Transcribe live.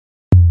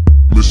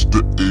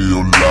Mr.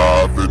 L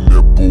live and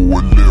that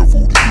boy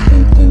leveled.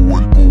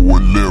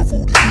 Boy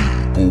leveled.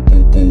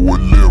 Boy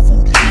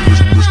leveled.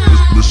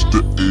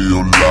 Mr.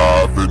 L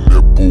live and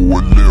that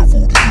boy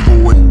leveled.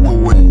 Boy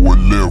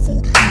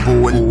leveled.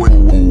 Boy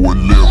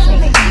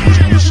leveled.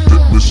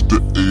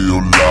 Mr.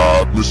 L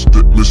live.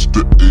 Mr.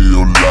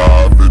 L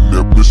live and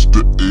that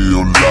Mr.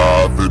 L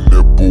live and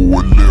that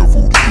boy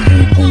leveled.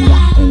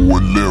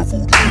 Boy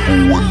leveled.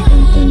 Boy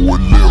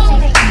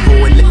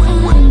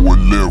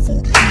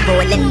leveled.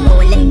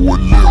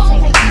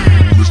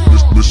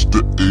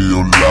 Mr.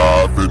 L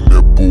live and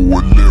that boy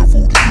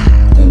leveled.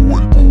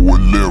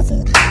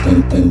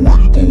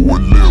 Boy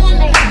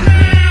leveled.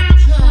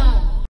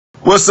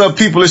 What's up,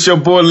 people? It's your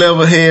boy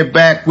Levelhead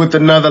back with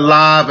another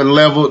Live and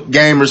Leveled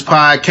Gamers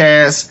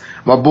podcast.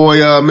 My boy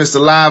Mr.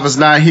 Live is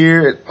not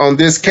here on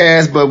this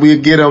cast, but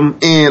we'll get him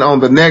in on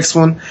the next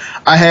one.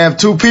 I have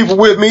two people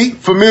with me,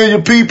 familiar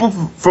people,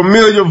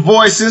 familiar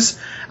voices.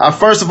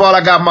 First of all,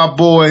 I got my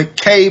boy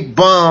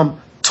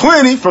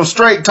KBomb20 from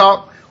Straight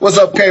Talk. What's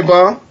up,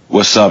 KBomb?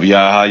 What's up,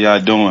 y'all? How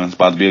y'all doing? It's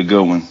about to be a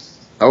good one.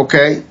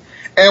 Okay.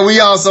 And we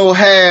also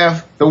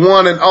have the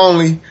one and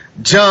only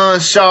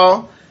John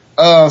Shaw.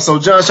 So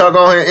John Shaw,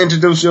 go ahead and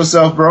introduce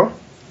yourself, bro.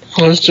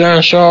 It's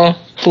John Shaw,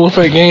 Full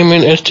Effect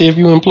Gaming,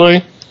 STFU and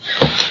Play.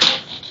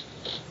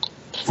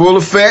 Full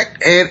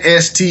Effect and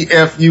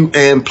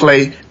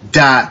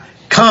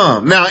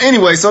STFUandplay.com. Now,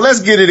 anyway, so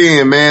let's get it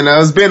in, man.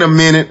 It's been a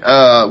minute.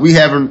 We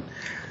haven't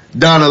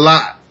done a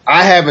lot.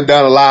 I haven't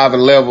done a live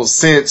and level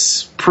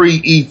since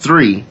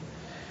pre-E3.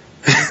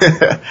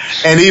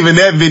 And even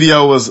that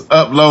video was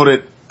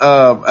uploaded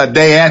a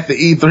day after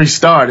E3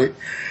 started.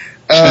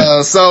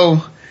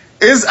 So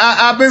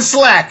I've been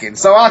slacking.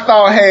 So I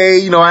thought,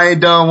 hey, I ain't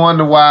done one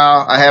in a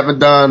while. I haven't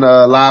done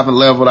live and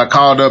leveled. I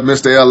called up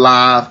Mr. L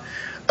Live.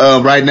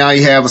 Right now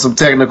he having some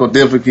technical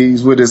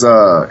difficulties with his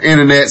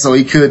internet, so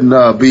he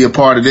couldn't be a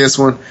part of this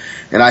one.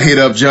 And I hit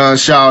up John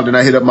Shaw, then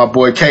I hit up my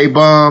boy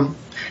K-Bomb,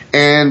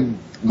 and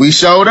we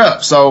showed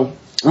up. So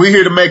we're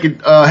here to make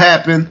it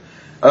happen.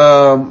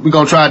 We're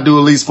going to try to do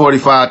at least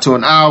 45 to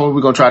an hour.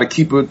 We're going to try to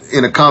keep it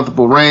in a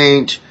comfortable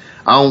range.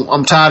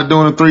 I'm tired of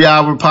doing a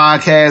 3-hour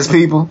podcast,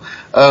 people.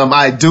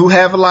 I do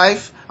have a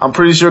life. I'm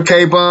pretty sure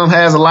K-Bomb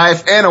has a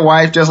life and a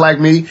wife just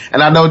like me.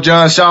 And I know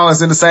John Shaw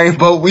is in the same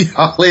boat we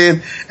all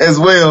in as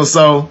well.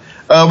 So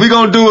we're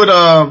going to do it.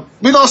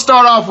 We're going to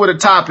start off with a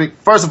topic.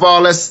 First of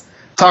all, let's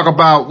talk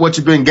about what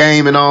you've been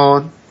gaming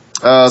on.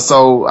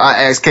 So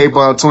I asked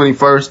KBomb20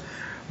 first.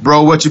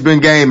 Bro, what you been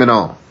gaming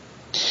on?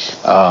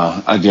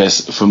 I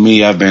guess for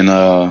me, I've been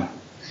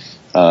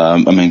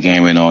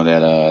gaming on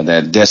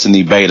that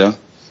Destiny beta.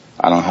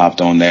 I done hopped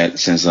on that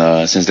since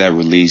that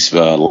release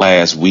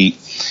last week.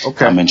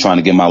 Okay. I've been trying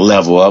to get my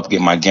level up,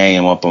 get my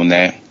game up on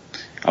that.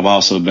 I've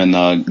also been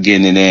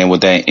getting it in with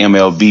that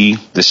MLB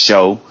The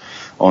Show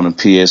on the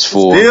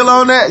PS4. Still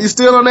on that? You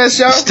still on that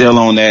show? Still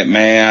on that,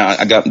 man.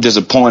 I got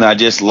disappointed. I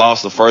just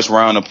lost the first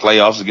round of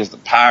playoffs against the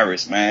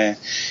Pirates, man.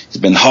 It's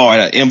been hard.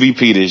 I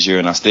MVP this year,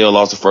 and I still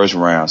lost the first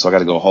round. So I got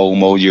to go a whole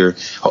another year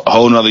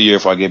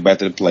before I get back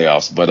to the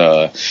playoffs.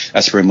 But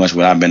that's pretty much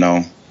what I've been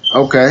on.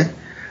 Okay.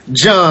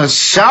 John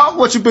Shaw,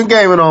 what you been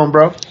gaming on,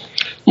 bro?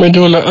 Been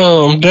doing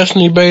the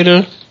Destiny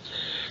beta,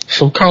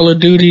 some Call of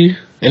Duty,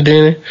 and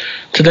then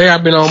today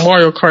I've been on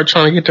Mario Kart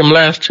trying to get them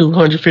last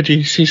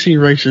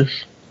 250cc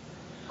races.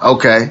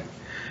 Okay.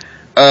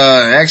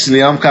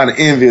 Actually, I'm kind of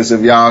envious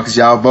of y'all because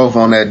y'all both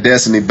on that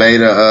Destiny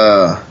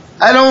beta.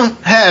 I don't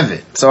have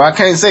it, so I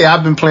can't say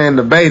I've been playing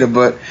the beta,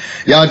 but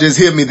y'all just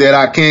hit me that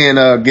I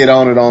can get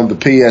on it on the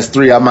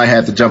PS3. I might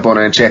have to jump on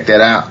there and check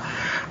that out.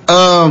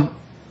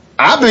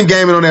 I've been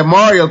gaming on that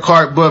Mario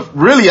Kart, but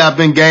really I've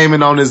been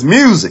gaming on his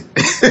music.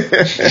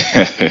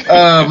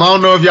 I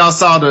don't know if y'all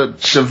saw the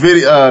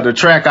video, the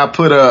track I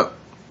put up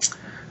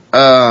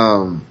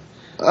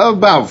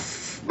about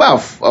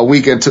a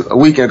week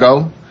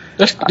ago.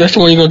 That's the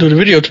one you're gonna do the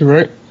video to,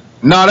 right?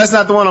 No, that's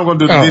not the one I'm gonna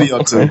do the video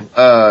okay.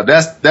 to.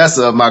 That's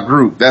my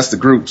group. That's the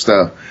group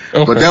stuff.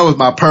 Okay. But that was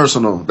my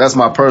personal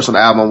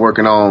album I'm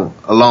working on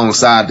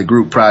alongside the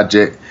group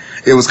project.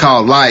 It was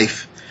called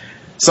Life.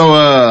 So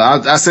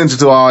I sent it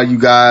to all you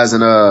guys,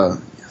 and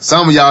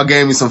some of y'all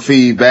gave me some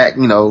feedback,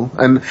 and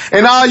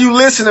all you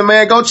listening,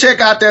 man, go check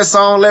out that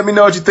song. Let me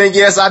know what you think.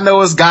 Yes, I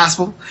know it's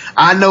gospel.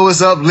 I know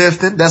it's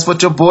uplifting. That's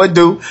what your boy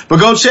do. But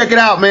go check it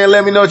out, man.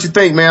 Let me know what you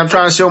think, man. I'm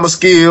trying to show my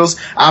skills.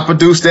 I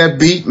produced that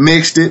beat,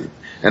 mixed it,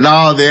 and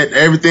all that.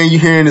 Everything you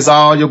hearing is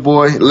all your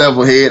boy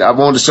Levelhead. I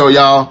wanted to show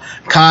y'all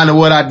kind of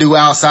what I do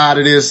outside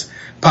of this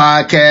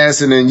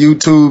podcast and then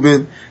YouTube,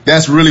 and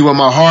that's really where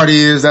my heart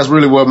is. That's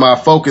really where my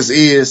focus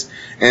is.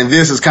 And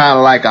this is kind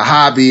of like a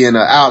hobby and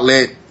an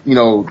outlet,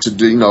 to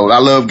do, I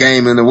love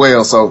gaming as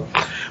well. So,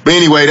 but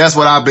anyway, that's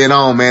what I've been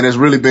on, man. It's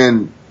really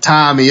been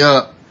tying me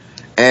up,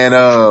 and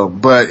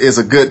but it's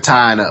a good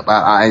tying up.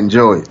 I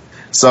enjoy it.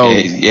 So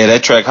yeah,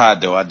 that track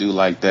hot though. I do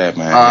like that,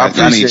 man. I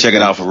need to check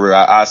it out for real.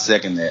 I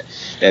second that.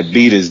 That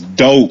beat is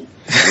dope.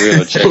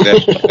 Real, check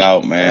that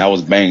out, man. I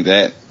was banged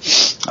that.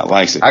 I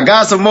likes it. I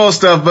got some more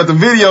stuff, but the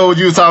video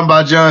you was talking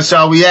about, John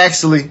Shaw, we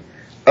actually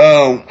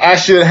I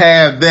should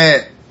have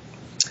that.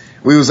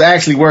 We was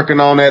actually working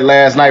on that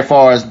last night,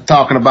 far as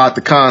talking about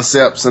the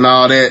concepts and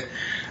all that.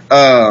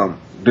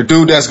 The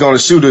dude that's going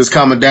to shoot it is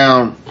coming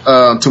down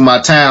to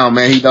my town,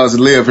 man. He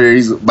doesn't live here.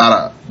 He's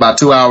about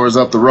 2 hours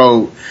up the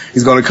road.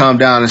 He's going to come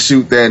down and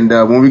shoot that. And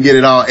when we get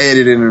it all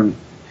edited and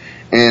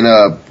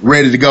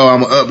ready to go,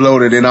 I'm going to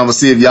upload it, and I'm going to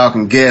see if y'all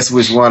can guess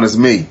which one is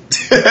me.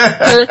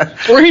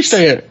 Where he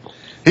staying?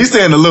 He's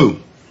staying in the Lou.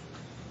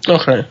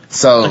 Okay.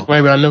 So like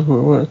maybe I know who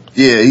it was.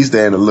 Yeah, he's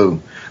staying in the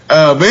Lou.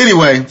 But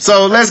anyway,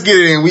 so let's get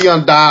it in. We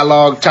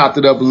dialogue, chopped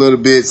it up a little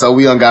bit, so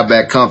we got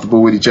back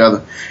comfortable with each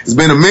other. It's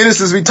been a minute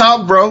since we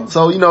talked, bro.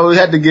 So, we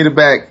had to get it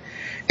back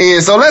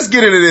in. So let's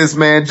get into this,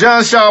 man.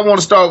 John Shaw, I want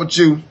to start with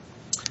you.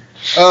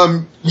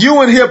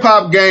 You and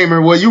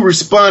HipHopGamer, well, you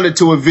responded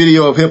to a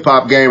video of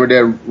HipHopGamer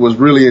that was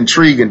really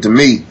intriguing to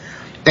me.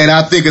 And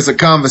I think it's a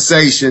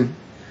conversation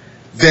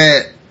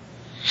that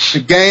the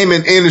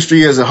gaming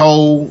industry as a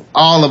whole,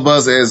 all of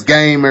us as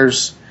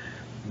gamers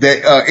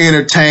that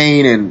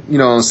entertain and,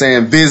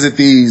 visit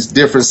these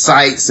different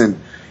sites and,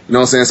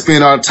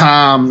 spend our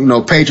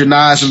time,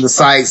 patronizing the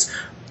sites,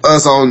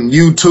 us on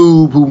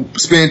YouTube who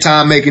spend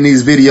time making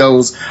these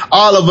videos.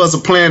 All of us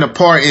are playing a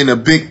part in a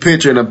big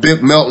picture, in a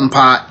big melting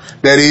pot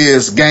that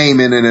is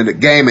gaming and the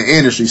gaming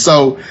industry.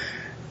 So,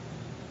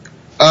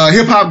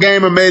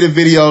 HipHopGamer made a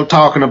video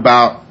talking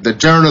about the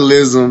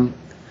journalism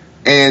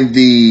and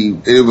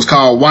it was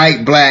called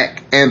White,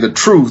 Black, and the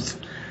Truth.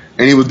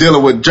 And he was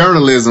dealing with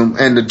journalism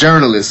and the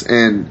journalists.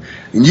 And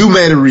you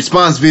made a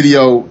response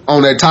video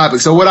on that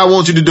topic. So what I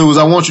want you to do is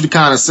I want you to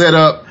kind of set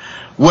up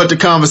what the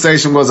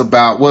conversation was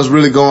about, what's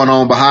really going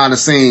on behind the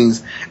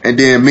scenes. And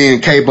then me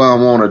and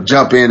KBomb want to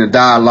jump in and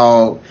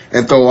dialogue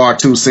and throw our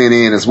 2 cents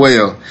in as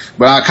well.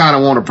 But I kind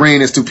of want to bring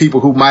this to people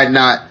who might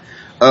not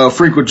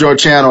frequent your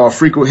channel or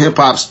frequent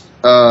hip-hop's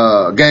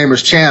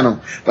Gamer's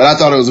channel. But I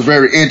thought it was a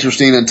very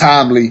interesting and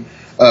timely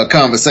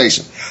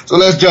conversation. So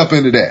let's jump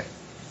into that.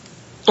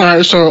 All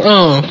right,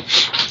 so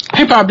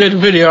Hip Hop did a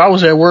video. I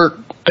was at work,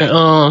 and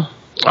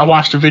I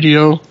watched the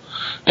video,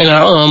 and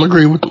I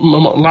agree with a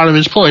lot of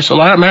his points.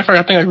 Matter of fact,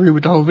 I think I agree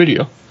with the whole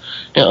video.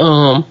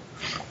 And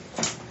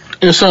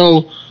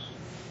so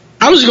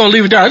I was just gonna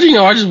leave it there.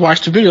 I just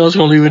watched the video. I was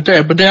gonna leave it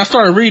there. But then I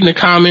started reading the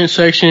comment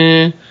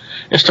section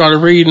and started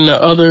reading the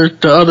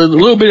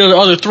little bit of the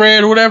other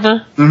thread or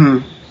whatever.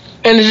 Mm-hmm.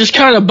 And it just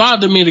kind of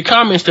bothered me. The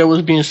comments that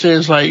was being said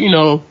is like,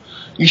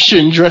 you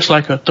shouldn't dress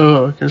like a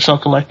thug or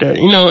something like that.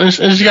 And it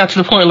just got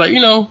to the point like,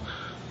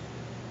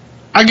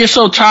 I get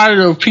so tired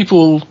of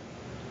people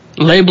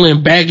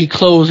labeling baggy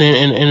clothes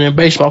and a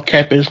baseball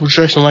cap as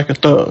dressing like a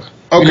thug.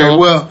 Okay,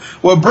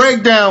 well,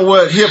 break down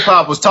what hip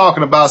hop was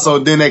talking about so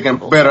then they can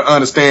better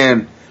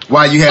understand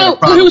why you had a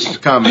problem with the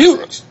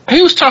conversation.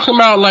 He was talking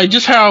about like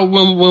just how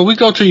when we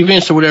go to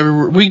events or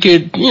whatever, we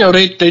get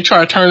they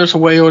try to turn us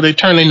away or they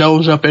turn their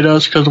nose up at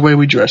us because of the way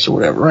we dress or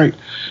whatever, right?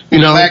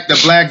 The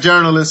black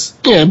journalists.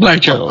 Yeah,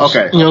 black journalists.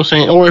 Okay, you know what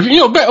I'm saying? Or if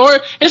or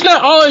it's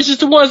not always just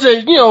the ones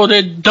that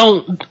that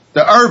don't.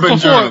 The urban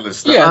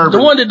journalists. The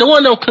one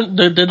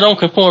that don't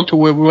conform to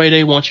the way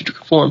they want you to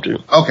conform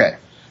to. Okay.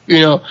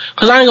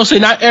 Because I ain't gonna say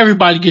not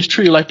everybody gets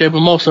treated like that, but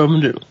most of them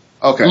do.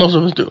 Okay. Most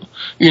of us do.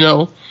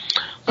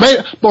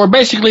 Or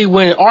basically,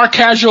 when our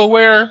casual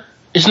wear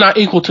is not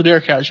equal to their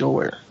casual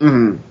wear.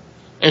 Mm-hmm.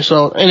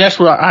 And that's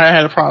what I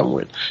had a problem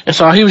with. And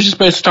so he was just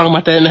basically talking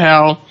about that and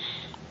how,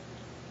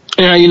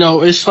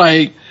 it's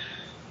like,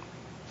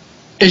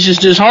 it's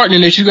just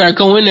disheartening that you gotta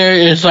go in there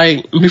and it's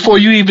like, before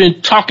you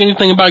even talk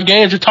anything about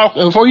games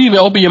before you even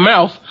open your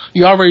mouth,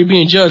 you're already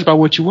being judged by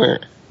what you're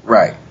wearing.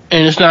 Right.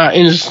 And it's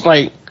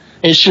like,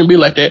 it shouldn't be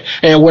like that.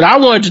 And what I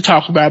wanted to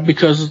talk about,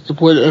 because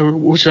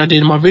which I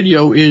did in my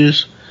video,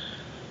 is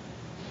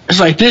it's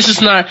like, this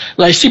is not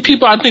like, see,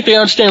 people, I think they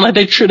understand, like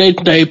they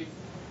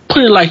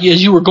put it like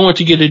as you were going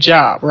to get a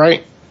job,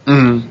 right?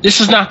 Mm-hmm.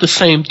 This is not the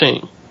same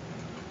thing.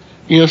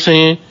 You know what I'm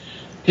saying?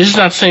 This is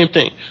not the same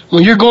thing.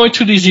 When you're going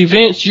to these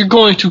events, you're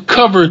going to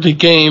cover the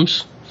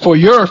games for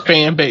your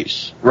fan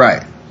base.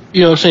 Right.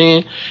 You know what I'm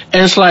saying?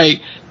 And it's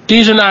like,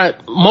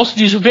 most of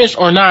these events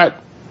are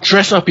not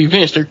dress up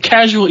events. They're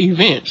casual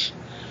events.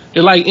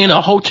 They're like in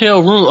a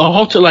hotel room,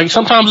 like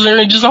sometimes they're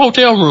in just a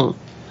hotel room.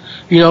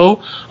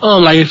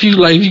 Like if you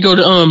go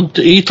to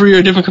E3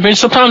 or different conventions,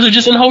 sometimes they're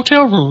just in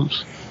hotel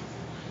rooms.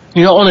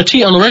 On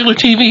a regular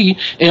TV,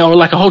 or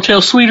like a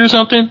hotel suite or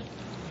something.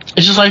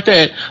 It's just like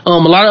that. A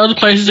lot of other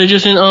places they're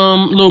just in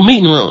little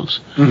meeting rooms,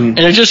 and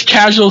they're just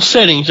casual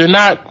settings. They're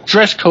not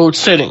dress code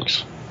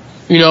settings.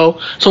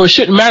 So it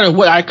shouldn't matter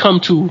what I come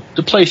to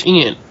the place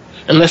in,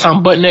 unless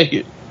I'm butt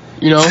naked.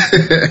 And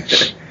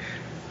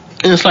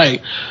it's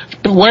like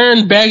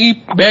wearing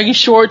baggy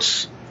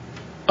shorts.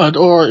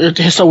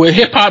 So with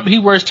hip hop, he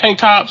wears tank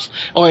tops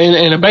or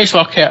in a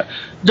baseball cap.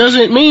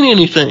 Doesn't mean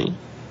anything,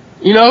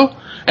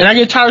 And I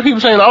get tired of people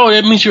saying, "Oh,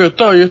 that means you're a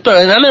thug." You're a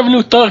thug, and I never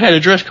knew thug had a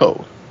dress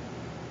code.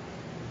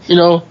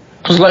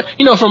 Because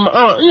I'm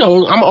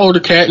an older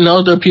cat, and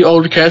other people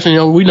older cats,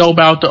 and we know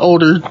about the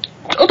older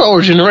the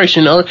older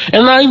generation, and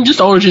not even just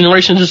the older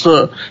generation, just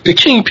the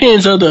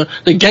kingpins of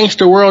the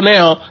gangster world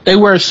now, they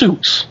wear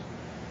suits.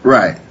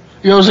 Right.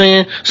 You know what I'm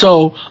saying?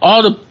 So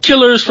all the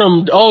killers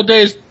from the old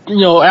days,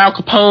 Al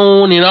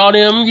Capone and all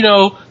them,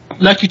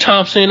 Lucky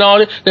Thompson, all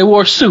that, they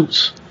wore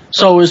suits.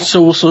 So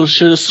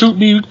should a suit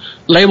be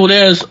labeled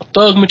as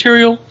thug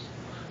material,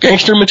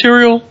 gangster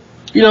material?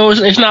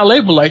 It's not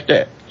labeled like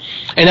that.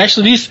 And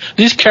actually,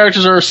 these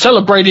characters are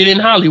celebrated in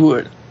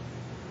Hollywood.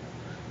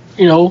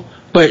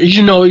 But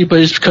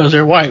it's because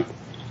they're white.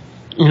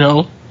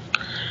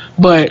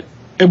 But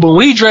when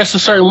we dress a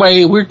certain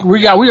way,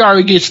 we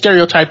already get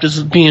stereotyped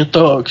as being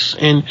thugs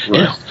and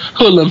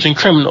hoodlums and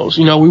criminals.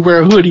 We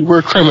wear a hoodie, we're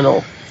a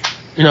criminal.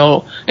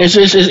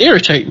 It's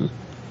irritating.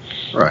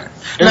 Right.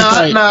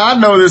 Now I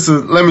know this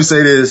is. Let me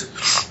say this,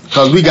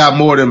 because we got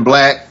more than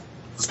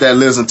blacks that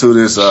listen to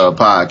this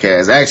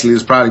podcast. Actually,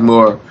 it's probably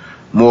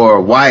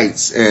more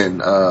whites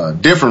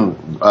and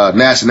different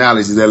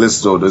nationalities that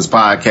listen to this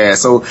podcast.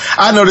 So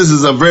I know this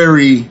is a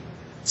very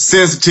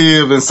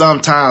sensitive and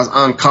sometimes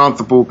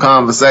uncomfortable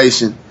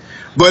conversation,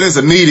 but it's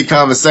a needed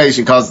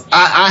conversation, because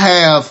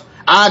I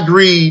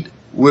agreed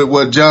with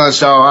what John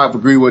Shaw. I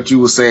agree with what you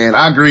were saying.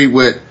 I agree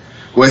with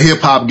what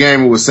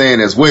HipHopGamer was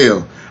saying as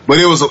well. But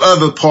there was some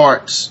other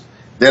parts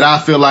that I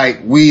feel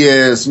like we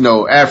as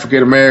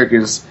African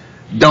Americans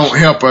don't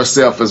help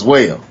ourselves as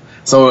well.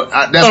 So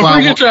that's why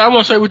I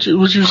want to say what you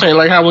were saying.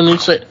 Like how when you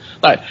say,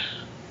 like,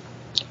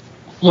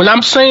 when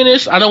I'm saying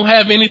this, I don't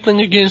have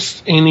anything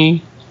against any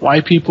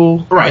white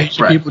people,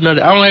 Asian people, none of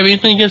that. I don't have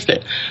anything against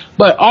that.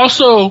 But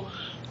also,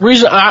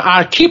 reason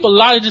I keep a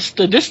lot of this.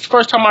 This is the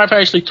first time I've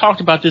actually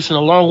talked about this in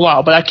a long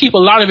while. But I keep a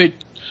lot of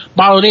it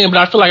bottled in, but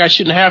I feel like I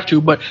shouldn't have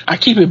to. But I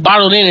keep it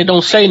bottled in and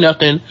don't say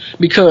nothing,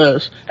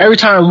 because every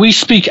time we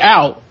speak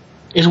out,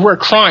 we're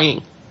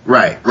crying.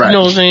 Right. You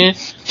know what I'm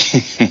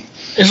saying?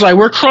 It's like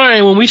we're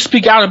crying when we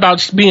speak out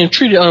about being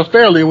treated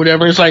unfairly or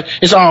whatever. It's like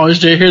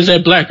here's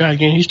that black guy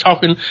again. He's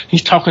talking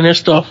that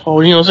stuff.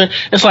 Or you know what I'm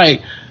saying? It's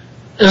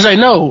like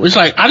no. It's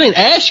like I didn't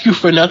ask you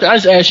for nothing. I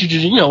just asked you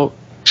to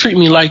treat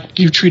me like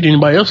you treat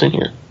anybody else in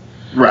here.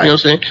 Right. You know what I'm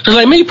saying? Because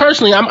like me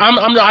personally,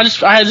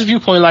 I had this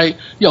viewpoint like,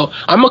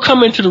 I'm gonna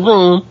come into the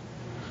room,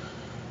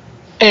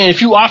 and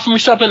if you offer me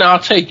something, I'll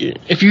take it.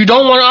 If you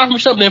don't want to offer me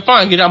something, then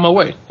fine, get out of my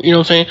way. You know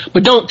what I'm saying?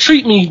 But don't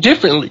treat me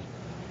differently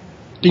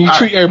than you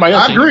treat everybody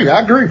else. I agree. You know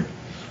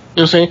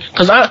what I'm saying?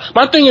 Because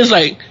my thing is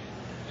like,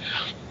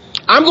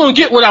 I'm gonna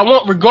get what I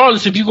want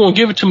regardless if you're gonna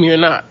give it to me or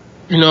not.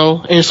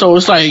 And so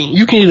it's like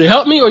you can either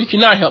help me or you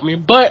cannot help me.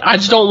 But I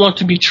just don't want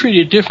to be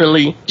treated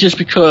differently just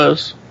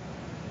because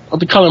of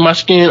the color of my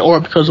skin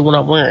or because of what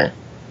I'm wearing.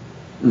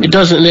 It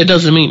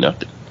doesn't mean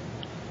nothing.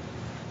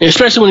 And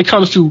especially when it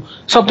comes to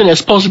something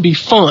that's supposed to be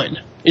fun.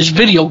 It's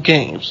video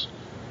games.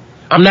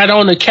 I'm not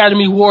on the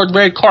Academy Award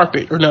red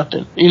carpet or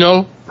nothing,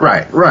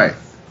 Right.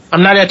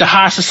 I'm not at the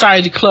high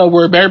society club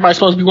where everybody's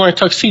supposed to be wearing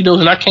tuxedos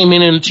and I came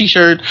in a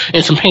t-shirt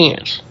and some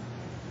pants.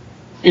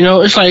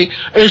 It's like,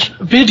 it's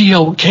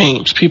video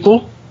games,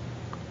 people.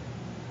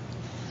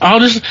 All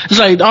this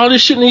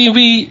shouldn't even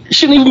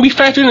be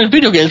factored in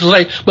video games. It's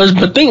like,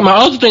 my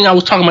other thing I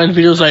was talking about in the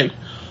video is like,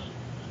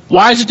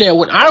 why is it that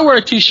when I wear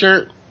a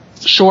t-shirt,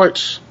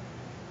 shorts,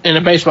 and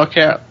a baseball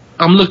cap,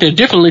 I'm looked at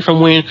differently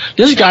from when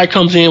this guy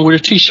comes in with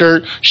a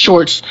t-shirt,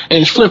 shorts, and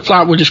his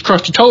flip-flop with his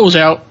crusty toes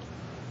out,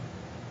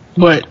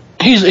 but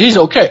he's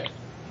okay.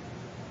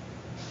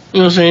 You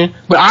know what I'm saying?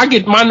 But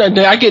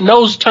I get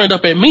nose turned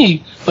up at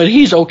me, but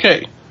he's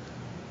okay.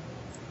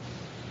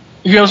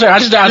 You know what I'm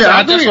saying? That's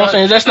what I'm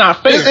saying. That's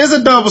not fair. It's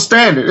a double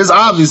standard. It's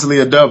obviously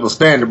a double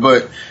standard.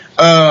 But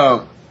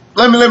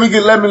let me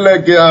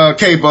let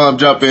KBomb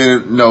jump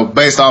in.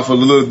 Based off of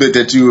a little bit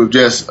that you have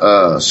just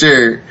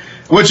shared.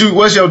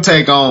 What's your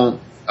take on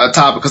a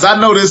topic? Because I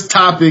know this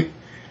topic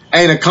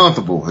ain't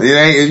uncomfortable. It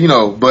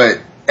ain't, But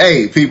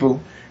hey,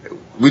 people,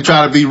 we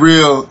try to be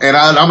real, and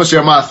I'm gonna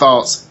share my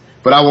thoughts.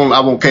 But I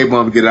want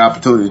KBomb to get an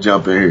opportunity to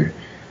jump in here.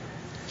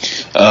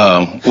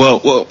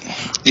 Well,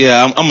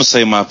 yeah, I'm gonna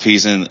say my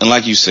piece, and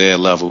like you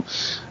said, Level,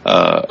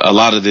 a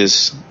lot of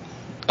this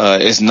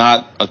is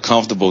not a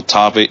comfortable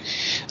topic.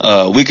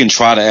 We can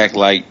try to act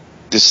like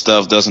this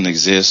stuff doesn't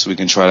exist. We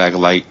can try to act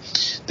like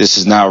this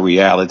is not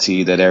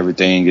reality, that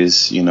everything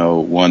is,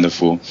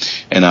 wonderful.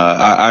 And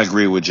I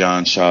agree with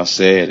John Shaw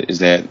said, is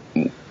that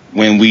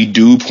when we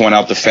do point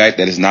out the fact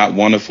that it's not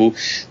wonderful,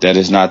 that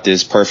it's not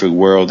this perfect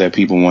world that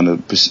people want to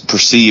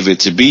perceive it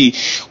to be,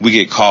 we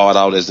get called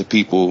out as the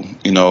people,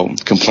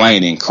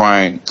 complaining,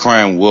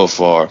 crying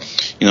wolf, or,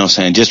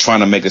 just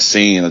trying to make a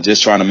scene or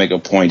just trying to make a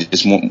point,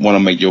 just want to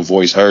make your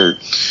voice heard,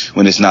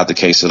 when it's not the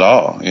case at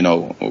all.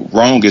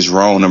 Wrong is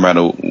wrong no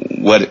matter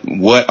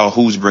what or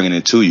who's bringing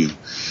it to you.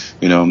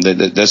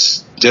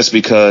 That's just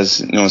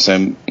because,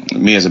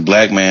 me as a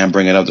black man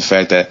bringing up the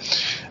fact that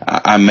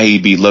I may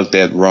be looked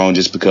at wrong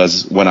just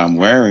because what I'm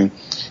wearing,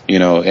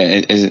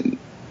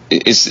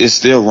 it's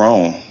still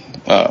wrong.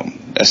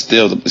 That's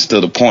still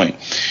the point.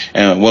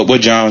 And what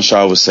John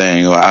Shaw was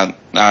saying, I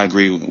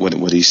agree with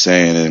what he's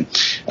saying.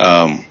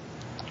 And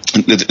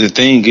the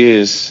thing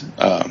is,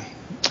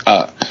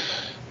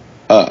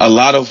 a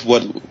lot of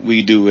what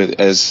we do and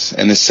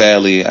it's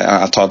sadly,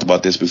 I talked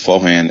about this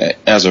beforehand,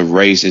 as a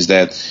race, is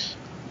that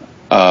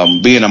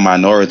being a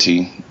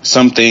minority,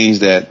 some things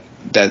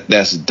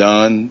that's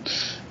done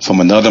from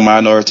another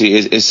minority,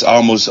 it's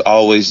almost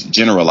always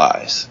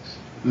generalized.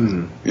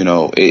 You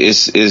know,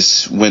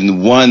 it's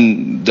when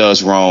one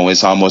does wrong,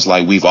 it's almost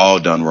like we've all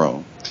done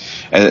wrong.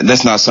 And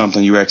that's not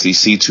something you actually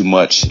see too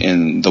much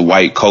in the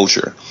white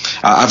culture.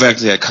 I've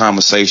actually had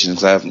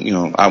conversations.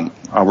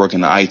 I work in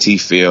the IT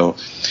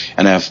field,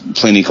 and I have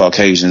plenty of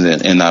Caucasians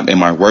in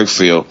my work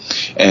field.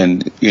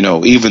 And you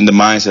know, even the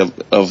mindset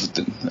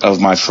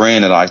of my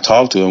friend that I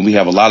talk to, and we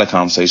have a lot of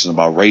conversations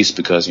about race,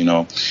 because you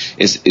know,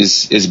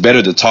 it's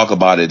better to talk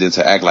about it than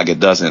to act like it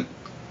doesn't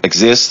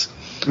exist.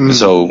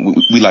 So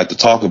we like to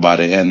talk about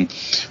it. And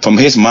from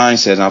his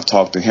mindset, and I've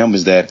talked to him,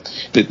 is that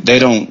they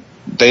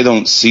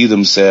don't see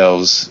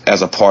themselves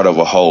as a part of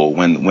a whole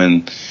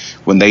when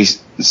they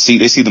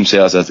see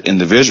themselves as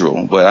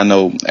individual. But I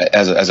know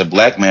as a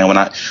black man,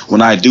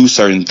 when I do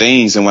certain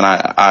things and when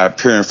I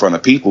appear in front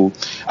of people,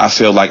 I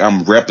feel like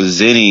I'm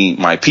representing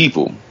my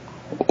people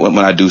when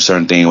I do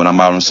certain things, when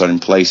I'm out in certain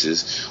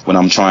places, when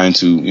I'm trying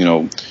to, you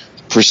know,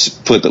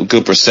 put a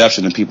good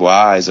perception in people's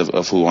eyes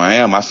of who I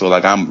am. I feel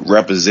like I'm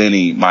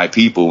representing my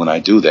people when I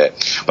do that.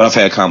 But I've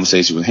had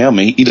conversations with him,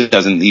 and he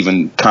doesn't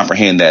even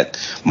comprehend that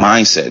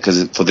mindset,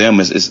 because for them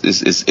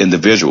it's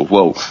individual.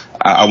 Well,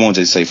 I won't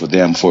just say for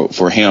them,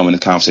 for him in the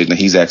conversation that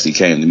he's actually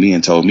came to me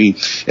and told me,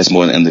 it's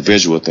more an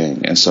individual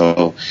thing. And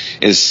so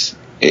it's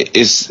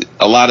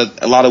a lot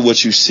of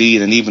what you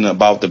see, and even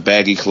about the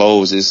baggy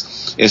clothes,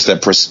 is the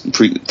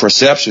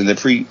perception, the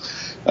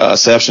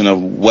perception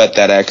of what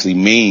that actually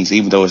means,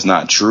 even though it's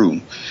not true.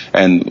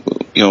 And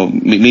you know,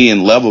 me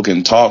and Level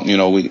can talk. You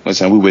know, we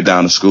went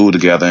down to school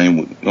together, and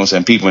you know what I'm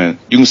saying, people,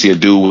 you can see a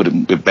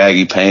dude with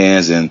baggy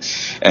pants and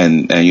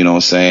you know what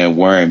I'm saying,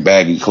 wearing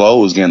baggy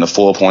clothes, getting a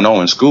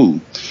 4.0 in school.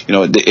 You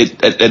know,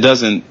 it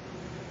doesn't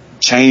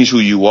change who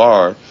you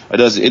are. It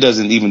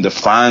doesn't even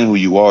define who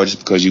you are just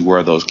because you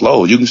wear those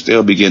clothes. You can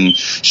still be getting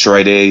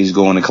straight A's,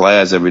 going to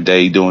class every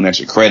day, doing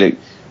extra credit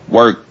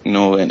work, you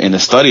know, in the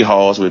study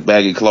halls with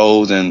baggy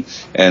clothes and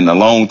a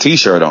long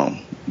T-shirt on.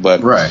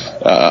 But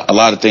a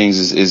lot of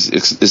things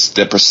is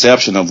the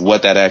perception of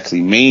what that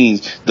actually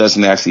means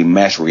doesn't actually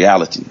match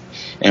reality.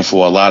 And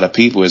for a lot of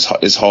people,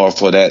 it's hard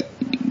for that.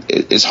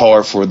 It's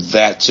hard for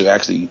that to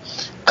actually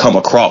come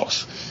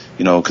across.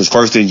 You know, because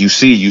first thing you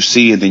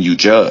see, and then you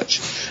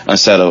judge,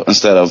 instead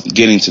of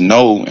getting to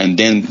know and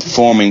then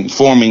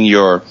forming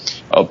your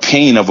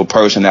opinion of a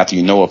person after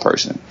you know a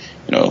person.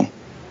 You know.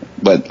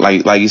 But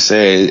like you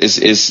said,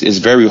 it's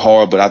very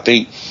hard. But I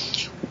think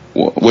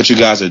what you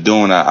guys are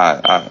doing,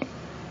 I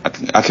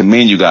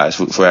commend you guys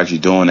for actually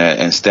doing that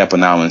and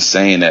stepping out and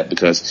saying that,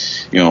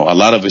 because you know, a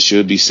lot of it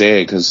should be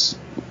said, because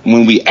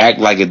when we act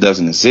like it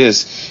doesn't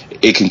exist,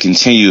 it can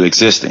continue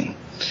existing.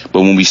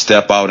 But when we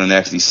step out and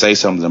actually say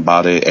something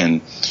about it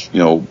and, you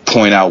know,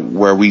 point out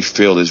where we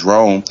feel is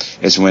wrong,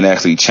 it's when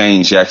actually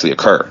change actually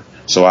occur.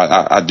 So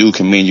I do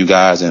commend you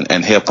guys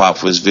and hip hop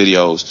for his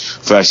videos,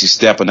 for actually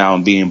stepping out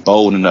and being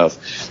bold enough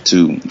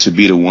to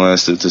be the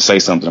ones to say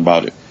something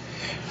about it.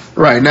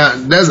 Right. Now,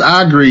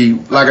 I agree.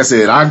 Like I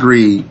said, I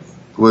agree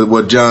with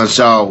what John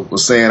Shaw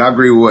was saying. I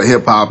agree with what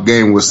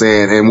HipHopGamer was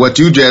saying. And what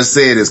you just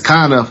said is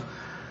kind of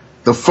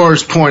the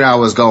first point I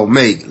was going to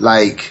make.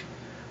 Like,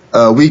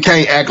 we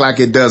can't act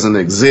like it doesn't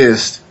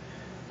exist.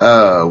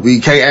 We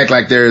can't act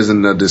like there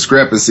isn't a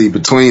discrepancy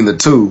between the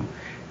two.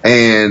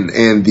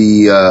 And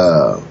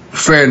the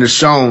fairness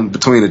shown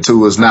between the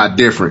two is not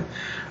different.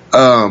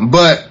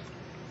 But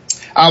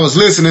I was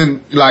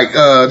listening, like,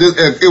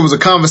 it was a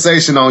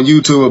conversation on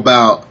YouTube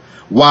about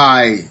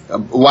why, a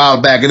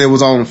while back, and it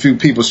was on a few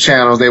people's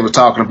channels, they were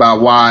talking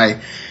about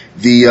why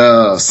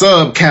the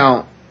sub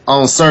count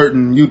on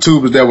certain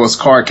YouTubers that was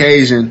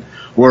Caucasian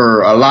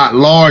were a lot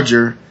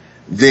larger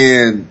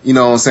than, you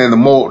know what I'm saying, the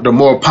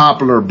more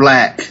popular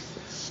black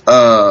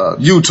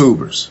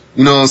YouTubers.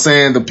 You know what I'm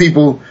saying? The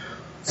people,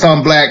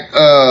 some black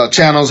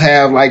channels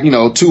have, like, you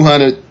know,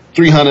 200,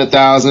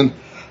 300,000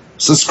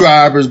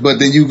 subscribers, but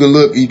then you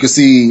can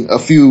see a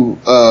few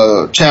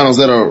channels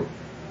that are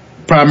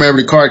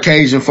primarily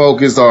Caucasian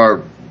focused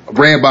or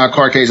ran by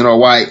Caucasian or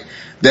white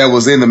that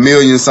was in the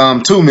millions,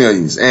 some 2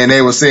 millions, and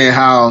they were saying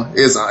how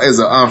it's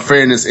an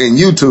unfairness in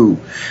YouTube.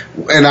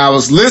 And I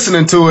was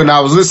listening to it, and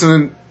I was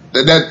listening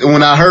that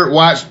when I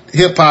watched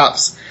Hip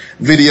Hop's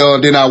video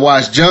and then I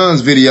watched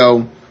John's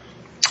video,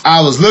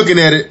 I was looking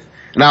at it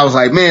and I was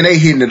like, man, they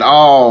hitting it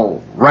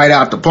all right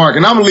out the park.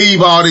 And I'm gonna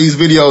leave all these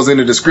videos in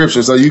the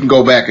description so you can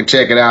go back and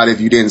check it out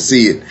if you didn't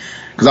see it,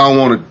 because I don't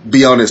want to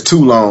be on this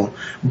too long.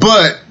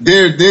 But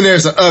then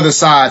there's the other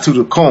side to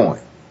the coin.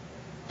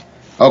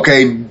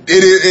 Okay,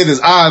 it is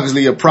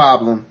obviously a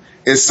problem.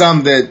 It's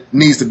something that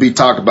needs to be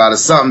talked about.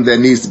 It's something that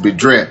needs to be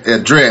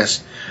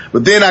addressed.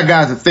 But then I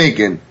got to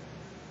thinking,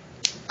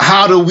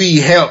 how do we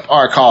help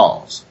our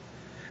cause?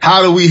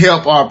 How do we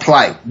help our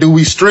plight? Do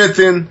we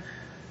strengthen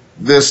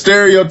the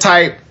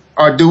stereotype,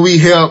 or do we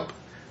help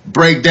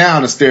break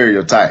down the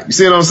stereotype? You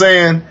see what I'm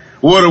saying?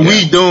 What are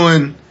we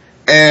doing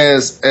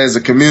as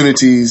a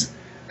community,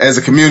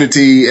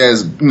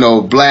 as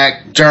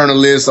black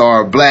journalists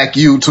or black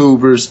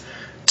YouTubers,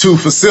 to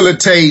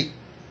facilitate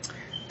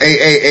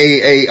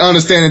a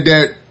understanding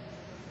that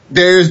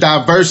there is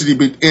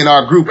diversity in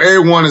our group.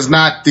 Everyone is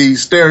not the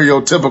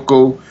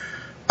stereotypical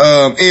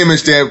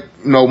image that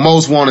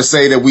most want to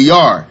say that we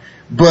are.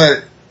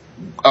 But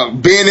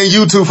being in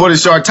YouTube for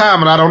this short time,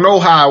 and I don't know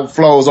how it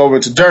flows over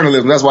to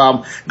journalism. That's why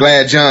I'm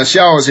glad John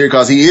Shaw is here,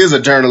 because he is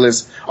a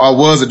journalist, or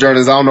was a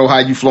journalist. I don't know how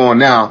you flowing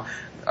now.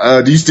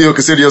 Do you still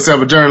consider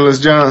yourself a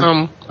journalist,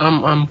 John?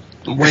 I'm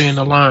way in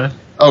the line.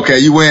 Okay,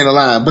 you way in the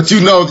line, but you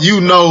know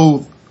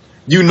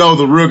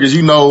the ruggers,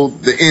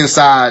 the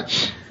inside,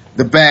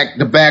 the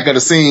back of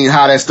the scene,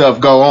 how that stuff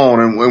go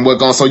on and what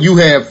goes. So you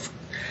have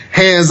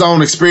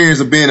hands-on experience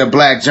of being a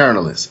black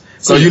journalist.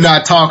 So you're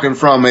not talking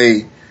from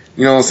a,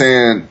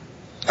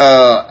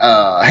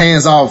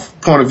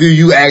 hands-off point of view.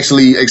 You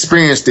actually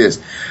experienced this.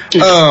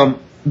 Being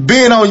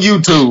on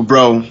YouTube,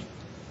 bro,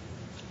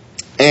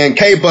 and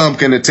KBomb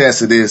can attest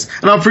to this,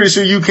 and I'm pretty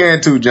sure you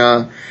can too,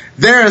 John.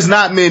 There is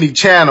not many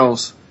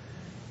channels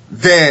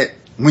that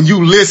when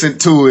you listen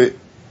to it,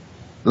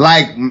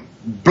 like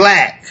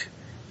Black,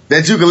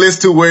 that you can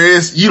listen to where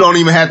you don't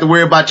even have to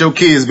worry about your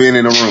kids being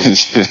in the room.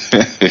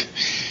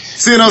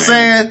 See what I'm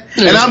saying?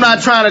 And I'm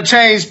not trying to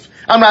change.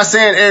 I'm not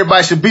saying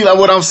everybody should be like.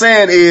 What I'm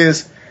saying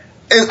is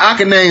I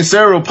can name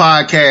several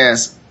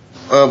podcasts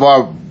of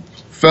our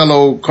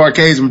fellow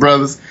Caucasian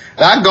brothers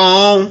that I go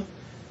on,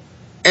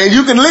 and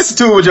you can listen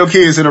to it with your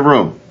kids in the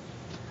room.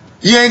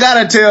 You ain't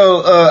gotta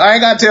tell. I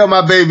ain't gotta tell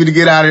my baby to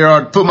get out of here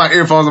or put my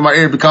earphones in my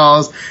ear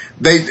because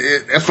they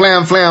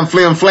flam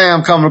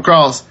coming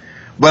across.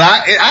 But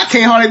I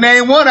can't hardly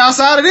name one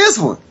outside of this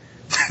one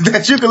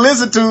that you can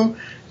listen to,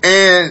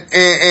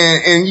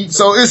 and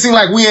so it seems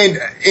like we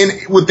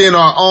ain't within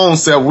our own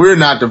self. We're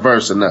not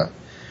diverse enough.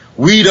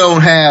 We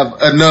don't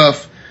have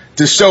enough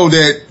to show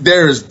that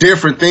there's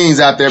different things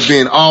out there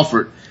being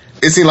offered.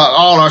 It seems like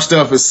all our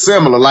stuff is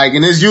similar. Like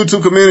in this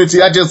YouTube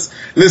community, I just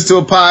listened to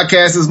a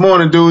podcast this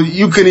morning, dude.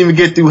 You couldn't even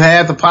get through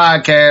half the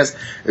podcast.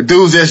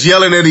 Dudes just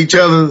yelling at each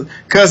other,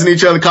 cussing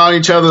each other, calling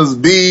each other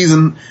bees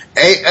and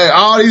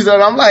all these.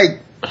 I'm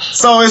like,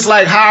 so it's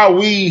like, how are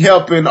we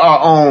helping our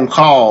own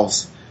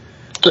cause?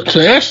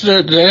 To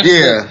answer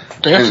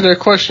that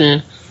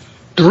question,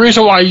 the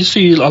reason why you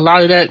see a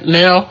lot of that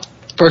now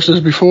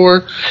versus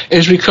before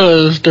is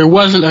because there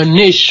wasn't a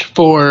niche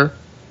for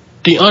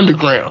the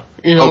underground.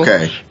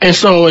 Okay. And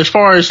so as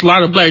far as a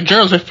lot of black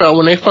journalists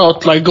when they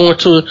felt like going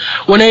to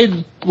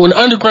when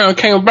underground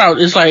came about,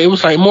 it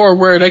was like more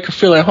where they could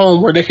feel at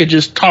home, where they could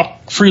just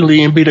talk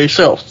freely and be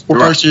themselves,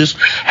 versus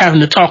having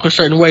to talk a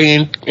certain way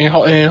and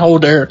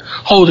hold their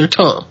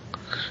tongue.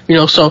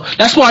 So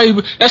that's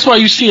why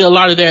you see a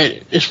lot of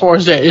that. As far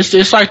as that,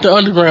 it's like the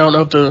underground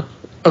of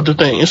the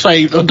thing. It's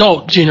like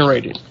adult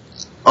generated.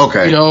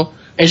 Okay.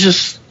 It's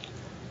just.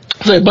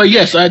 But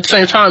yes, at the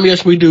same time,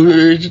 yes, we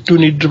do need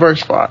to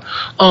diversify.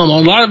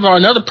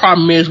 Another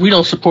problem is we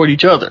don't support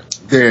each other.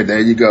 There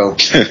you go.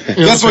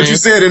 That's what you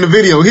said in the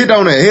video. Hit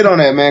on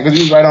that, man, because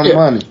you was right on the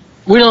money.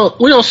 We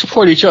don't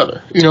support each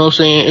other. You know what I'm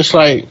saying? It's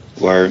like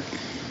word.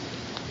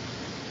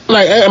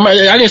 Like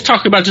I didn't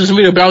talk about this in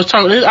the video, but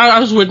I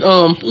was with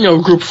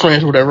a group of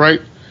friends or whatever,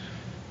 right?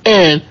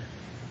 And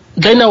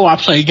they know I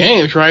play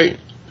games, right?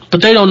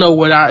 But they don't know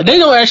they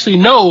don't actually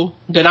know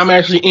that I'm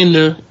actually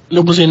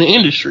was in the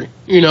industry,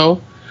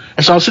 And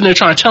so I'm sitting there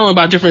trying to tell them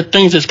about different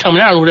things that's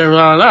coming out or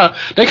whatever,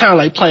 They kind of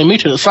like playing me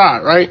to the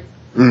side, right?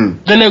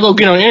 Then they go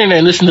get on the internet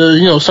and listen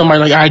to, somebody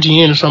like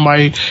IGN or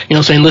somebody,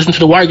 listen to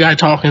the white guy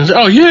talking and say,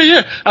 oh,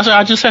 yeah. I said,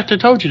 I just sat there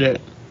and told you that.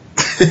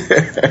 You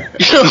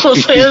know what I'm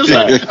saying?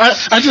 It's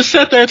like, I just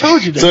sat there and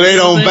told you that. So they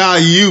don't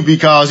value you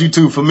because you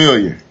too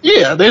familiar.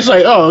 Yeah, they're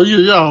like, oh,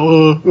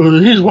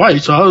 he's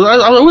white. So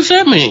I was what's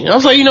that mean? I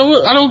was like,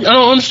 what? I don't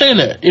understand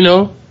that,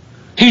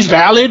 He's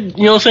valid,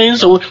 you know what I'm saying?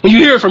 So when you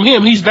hear it from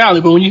him, he's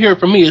valid, but when you hear it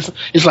from me,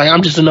 it's like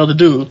I'm just another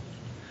dude.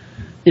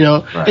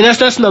 Right. And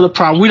that's another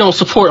problem. We don't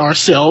support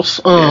ourselves.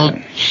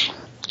 In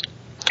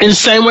the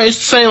same way, it's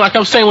the same like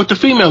I'm saying with the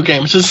female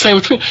game. It's the same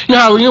with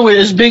how it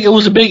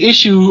was a big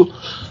issue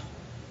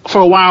for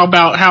a while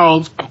about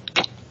how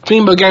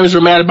female gamers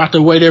were mad about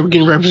the way they were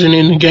getting represented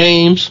in the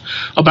games,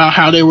 about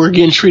how they were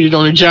getting treated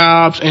on the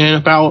jobs, and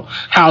about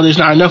how there's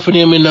not enough of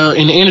them in the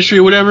industry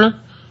or whatever.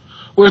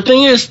 Well, the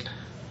thing is,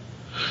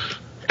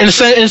 and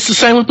it's the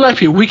same with black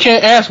people. We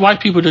can't ask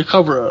white people to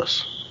cover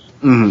us.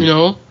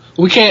 Mm-hmm.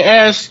 We can't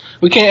ask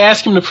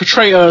them to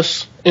portray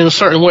us in a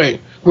certain way.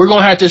 We're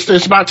gonna have to.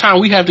 It's about time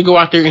we have to go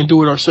out there and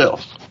do it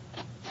ourselves.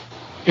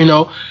 And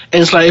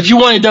it's like if you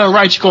want it done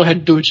right, you're gonna have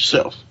to do it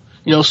yourself.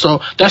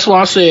 So that's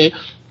why I said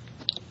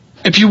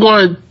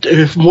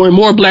if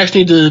more blacks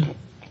need to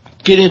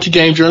get into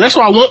game journalism. That's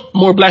why I want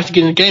more blacks to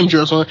get into game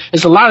journalism.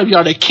 There's a lot of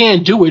y'all that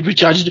can do it,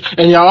 but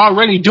y'all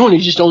already doing it.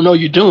 You just don't know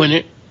you're doing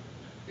it.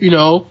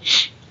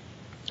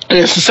 And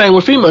it's the same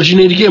with females. You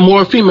need to get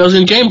more females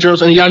in game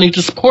journalism, and y'all need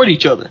to support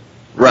each other.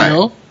 Right.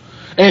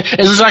 And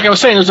it's just like I was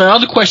saying, there's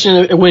another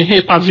question when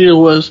hip hop video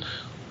was,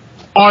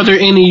 are there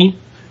any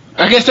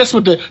I guess that's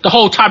what the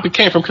whole topic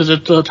came from, because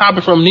the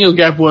topic from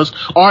NeoGaf was,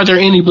 are there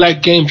any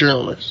black game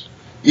journalists?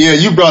 Yeah,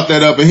 you brought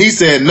that up, and he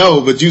said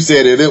no, but you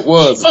said it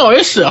was. Oh,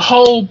 it's a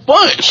whole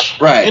bunch,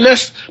 right? And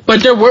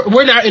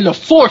we're not in the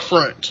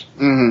forefront.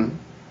 Mm-hmm.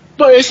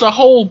 But it's a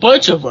whole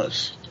bunch of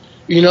us,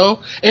 you know.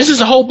 And this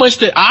is a whole bunch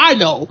that I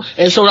know,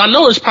 and so I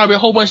know it's probably a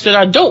whole bunch that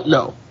I don't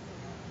know,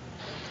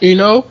 you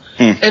know.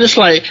 And it's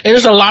like, and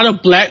there's a lot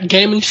of black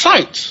gaming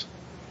sites.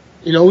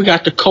 You know, we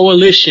got the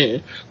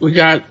Coalition, we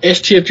got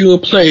STFU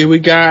and Play, we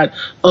got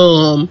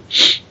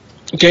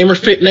Gamer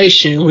Fit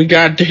Nation, we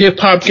got the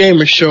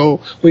HipHopGamer Show,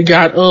 we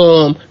got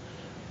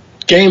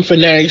Game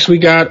Fanatics, we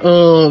got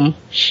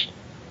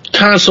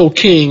Console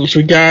Kings,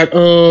 we got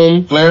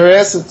Player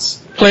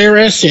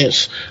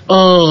Essence,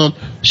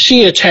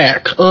 She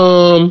Attack,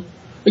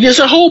 there's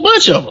a whole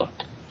bunch of them,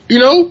 you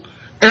know.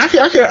 And I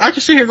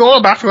can sit here go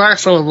on, but I forgot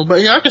some of them.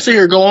 But I can sit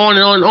here go on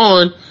and on and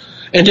on.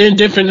 And then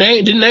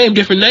name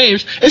different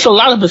names. It's a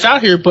lot of us out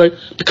here, but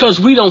because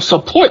we don't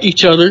support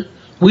each other,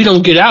 we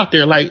don't get out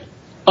there like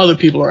other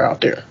people are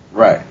out there.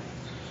 Right.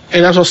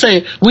 And that's what I'm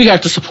saying. We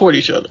have to support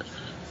each other.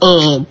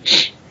 And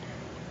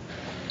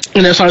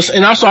that's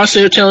why I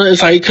said, telling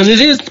it's like, because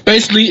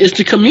it's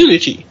the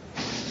community.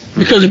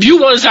 Because if you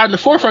want us out in the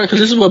forefront,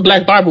 because this is what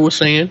Black Bible was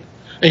saying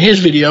in his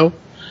video,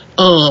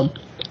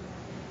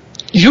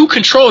 you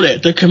control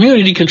that. The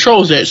community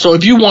controls that. So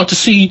if you want to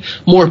see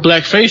more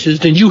black faces,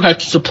 then you have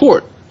to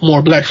support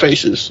more black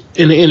faces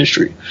in the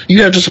industry.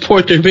 You have to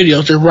support their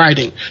videos, their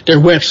writing, their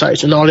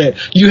websites, and all that.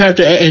 You have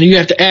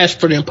to ask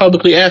for them,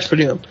 publicly ask for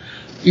them.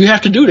 You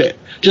have to do that.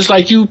 Just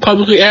like you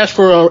publicly ask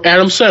for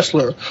Adam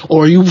Sessler,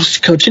 or you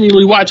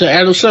continually watch an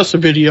Adam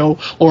Sessler video,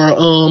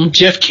 or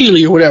Jeff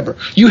Keighley or whatever.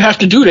 You have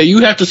to do that.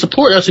 You have to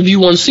support us if you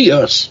want to see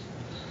us.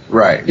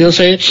 Right. You know what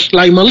I'm saying?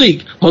 Like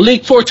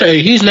Malik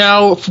Forte, he's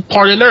now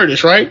part of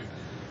Nerdist, right? You know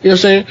what I'm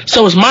saying?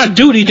 So it's my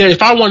duty that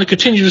if I want to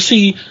continue to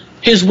see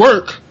his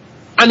work,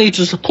 I need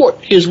to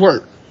support his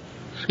work.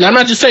 Now, I'm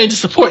not just saying to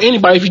support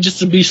anybody if you just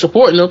to be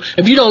supporting them.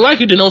 If you don't like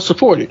it, then don't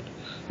support it.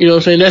 You know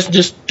what I'm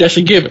saying? That's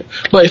a given.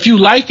 But if you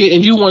like it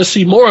and you want to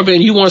see more of it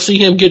and you want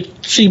to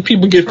see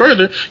people get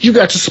further, you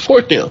got to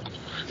support them.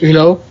 You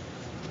know?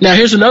 Now,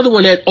 here's another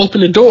one that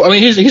opened the door. I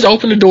mean, he's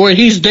opened the door and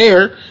he's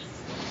there.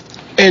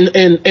 And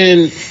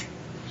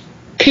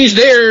he's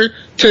there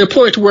to the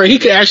point to where he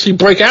could actually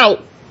break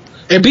out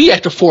and be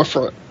at the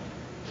forefront.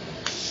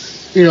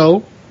 You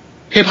know,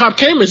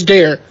 HipHopGamer is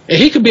there, and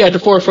he could be at the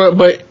forefront,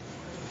 but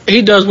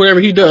he does whatever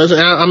he does.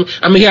 And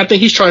I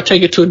think he's trying to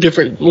take it to a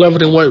different level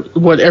than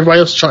what everybody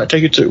else is trying to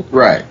take it to.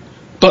 Right.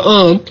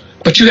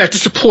 But you have to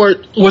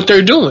support what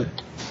they're doing.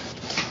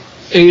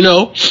 And, you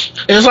know,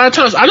 and there's a lot of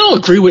times I don't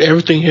agree with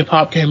everything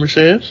HipHopGamer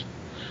says.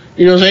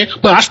 You know what I'm saying?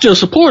 But I still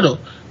support him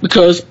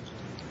because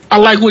I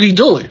like what he's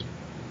doing.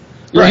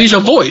 You know, he's a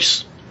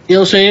voice. You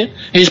know what I'm saying?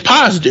 He's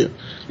positive.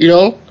 You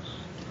know?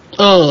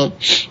 And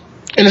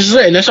this is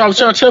it. And that's what I was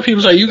trying to tell people.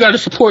 It's like, you got to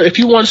support. If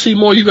you want to see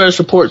more, you got to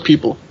support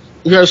people.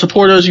 You got to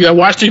support us. You got to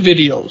watch their videos.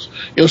 You know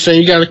what I'm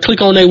saying? You got to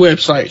click on their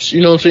websites.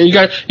 You know what I'm saying? You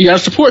got to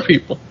support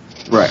people.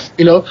 Right.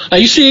 You know?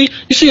 Like, you see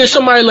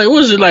somebody like,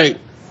 what is it like?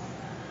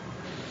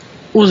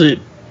 What's that?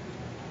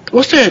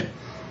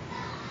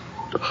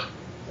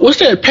 What's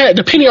that?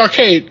 The Penny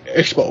Arcade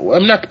Expo.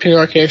 I'm not the Penny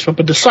Arcade Expo,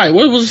 but the site.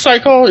 What was the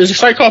site called? Is the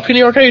site called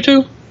Penny Arcade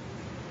too?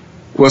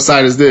 What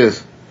site is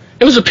this?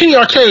 It was a Penny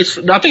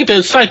Arcade. I think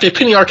the site that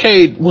Penny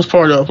Arcade was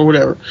part of, or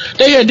whatever.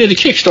 They did a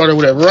Kickstarter, or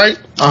whatever, right?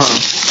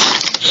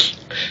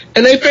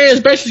 And they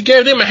fans basically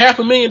gave them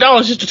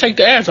 $500,000 just to take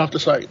the ads off the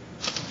site.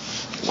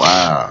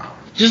 Wow.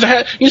 Just to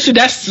have, you see,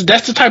 that's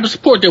the type of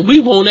support that we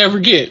won't ever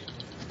get.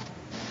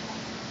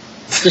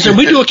 So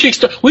we do a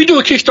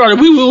Kickstarter.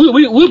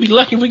 We'll be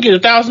lucky if we get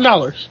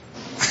 $1,000.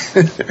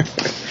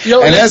 You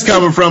know, and that's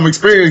coming from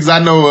experience. I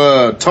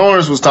know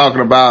Torrance was talking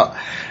about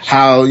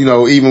how, you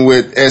know, even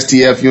with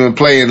STFU and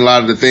Play and a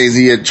lot of the things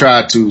he had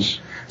tried to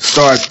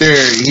start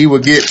there, he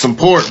would get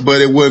support,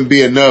 but it wouldn't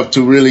be enough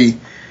to really.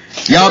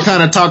 Y'all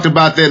kind of talked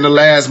about that in the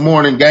last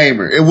Morning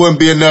Gamer. It wouldn't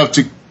be enough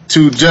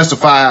to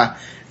justify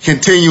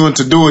continuing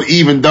to do it,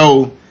 even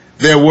though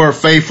there were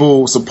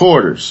faithful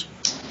supporters.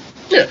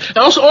 Yeah.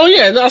 Also,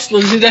 that's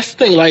the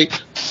thing. Like,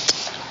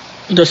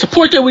 the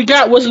support that we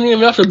got wasn't even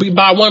enough to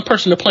buy one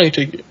person a plane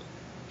ticket.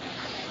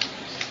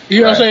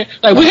 You know what I'm saying?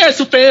 Like, we had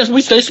some fans,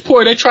 they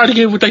support, they try to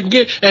get what they can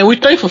get, and we're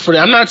thankful for that.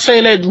 I'm not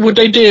saying that what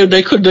they did,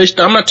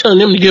 I'm not telling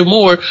them to give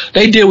more.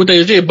 They did what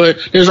they did, but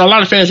there's a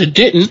lot of fans that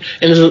didn't,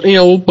 and you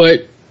know,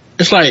 but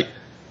it's like,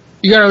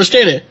 you gotta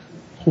understand it.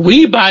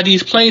 We buy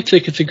these plane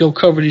tickets to go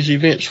cover these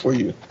events for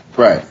you.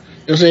 Right.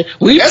 You know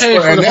what I'm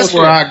saying? That's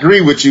where I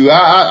agree with you.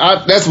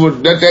 That's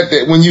what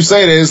that when you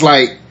say that, it's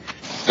like,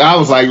 I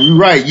was like, you're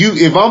right.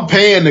 If I'm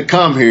paying to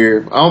come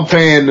here, I'm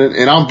paying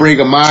and I'm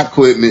bringing my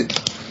equipment,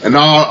 and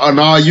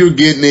all you're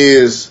getting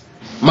is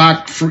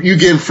you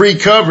getting free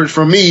coverage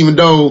from me, even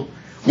though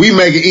we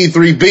make an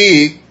E3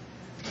 big,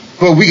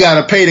 but we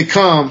gotta pay to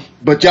come.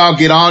 But y'all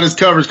get all this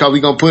coverage because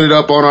we're gonna put it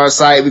up on our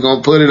site, we're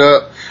gonna put it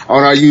up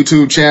on our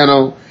YouTube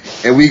channel,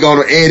 and we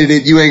gonna edit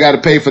it. You ain't got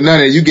to pay for none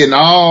of it. You getting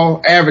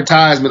all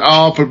advertisement,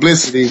 all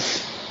publicity,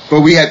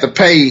 but we had to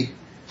pay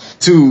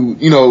to,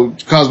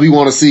 because we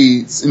want to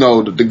see,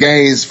 the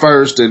games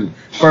first and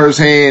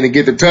firsthand and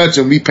get to touch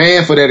them. We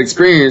paying for that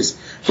experience,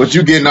 but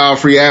you getting all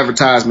free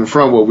advertisement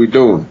from what we're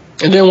doing.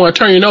 And then want to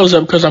turn your nose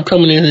up because I'm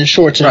coming in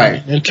shorts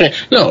and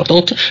no,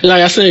 don't.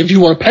 Like I said, if you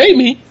want to pay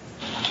me,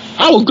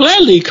 I will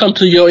gladly come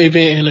to your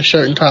event in a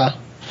shirt and tie.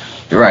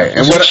 Right.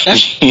 And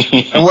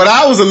what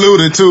I was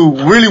alluding to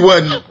really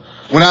wasn't,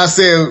 when I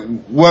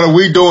said what are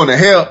we doing to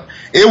help,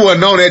 it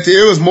wasn't on that.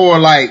 It was more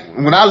like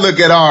when I look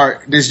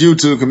at this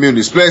YouTube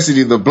community,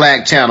 especially the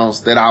black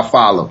channels that I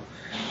follow,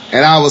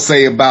 and I would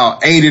say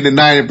about 80 to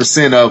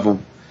 90% of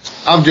them,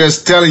 I'm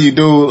just telling you,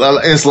 dude,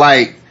 it's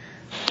like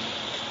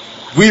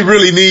we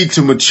really need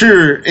to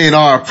mature in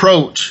our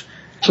approach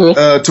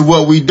to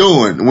what we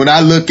doing. When I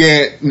look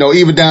at,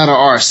 even down to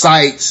our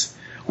sites,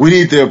 we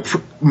need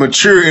to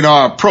mature in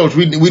our approach.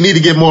 We need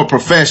to get more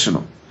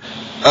professional.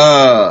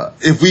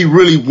 If we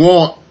really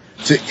want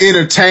to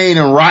entertain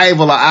and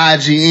rival a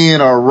IGN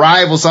or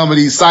rival some of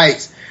these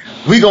sites,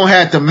 we gonna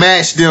have to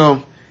match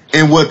them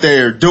in what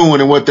they're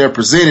doing and what they're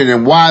presenting,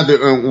 and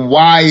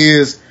why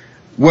is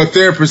what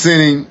they're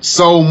presenting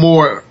so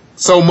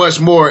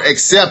much more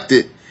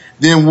accepted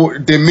than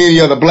many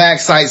other black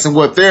sites and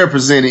what they're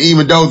presenting,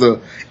 even though the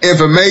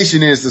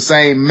information is the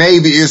same.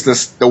 Maybe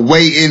it's the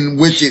way in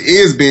which it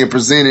is being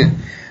presented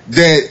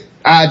that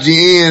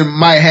IGN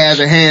might have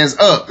their hands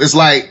up. It's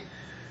like,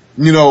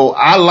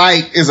 I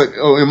like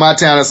in my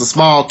town it's a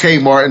small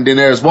Kmart and then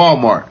there's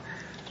Walmart.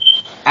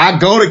 I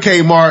go to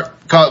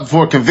Kmart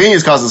for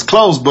convenience because it's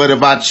close, but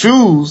if I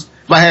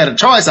had a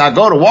choice, I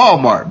go to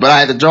Walmart. But I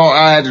had to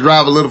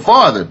drive a little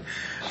farther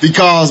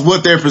because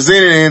what they're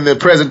presenting in the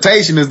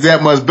presentation is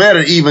that much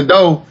better, even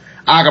though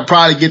I could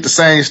probably get the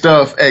same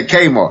stuff at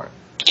Kmart.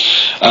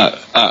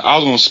 I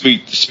was going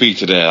to speak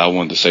to that. I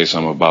wanted to say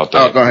something about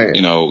that. Oh, go ahead.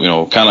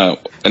 Kind of,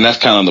 and that's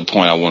kind of the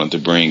point I wanted to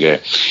bring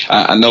at.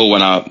 I know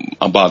when I'm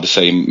about to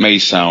say may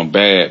sound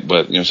bad,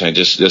 but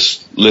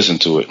just listen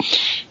to it.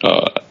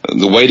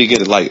 The way to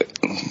get it, like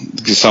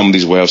some of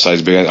these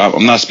websites,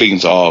 I'm not speaking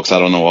to all because I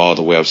don't know all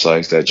the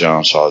websites that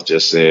John Shaw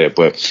just said,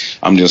 but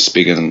I'm just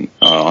speaking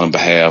on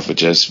behalf of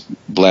just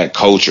black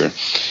culture.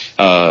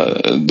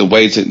 The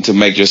way to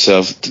make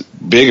yourself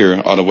bigger,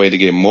 or the way to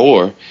get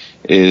more,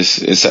 it's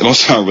going to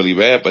sound really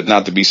bad, but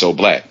not to be so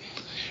black.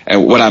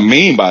 And what I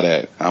mean by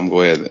that, I'm going to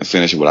go ahead and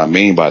finish what I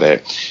mean by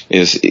that,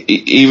 is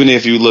even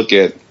if you look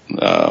at,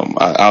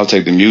 I'll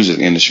take the music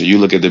industry, you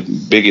look at the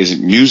biggest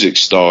music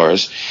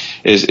stars,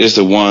 it's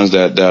the ones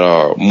that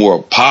are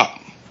more pop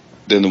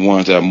than the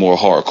ones that are more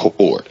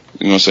hardcore.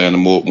 You know what I'm saying?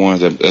 The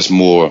ones that's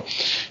more,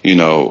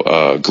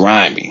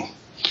 grimy.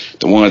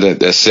 The ones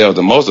that sell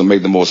the most and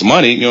make the most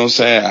money, you know what I'm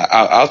saying?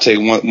 I'll take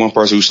one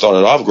person who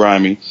started off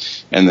grimy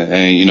and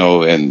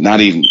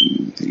not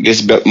even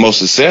gets most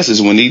success is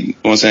when he, you know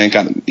what I'm saying,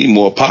 kind of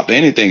more pop than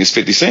anything is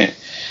 50 Cent.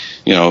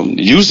 It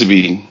used to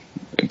be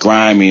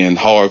grimy and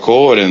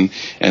hardcore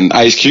and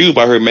Ice Cube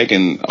I heard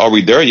making Are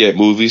We There Yet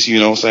movies, you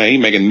know what I'm saying? He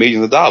making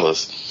millions of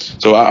dollars.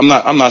 So I'm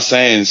not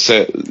saying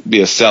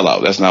be a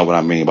sellout. That's not what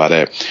I mean by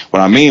that. What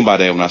I mean by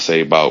that when I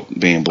say about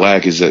being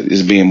black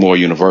is being more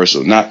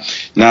universal, not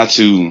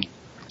to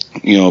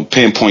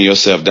pinpoint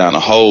yourself down a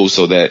hole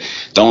so that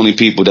the only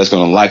people that's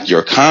going to like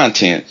your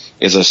content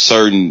is a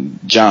certain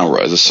genre,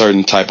 is a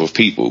certain type of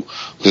people.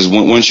 Because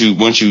once you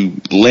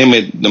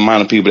limit the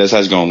amount of people that's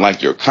actually going to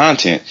like your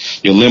content,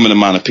 you limit the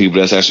amount of people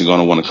that's actually going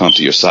to want to come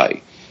to your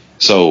site.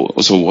 So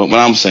what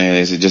I'm saying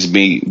is it just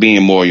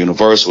being more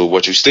universal.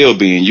 What you're still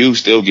being you,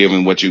 still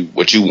giving what you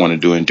want to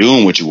do and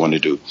doing what you want to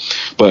do,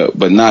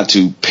 but not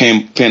to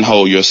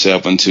pinhole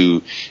yourself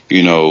into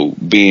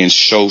being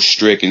so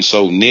strict and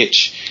so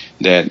niche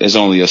that there's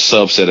only a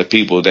subset of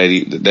people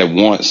that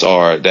wants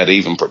or that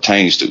even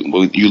pertains to.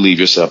 You leave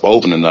yourself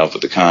open enough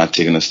with the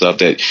content and the stuff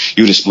that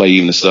you display,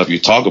 even the stuff you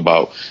talk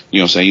about. You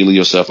know what I'm saying? You leave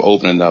yourself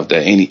open enough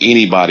that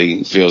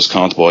anybody feels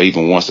comfortable or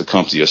even wants to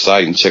come to your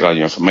site and check out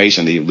your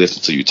information to even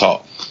listen to you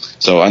talk.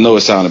 So I know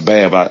it sounded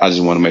bad, but I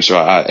just want to make sure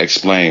I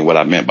explain what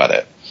I meant by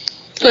that.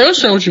 I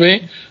understand what you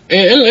mean,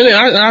 and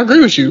I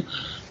agree with you.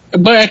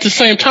 But at the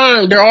same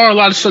time, there are a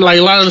lot of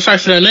the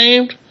sites that I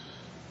named,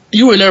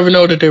 you would never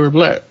know that they were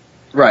black.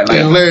 Right,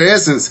 like Player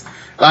Essence.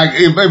 Like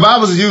if I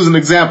was to use an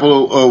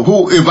example of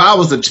if I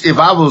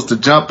was to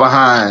jump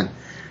behind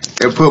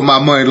and put my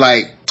money,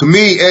 like to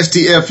me,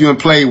 STFU and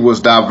Play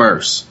was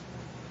diverse.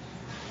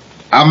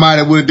 I might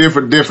have with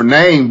a different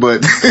name,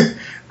 but the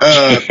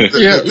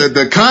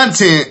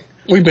content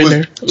we've been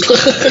there.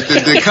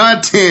 the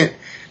content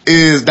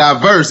is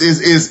diverse.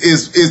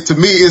 Is to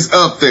me is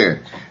up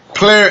there.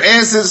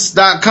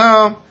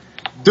 PlayerEssence.com,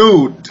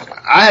 dude.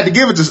 I had to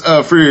give it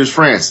to Furious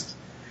Francis.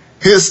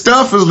 His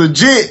stuff is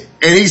legit,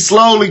 and he's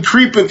slowly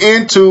creeping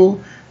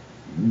into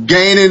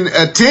gaining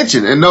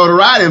attention and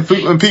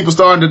notoriety, and people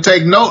starting to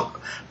take note,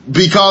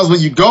 because when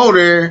you go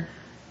there,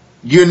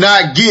 you're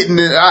not getting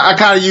it. I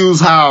kind of use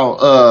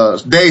how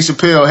Dave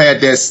Chappelle had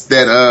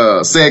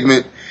that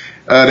segment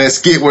that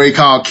skit where he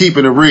called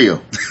 "Keeping It Real."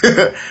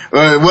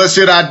 What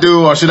should I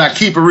do, or should I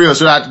keep it real?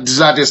 Should I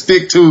just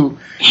stick to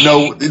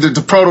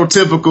the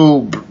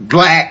prototypical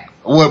black,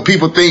 what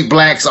people think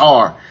blacks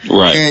are?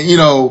 Right.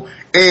 And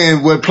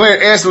and what Player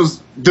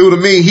Essence do to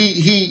me,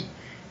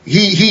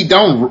 he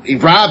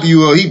don't rob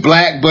you or he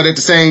black, but at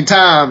the same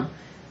time,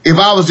 if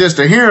I was just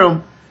to hear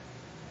him,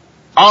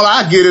 all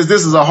I get is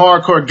this is a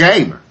hardcore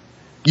gamer.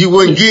 You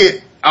wouldn't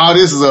get, oh,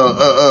 this is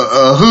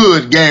a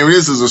hood gamer.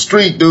 This is a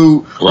street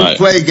dude who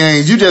play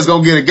games. You just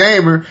gonna get a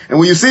gamer, and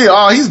when you see it,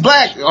 oh, he's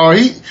black, or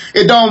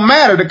it don't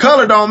matter. The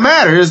color don't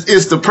matter.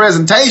 It's the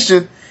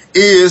presentation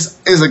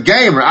is a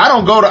gamer. I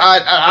don't go to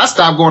I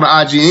stopped going to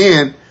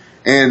IGN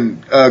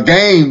and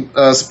game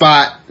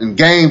spot and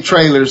game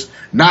trailers,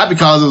 not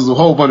because it was a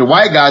whole bunch of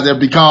white guys there,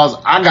 because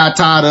I got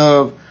tired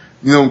of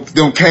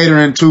them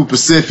catering to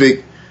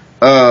Pacific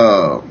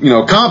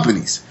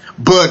companies.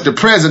 But the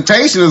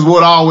presentation is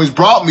what always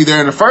brought me there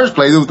in the first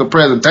place. It was the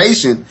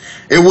presentation.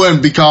 It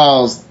wasn't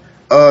because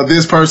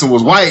this person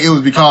was white. It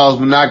was because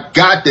when I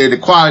got there, the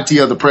quality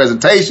of the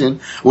presentation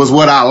was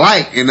what I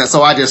liked, and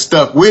so I just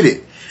stuck with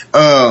it.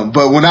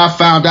 But when I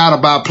found out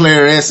about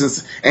Player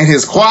Essence and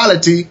his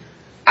quality,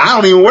 I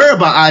don't even worry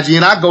about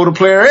IGN. I go to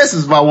Player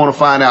Essence if I want to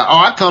find out.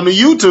 Or I come to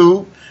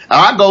YouTube.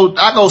 I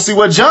go see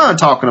what John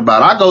talking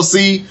about. I go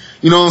see,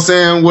 what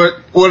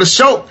the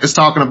show is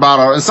talking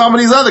about. And some of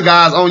these other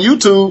guys on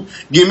YouTube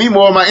give me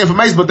more of my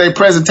information, but their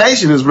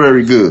presentation is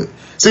very good.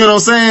 See what I'm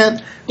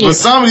saying? Yeah. But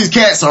some of these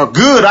cats are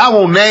good. I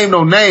won't name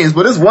no names,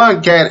 but there's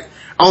one cat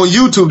on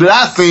YouTube that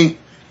I think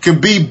can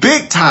be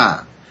big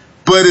time.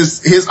 But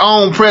it's his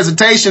own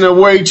presentation of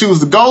where he chooses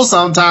to go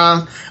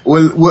sometimes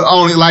will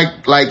only,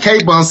 like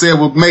KBomb said,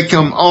 will make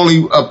him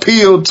only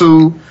appeal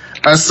to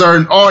a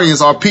certain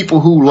audience or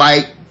people who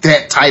like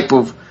that type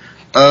of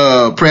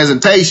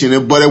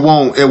presentation, but it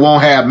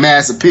won't have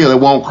mass appeal.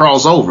 It won't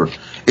cross over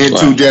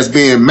into just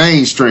being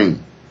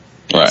mainstream.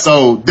 Right.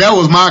 So that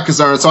was my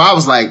concern. So I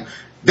was like,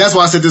 that's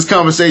why I said this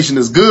conversation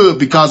is good,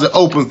 because it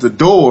opens the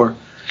door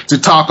to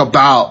talk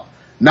about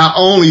not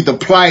only the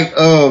plight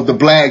of the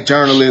black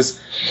journalists,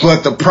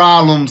 but the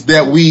problems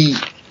that we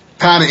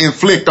kind of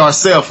inflict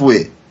ourselves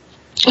with.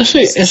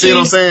 See what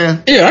I'm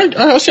saying? Yeah,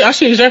 I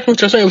see exactly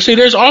what you're saying. See,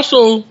 there's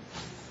also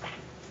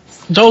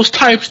those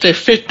types that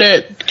fit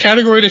that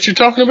category that you're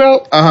talking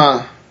about.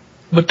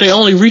 But they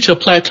only reach a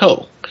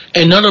plateau,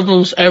 and none of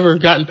them's ever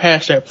gotten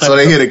past that plateau. So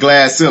they hit a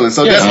glass ceiling.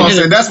 So that's what I'm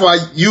saying. That's why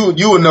you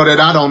would know that.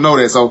 I don't know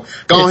that. So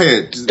go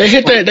ahead. They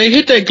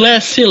hit that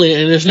glass ceiling,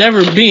 and it's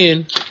never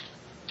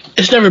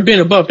been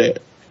above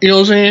that. You know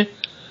what I'm saying?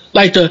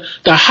 Like the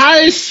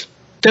highest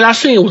that I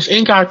seen was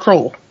Inkai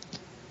Crow,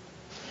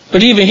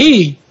 but even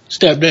he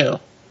stepped down.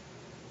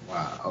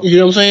 Wow. You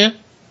know what I'm saying?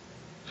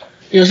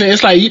 You know what I'm saying?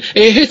 It's like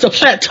it hits a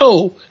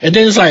plateau, and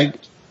then it's like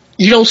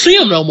you don't see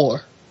them no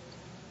more.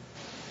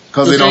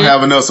 Because they don't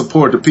have enough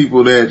support to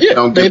people that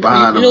don't get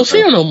behind them. You don't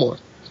see them no more.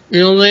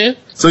 You know what I'm saying?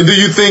 So do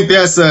you think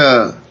that's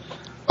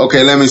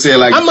okay, let me say it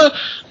like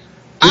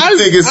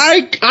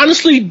I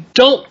honestly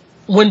don't,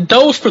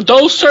 for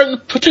those certain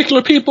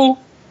particular people,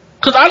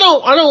 because I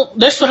don't,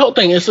 that's the whole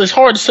thing. It's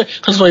hard to say,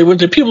 because like when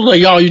the people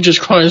like, y'all, you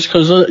just crying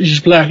because you're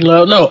just black.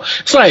 No,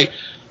 it's like,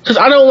 because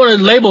I don't want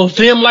to label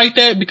them like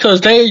that,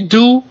 because they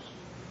do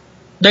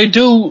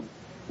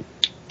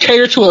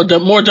cater to a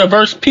more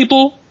diverse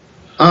people.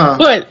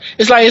 But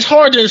it's like, it's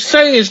hard to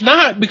say it's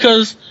not,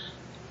 because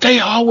they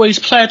always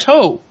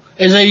plateau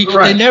and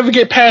they never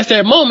get past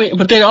that moment.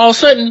 But then all of a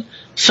sudden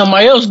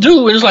somebody else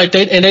do, and it's like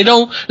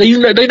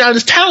they're not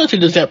as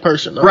talented as that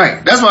person. Though.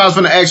 Right. That's why I was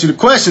going to ask you the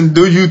question.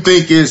 Do you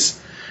think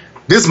it's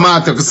this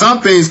mindset? Because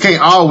some things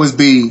can't always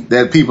be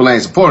that people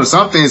ain't supporting.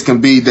 Some things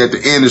can be that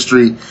the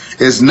industry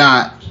is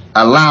not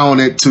allowing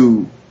it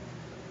to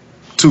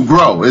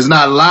grow. It's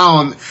not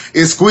allowing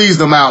it, squeeze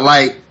them out.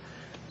 Like,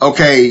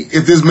 okay,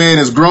 if this man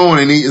is growing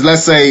and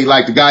let's say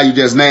like the guy you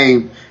just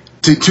named,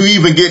 to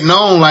even get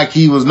known like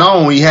he was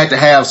known, he had to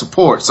have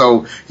support.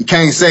 So you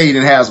can't say he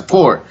didn't have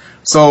support.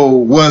 So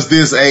was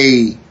this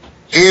a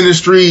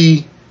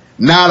industry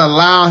not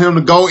allowing him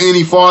to go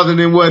any farther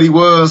than what he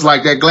was?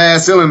 Like that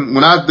glass ceiling,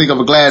 when I think of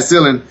a glass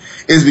ceiling,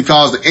 is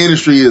because the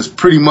industry is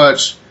pretty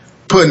much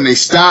putting a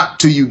stop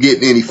to you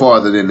getting any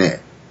farther than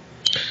that.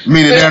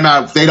 Meaning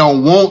they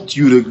don't want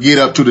you to get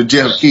up to the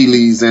Jeff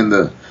Keighley's and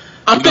the.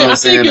 I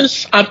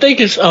think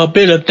it's a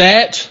bit of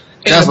that,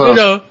 and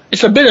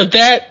a bit of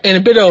that, and a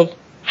bit of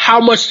how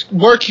much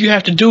work you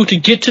have to do to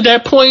get to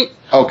that point.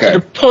 Okay.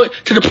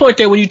 To the point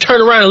that when you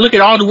turn around and look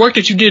at all the work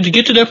that you did to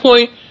get to that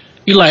point,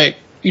 you're like,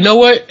 you know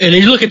what? And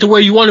then you look at the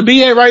where you want to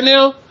be at right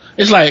now,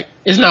 it's like,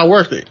 it's not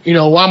worth it.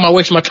 Why am I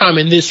wasting my time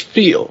in this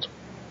field?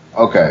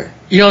 Okay.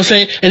 You know what I'm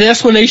saying? And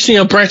that's when they see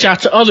him branch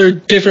out to other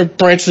different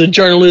branches of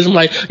journalism.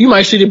 Like, you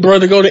might see the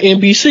brother go to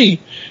NBC,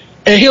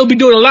 and he'll be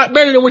doing a lot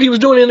better than what he was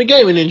doing in the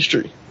gaming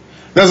industry.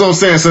 That's what I'm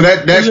saying. So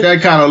that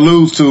kind of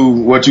alludes to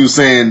what you're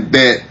saying,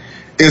 that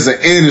is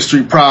an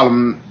industry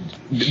problem.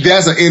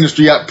 That's an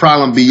industry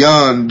problem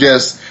beyond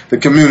just the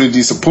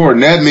community support.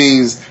 And that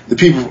means the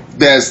people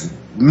that's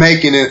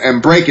making it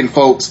and breaking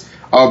folks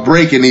are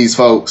breaking these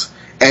folks.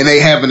 and they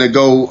having to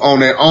go on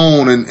their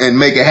own and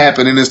make it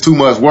happen, and it's too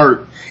much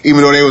work.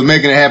 Even though they was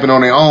making it happen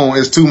on their own,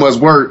 it's too much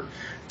work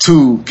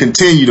to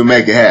continue to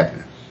make it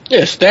happen.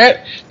 Yes,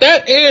 that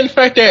and the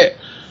fact that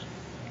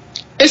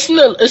it's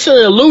an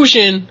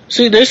illusion.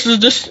 See, and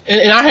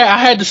I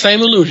had the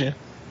same illusion.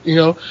 You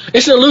know,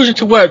 it's an illusion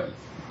to what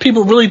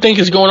people really think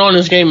is going on in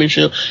this gaming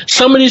show.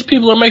 Some of these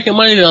people are making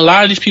money that a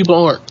lot of these people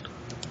aren't.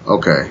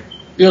 Okay.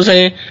 You know what I'm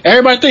saying?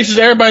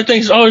 Everybody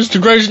thinks, oh, it's the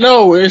greatest.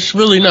 No, it's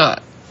really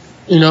not.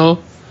 You know,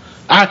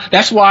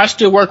 that's why I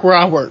still work where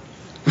I work.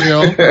 You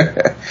know? You know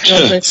what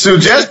I'm saying? So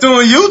just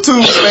doing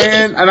YouTube,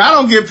 man, and I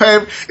don't get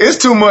paid. It's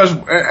too much.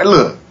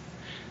 Look,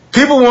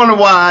 people wonder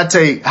why I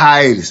take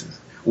hiatuses.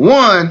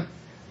 One,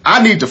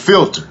 I need to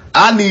filter.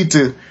 I need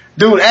to.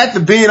 Dude, after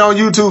being on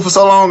YouTube for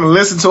so long and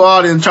listen to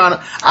all this and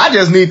I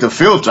just need to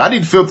filter. I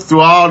need to filter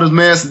through all this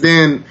mess, and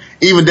then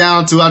even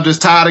down to I'm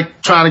just tired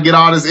of trying to get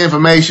all this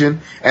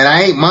information, and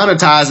I ain't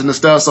monetizing the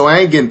stuff, so I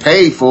ain't getting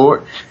paid for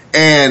it.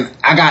 And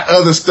I got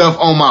other stuff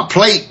on my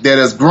plate that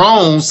has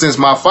grown since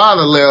my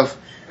father left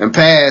and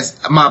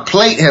passed. My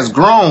plate has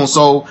grown,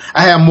 so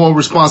I have more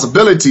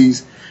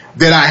responsibilities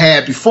than I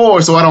had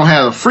before, so I don't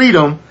have the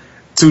freedom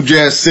to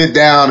just sit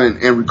down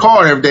and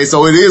record every day.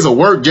 So it is a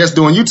work just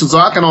doing YouTube. So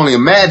I can only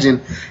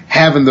imagine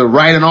having to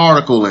write an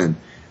article and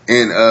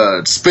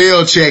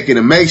spell check it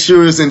and make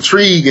sure it's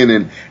intriguing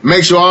and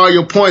make sure all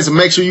your points and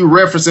make sure you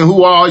referencing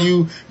who all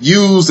you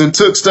used and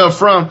took stuff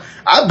from.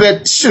 I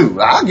bet,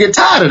 I'll get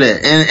tired of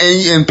that.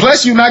 And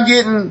plus you're not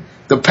getting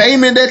the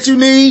payment that you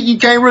need. You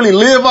can't really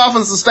live off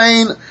and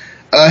sustain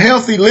a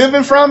healthy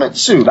living from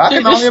it. I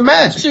can only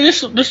imagine. See,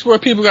 this is where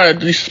people got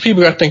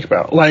to think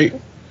about. Like,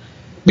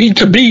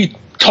 to be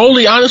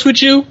totally honest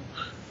with you,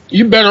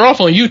 you're better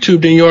off on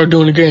YouTube than you are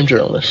doing a game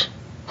journalist.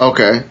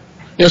 Okay. You know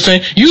what I'm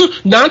saying? You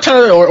 9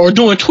 times or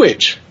doing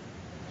Twitch.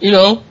 You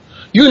know,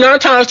 you 9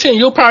 times 10,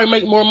 you'll probably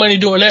make more money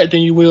doing that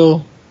than you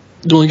will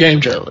doing game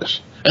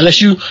journalist.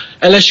 Unless you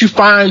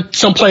find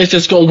some place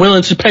that's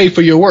willing to pay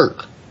for your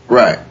work.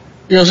 Right.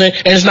 You know what I'm saying?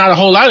 And it's not a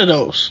whole lot of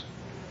those.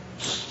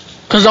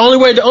 Because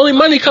the only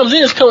money comes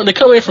in is coming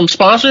in from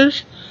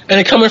sponsors and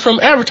it coming from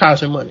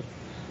advertising money.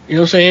 You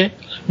know what I'm saying?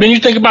 Then you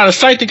think about a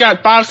site that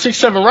got 5, 6,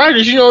 7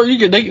 writers. You know, and you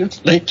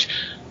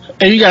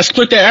got to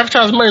split that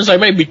advertising money. It's like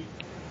maybe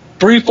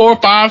 $3, $4,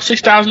 $5,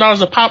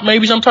 $6,000 a pop,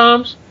 maybe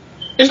sometimes.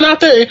 It's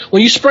not that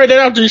when you spread that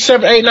out to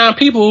 7, 8, 9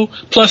 people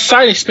plus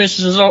site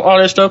expenses and all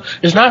that stuff.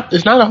 It's not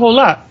a whole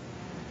lot.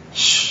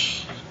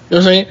 You know what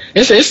I'm saying?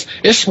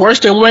 It's worse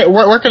than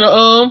working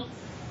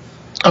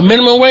a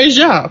minimum wage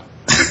job.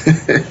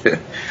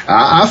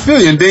 I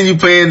feel you. And then you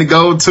paying to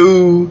go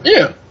to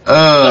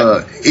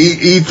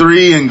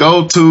E3 and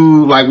go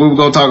to, like we were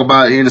gonna talk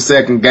about here in a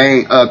second,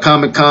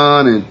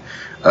 Comic-Con and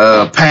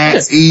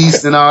PAX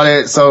East and all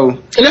that. So,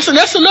 and that's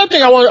another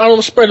thing I want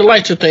to spread the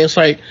light to things.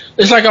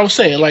 It's like I was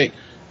saying, like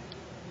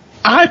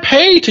I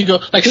paid to go,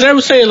 like, because I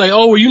was saying, like,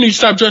 oh, well, you need to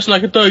stop dressing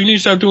like a thug, you need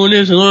to stop doing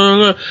this and blah,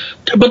 blah,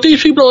 blah. But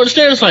these people don't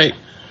understand. It's like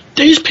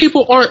these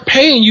people aren't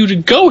paying you to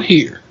go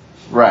here.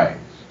 Right.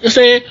 You know what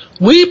I'm saying?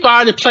 We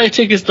buy the plane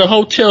tickets, the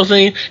hotel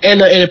thing,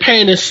 and the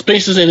paying the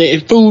expenses and the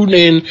food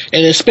and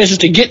expenses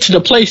to get to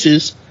the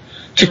places,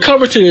 to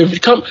come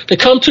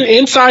to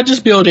inside this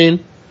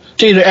building,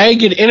 to either A,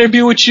 get an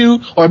interview with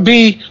you, or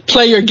B,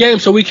 play your game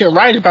so we can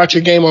write about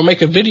your game or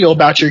make a video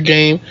about your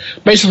game,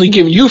 basically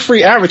giving you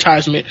free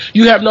advertisement.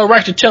 You have no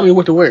right to tell me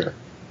what to wear.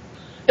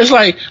 It's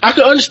like, I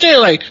could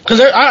understand, like,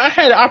 because I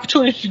had the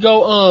opportunity to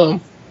go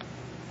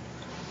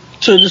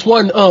to this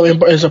one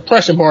as a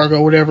press embargo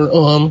or whatever,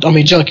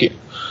 junket.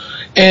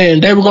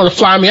 And they were going to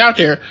fly me out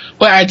there.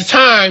 But at the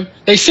time,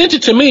 they sent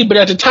it to me, but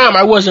at the time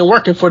I wasn't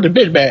working for the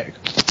bid bag.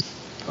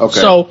 Okay.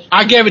 So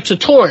I gave it to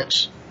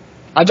Torrance.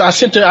 I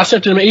sent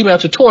them an email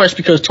to Torrance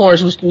because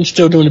Torrance was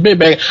still doing the bid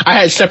bag. I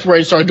had separated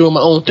and started doing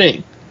my own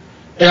thing.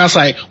 And I was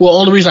like, well, the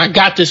only reason I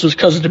got this was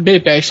because of the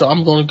bid bag, so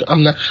I'm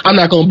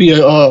not going to be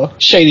a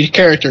shady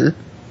character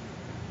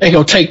and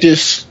go take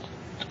this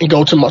and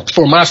go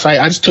for my site.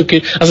 I just took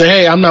it. I said,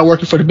 hey, I'm not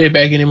working for the bid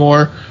bag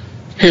anymore.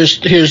 Here's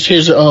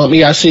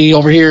EIC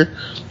over here.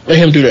 Let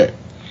him do that.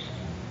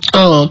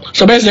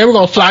 So basically they were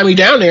gonna fly me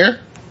down there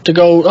to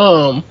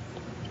go.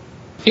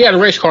 He had a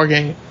race car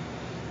game,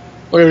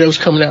 whatever that was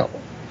coming out,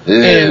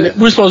 and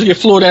we were supposed to get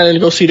flew down and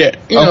go see that.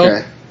 You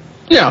know?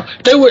 Now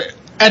they would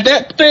at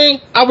that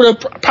thing. I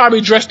would have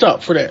probably dressed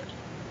up for that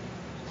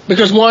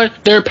because one,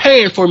 they're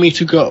paying for me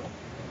to go.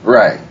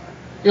 Right. You know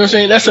what I'm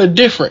saying? That's a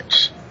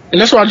difference. And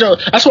that's why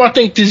I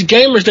think these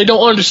gamers, they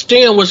don't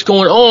understand what's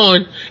going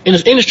on in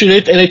this industry,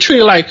 and they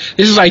treat it like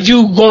this is like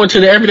you going to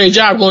the everyday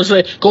job, going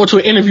to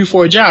an interview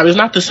for a job. It's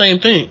not the same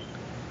thing. You know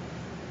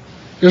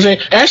what I'm saying?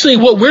 Actually,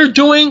 what we're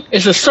doing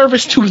is a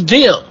service to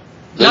them,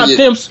 not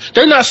them.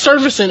 They're not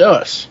servicing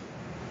us.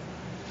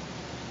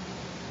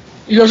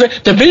 You know what I'm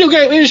saying? The video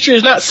game industry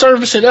is not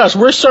servicing us.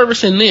 We're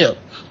servicing them.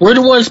 We're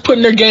the ones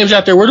putting their games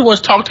out there. We're the ones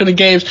talking to the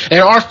games,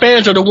 and our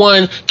fans are the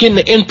ones getting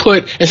the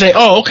input and saying,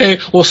 "Oh, okay,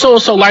 well, so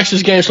and so likes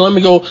this game, so let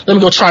me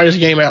go try this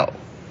game out."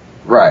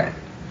 Right.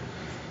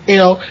 You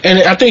know, and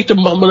I think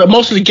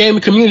most of the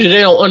gaming community,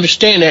 they don't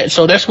understand that.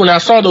 So that's when I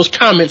saw those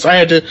comments, I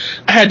had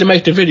to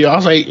make the video. I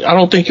was like, I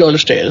don't think you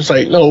understand. It's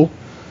like, no,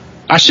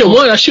 I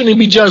shouldn't even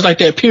be judged like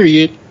that,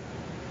 period.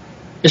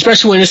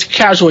 Especially when it's a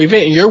casual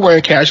event and you're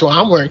wearing casual,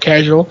 I'm wearing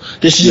casual.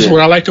 This is just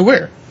what I like to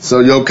wear. So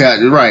your cat,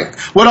 you're right.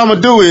 What I'm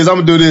gonna do is I'm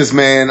gonna do this,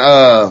 man.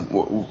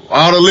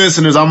 All the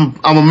listeners, I'm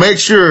gonna make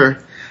sure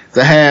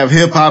to have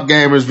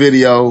HipHopGamer's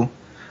video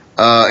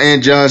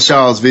and John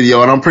Shaw's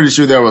video, and I'm pretty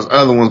sure there was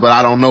other ones, but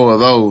I don't know of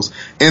those.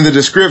 In the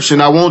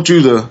description, I want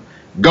you to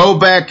go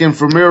back and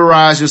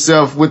familiarize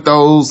yourself with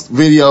those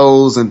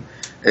videos and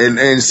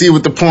see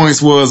what the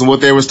points was and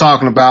what they was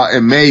talking about,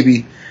 and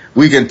maybe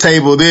we can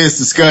table this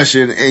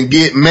discussion and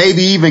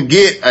maybe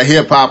get a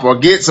hip hop or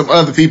get some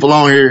other people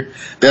on here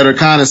that are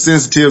kind of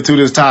sensitive to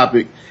this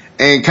topic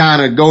and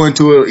kind of go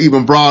into an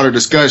even broader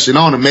discussion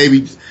on it.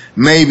 Maybe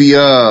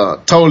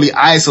totally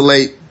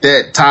isolate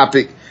that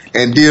topic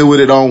and deal with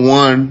it on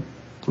one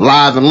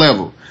live and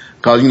level.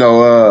 Cause, you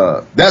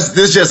know,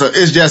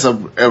 it's just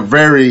a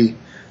very,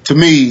 to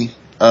me,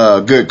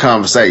 good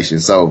conversation.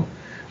 So,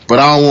 but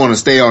I don't want to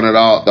stay on it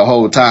the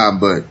whole time,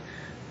 but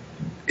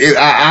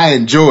I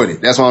enjoyed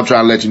it. That's why I'm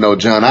trying to let you know,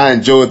 John. I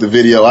enjoyed the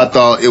video. I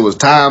thought it was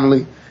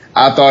timely.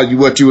 I thought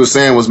what you were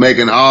saying was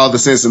making all the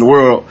sense in the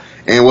world,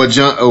 and what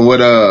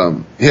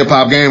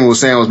HipHopGamer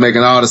was saying was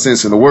making all the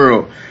sense in the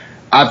world.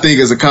 I think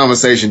it's a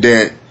conversation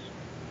that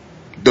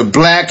the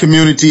black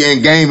community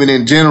and gaming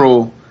in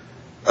general,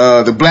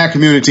 the black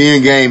community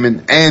in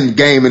gaming and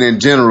gaming in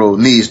general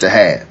needs to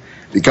have,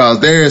 because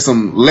there are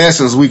some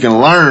lessons we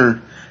can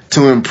learn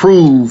to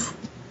improve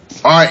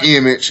our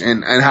image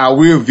and how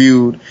we're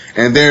viewed,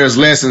 and there's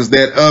lessons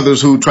that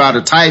others who try to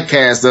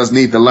typecast us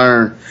need to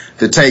learn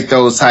to take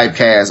those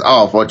typecasts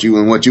off, what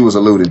you was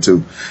alluding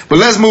to. But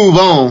let's move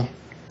on.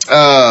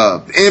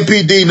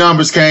 NPD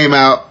numbers came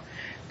out,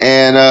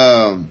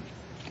 and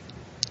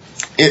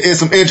it's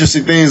some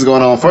interesting things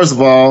going on. First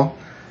of all,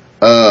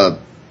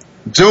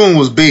 June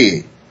was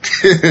big.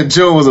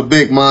 June was a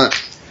big month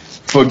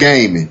for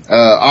gaming.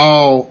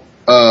 All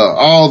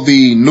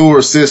the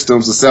newer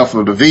systems except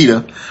for the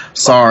Vita.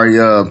 Sorry,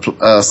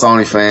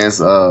 Sony fans,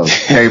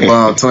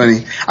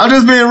 KBomb20. I'm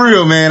just being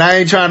real, man. I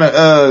ain't trying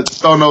to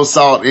throw no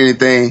salt in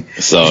anything.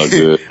 It's all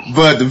good.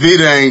 But the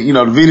Vita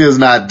the Vita is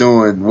not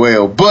doing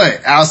well.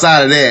 But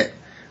outside of that,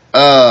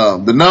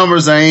 the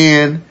numbers are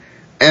in,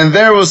 and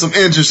there was some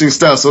interesting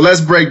stuff. So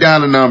let's break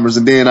down the numbers,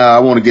 and then I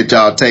want to get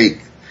y'all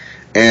take,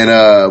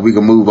 and we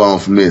can move on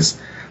from this.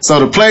 So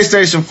the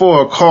PlayStation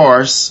 4, of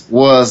course,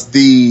 was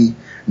the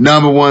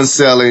 #1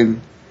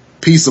 selling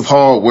piece of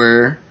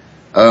hardware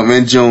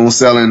in June,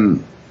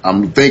 selling,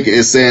 I'm thinking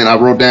it's saying, I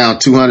wrote down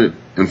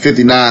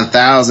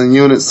 259,000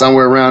 units,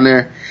 somewhere around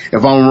there.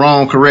 If I'm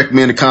wrong, correct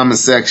me in the comment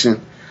section.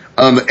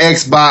 The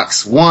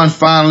Xbox One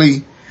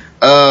finally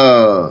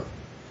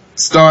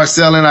started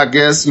selling, I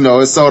guess. You know,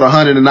 it sold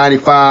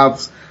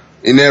 195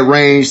 in that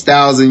range,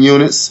 1,000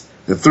 units.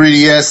 The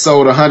 3DS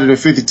sold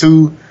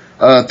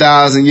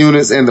 152,000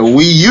 units, and the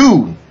Wii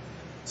U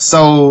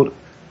sold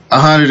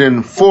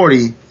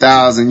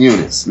 140,000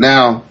 units.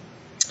 Now,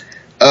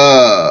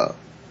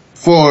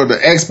 for the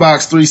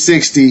Xbox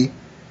 360,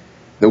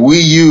 the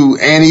Wii U,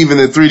 and even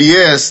the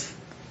 3DS,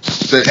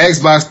 the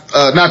Xbox,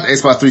 not the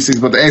Xbox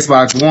 360, but the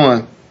Xbox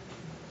One,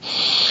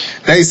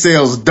 they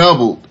sales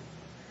doubled,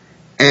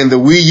 and the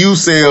Wii U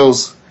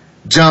sales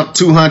jumped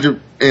by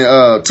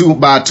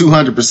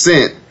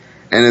 200%,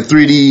 and the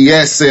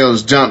 3DS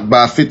sales jumped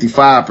by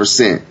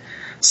 55%.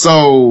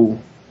 So,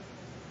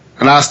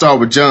 and I'll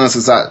start with John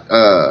since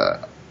I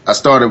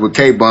started with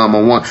KBomb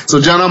on one. So,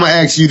 John, I'm gonna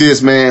ask you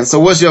this, man. So,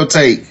 what's your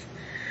take?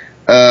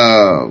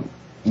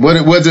 What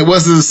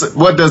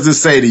does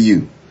this say to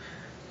you?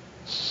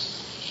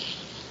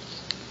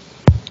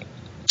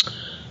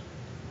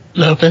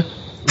 Nothing.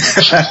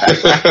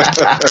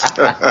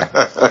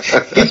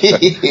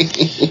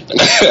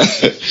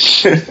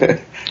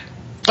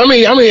 I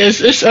mean,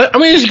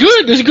 it's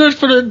good. It's good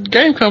for the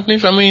game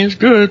companies. I mean, it's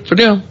good for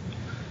them.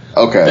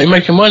 Okay. They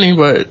making money,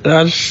 but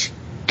the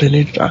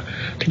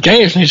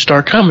games need to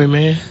start coming,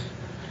 man.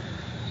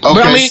 Okay.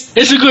 But I mean,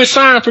 it's a good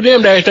sign for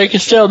them that if they can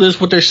sell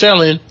this, what they're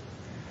selling,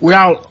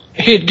 without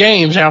hit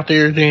games out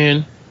there,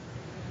 then.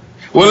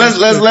 Well,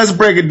 let's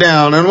break it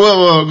down, and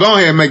we'll go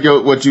ahead and make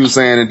what you were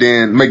saying, and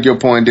then make your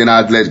point. Then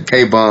I'll let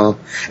KBomb,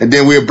 and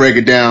then we'll break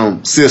it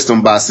down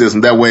system by system.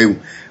 That way,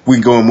 we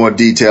can go in more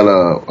detail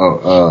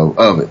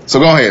of it. So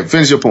go ahead,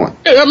 finish your point.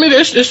 Yeah, I mean,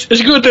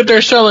 it's good that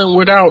they're selling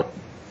without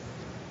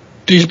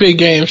these big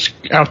games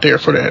out there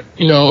for that.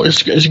 You know,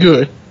 it's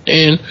good.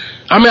 And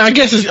I mean, I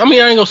guess I ain't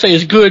gonna say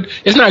it's good.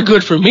 It's not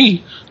good for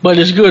me, but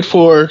it's good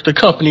for the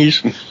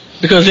companies,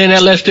 because then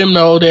that lets them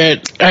know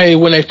that, hey,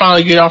 when they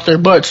finally get off their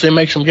butts and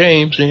make some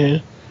games,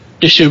 then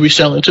they should be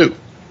selling too.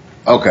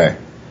 Okay.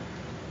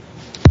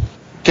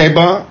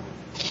 KBomb?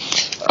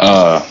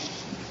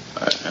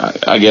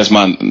 I guess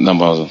my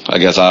numbers. I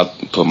guess I'll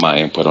put my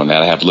input on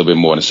that. I have a little bit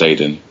more to say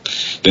than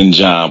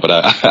John, but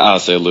I'll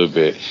say a little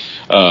bit.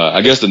 I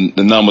guess the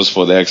numbers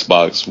for the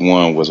Xbox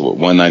One was what,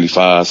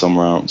 195,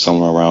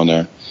 somewhere around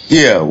there.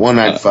 Yeah,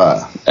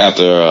 $195.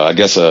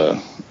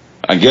 After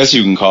I guess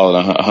you can call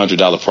it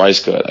 $100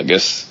 price cut. I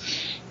guess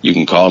you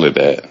can call it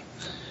that.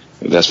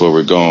 That's what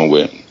we're going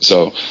with.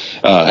 So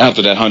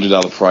after that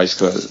 $100 price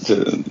cut,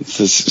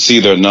 to see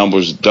their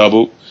numbers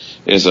double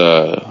is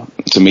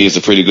to me it's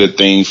a pretty good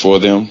thing for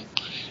them.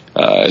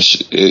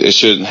 It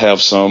should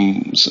have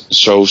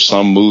show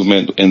some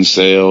movement in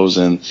sales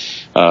and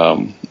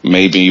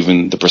maybe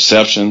even the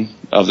perception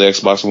of the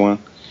Xbox One.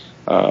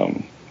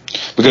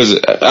 Because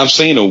I've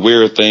seen a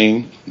weird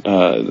thing.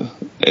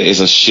 It's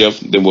a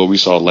shift than what we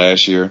saw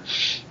last year.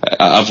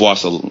 I've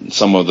watched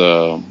some of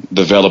the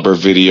developer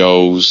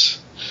videos,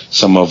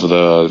 some of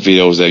the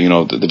videos that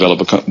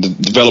the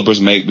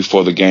developers make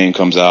before the game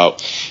comes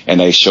out, and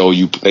they show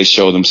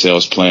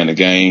themselves playing the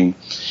game.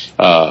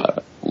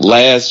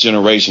 Last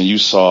generation, you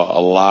saw a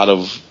lot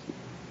of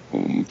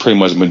pretty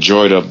much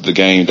majority of the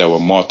games that were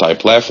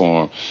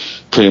multi-platform.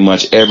 Pretty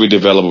much every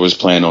developer was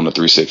playing on the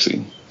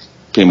 360.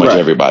 Pretty much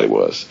everybody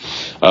was.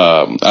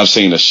 I've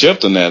seen a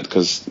shift in that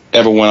because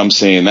everyone I'm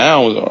seeing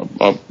now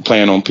are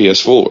playing on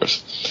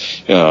PS4s.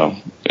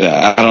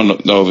 I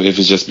don't know if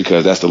it's just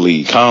because that's the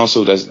lead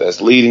console that's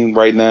leading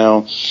right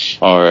now,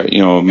 or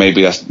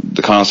maybe that's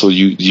the console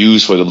you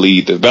use for the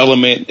lead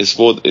development.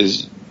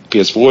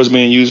 PS4 is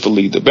being used for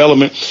lead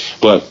development,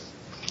 but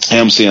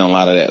I'm seeing a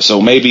lot of that.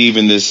 So maybe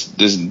even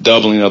this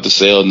doubling of the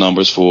sales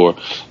numbers for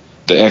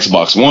the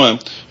Xbox One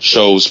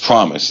shows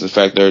promise. The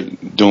fact they're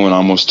doing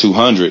almost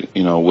 200,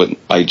 with,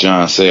 like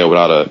John said,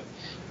 without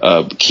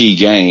a key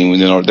game.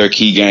 Their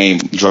key game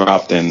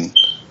dropped in,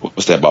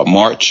 what's that, about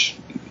March?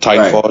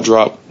 Titanfall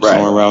drop,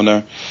 somewhere around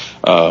there.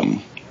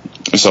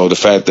 So the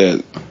fact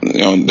that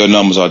their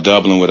numbers are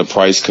doubling with a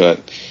price cut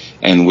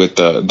and with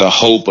the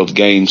hope of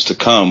games to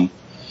come,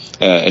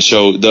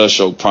 it does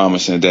show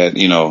promise, and that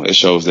it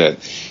shows that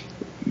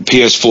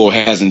PS4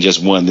 hasn't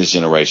just won this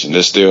generation.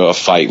 There's still a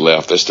fight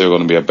left. There's still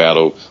going to be a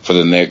battle for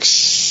the next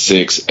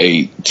 6,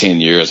 8,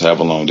 10 years,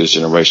 however long this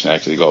generation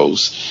actually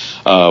goes.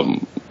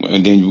 And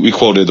then we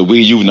quoted the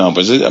Wii U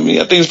numbers. I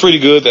think it's pretty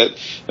good that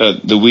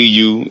the Wii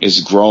U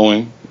is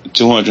growing.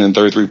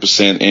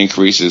 233%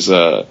 increase is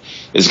good.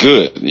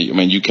 I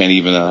mean, you can't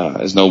even.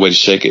 There's no way to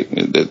shake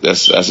it.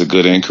 That's a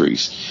good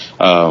increase.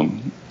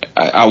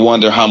 I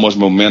wonder how much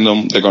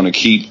momentum they're going to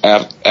keep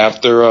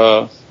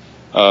after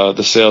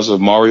the sales of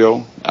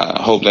Mario.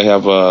 I hope they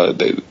have. Well,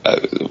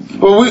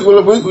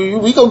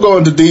 we gonna go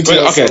into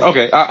details.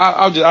 Okay.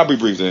 I'll be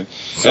brief then.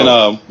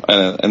 So.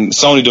 And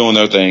Sony doing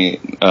their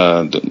thing.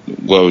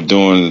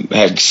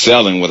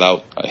 Selling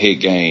without a hit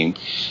game,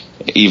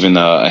 even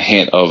a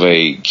hint of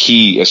a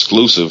key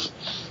exclusive.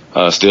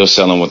 Still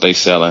selling what they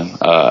selling.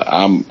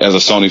 I'm, as a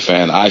Sony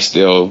fan, I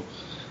still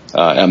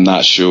am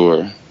not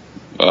sure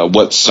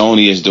what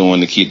Sony is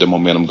doing to keep the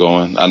momentum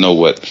going. I know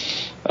what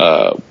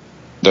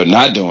they're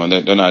not doing.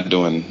 They're not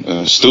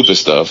doing stupid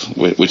stuff,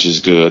 which is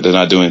good. They're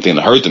not doing anything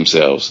to hurt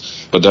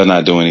themselves, but they're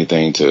not doing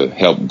anything to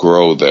help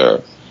grow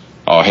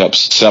or help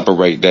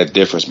separate that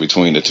difference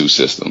between the two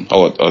systems,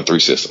 or three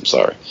systems,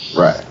 sorry.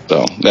 Right.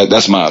 So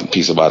that's my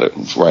piece about it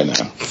right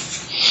now.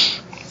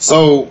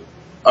 So,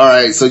 all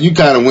right, so you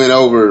kind of went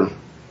over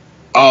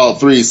all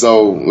three,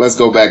 so let's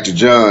go back to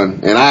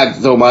John, and I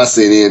throw my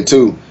sit in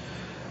too.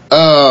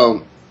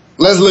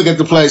 Let's look at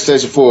the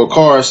PlayStation 4. Of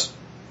course,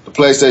 the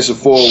PlayStation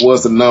 4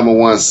 was the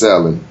 #1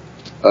 selling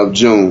of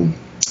June.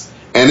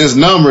 And this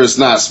number is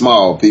not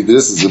small, people.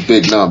 This is a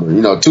big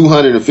number.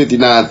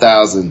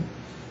 259,000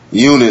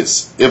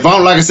 units. If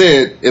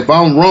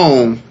I'm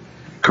wrong,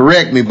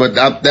 correct me, but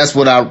I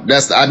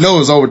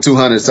know it's over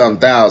 200-something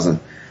thousand.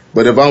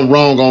 But if I'm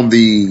wrong on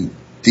the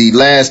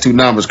last two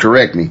numbers,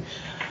 correct me.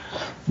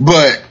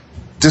 But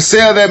to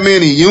sell that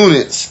many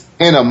units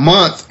in a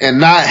month and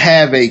not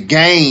have a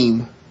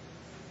game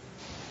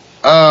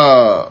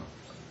to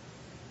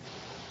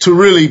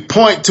really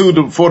point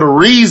to for the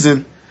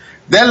reason,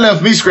 that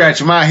left me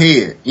scratching my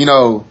head.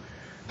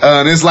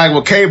 And it's like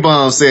what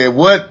KBomb said.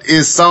 What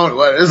is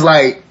Sony? It's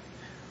like,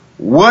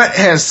 what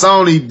has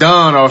Sony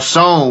done or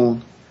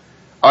shown,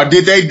 or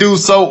did they do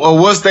or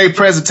was their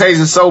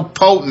presentation so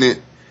potent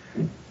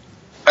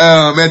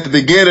at the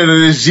beginning of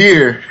this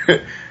year?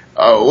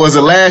 Was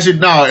it last year?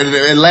 No,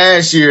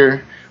 last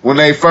year when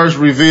they first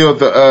revealed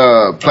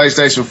the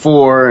PlayStation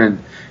 4 and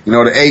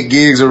the 8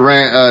 gigs of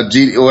RAM,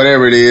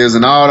 whatever it is,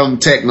 and all them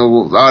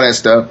all that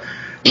stuff.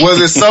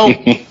 Was it so?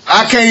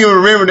 I can't even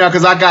remember now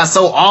because I got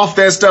so off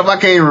that stuff. I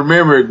can't even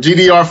remember.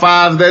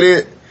 GDR5, is that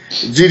it?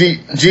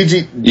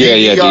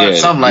 GDR,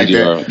 something like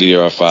that.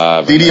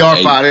 DDR5.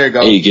 DDR5, there you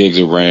go. 8 gigs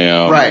of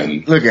RAM.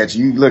 Right. Look at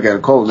you. You look at a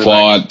quote.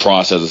 Quad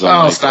processor.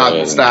 Oh, stop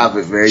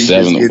it, man.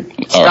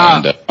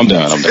 Stop. Right, I'm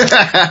done.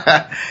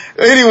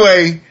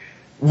 Anyway,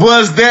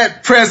 was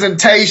that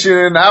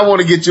presentation, I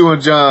want to get you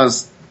and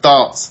John's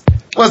thoughts.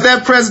 Was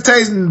that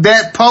presentation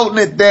that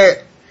potent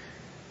that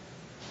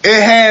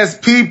it has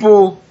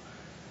people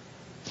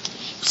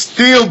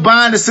still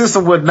buying the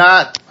system with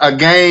not a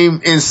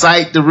game in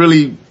sight to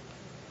really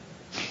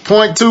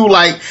point to?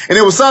 And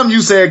it was something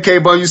you said,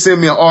 K-Bomb, you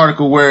sent me an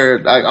article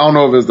where, I don't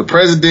know if it was the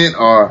president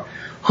or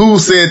who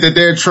said that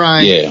they're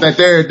trying that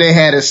they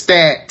had a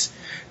stat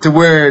to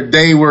where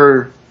they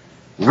were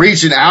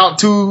reaching out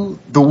to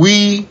the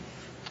Wii.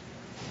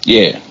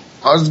 Yeah.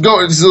 So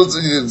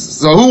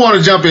who want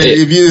to jump in?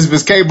 If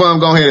it's K-Bomb,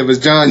 go ahead. If it's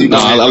John, you go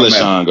ahead. I'll let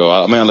Sean go.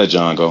 I'll let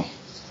John go.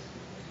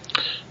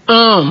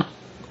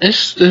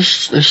 It's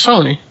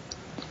Sony.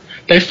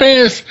 They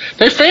fans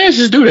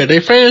just do that. They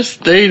fans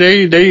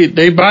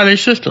they buy their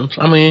systems.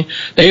 I mean,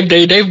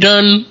 they've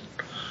done.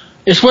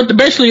 It's what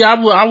basically I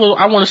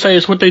want to say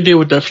it's what they did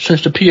with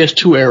since the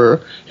PS2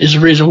 era is the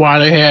reason why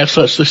they have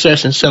such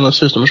success in selling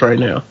systems right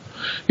now.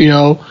 You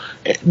know,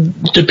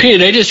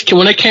 they just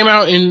when they came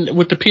out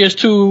with the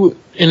PS2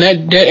 in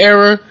that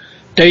era,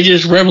 they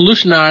just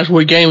revolutionized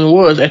what gaming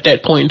was at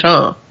that point in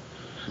time.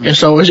 And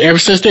so ever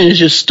since then, it's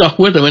just stuck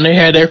with them, and they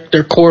had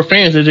their core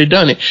fans that they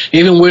done it.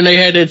 Even when they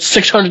had that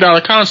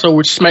 $600 console,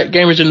 which smacked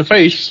gamers in the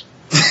face,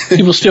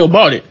 people still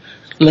bought it.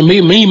 Like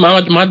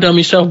my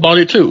dummy self bought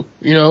it too.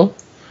 You know,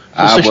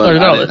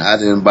 $600. I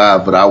didn't buy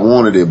it, but I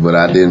wanted it, but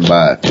I didn't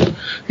buy it.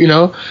 You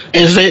know,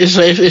 and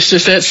it's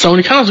just that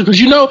Sony console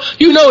because you know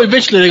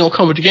eventually they're gonna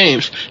come with the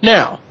games.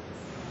 Now,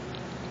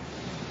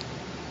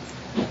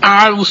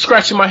 I was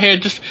scratching my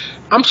head.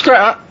 I'm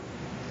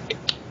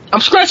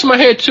scratching my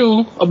head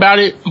too about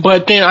it,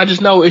 but then I just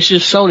know it's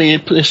just Sony,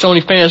 and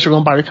Sony fans are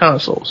gonna buy the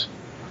consoles,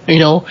 you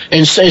know,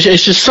 and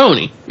it's just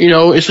Sony, you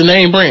know, it's the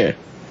name brand.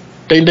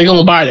 They're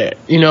gonna buy that,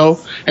 you know,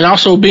 and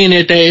also being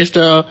that it's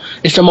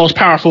the most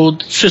powerful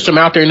system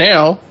out there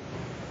now.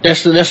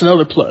 That's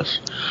another plus.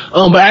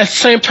 But at the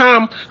same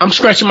time, I'm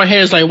scratching my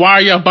head. It's like, why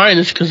are y'all buying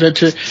this? Because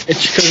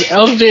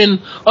other than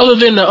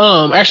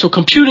the actual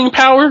computing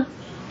power,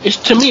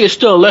 to me it's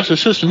still a lesser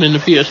system than the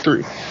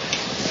PS3.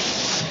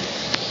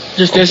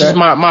 This is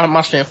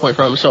my standpoint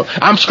from it. So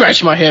I'm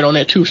scratching my head on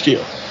that too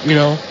still, you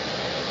know.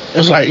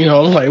 It's like, you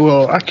know,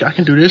 well, I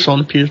can do this on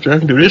the PS3, I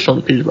can do this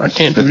on the PS3, but I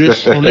can't do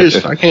this on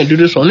this, I can't do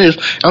this on this.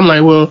 I'm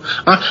like, well,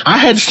 I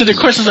had to sit there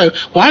questions like,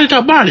 why did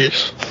I buy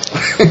this?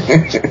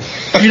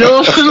 You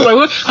know, like,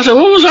 what? I said,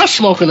 what was I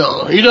smoking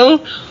on? You know?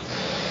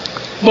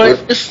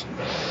 But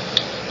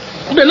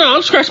no,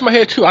 I'm scratching my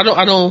head too. I don't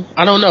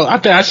know. I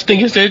just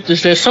think it's that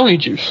Sony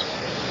juice.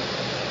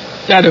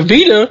 Now the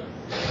Vita,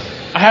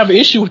 I have an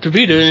issue with the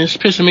Vita, and it's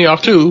pissing me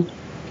off too.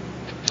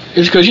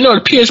 It's because, you know,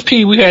 the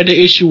PSP, we had the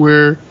issue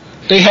where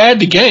they had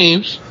the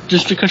games,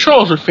 just the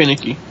controls were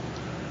finicky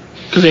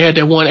because they had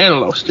that one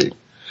analog stick.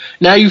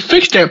 Now you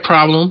fixed that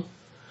problem.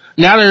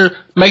 Now they're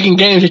making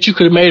games that you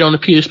could have made on the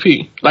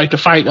PSP, like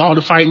all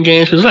the fighting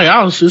games. Cause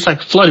it's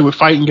like flooded with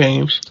fighting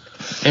games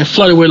and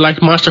flooded with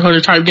like Monster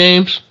Hunter type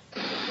games.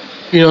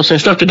 You know what I'm saying?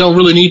 Stuff that don't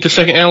really need the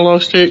second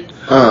analog stick.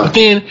 But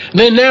then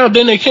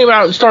they came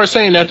out and started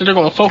saying that they're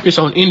going to focus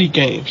on indie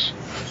games.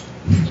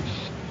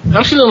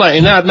 I'm feeling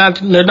like,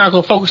 they're not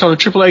going to focus on the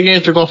AAA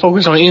games, they're going to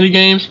focus on indie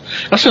games.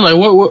 I'm feeling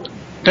like, what?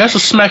 That's a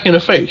smack in the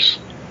face.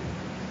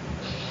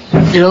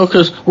 You know,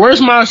 because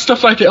where's my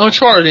stuff like the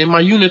Uncharted and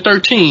my Unit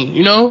 13?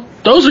 You know,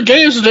 those are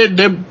games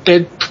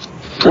that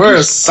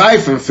where's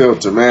Siphon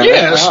Filter, man?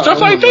 Yeah,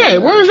 stuff like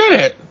that. Where is that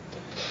at?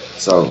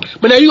 So,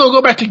 but now you're going to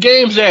go back to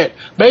games that,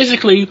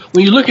 basically,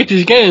 when you look at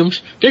these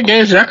games, they're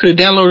games that I could have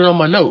downloaded on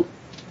my Note.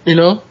 You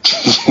know?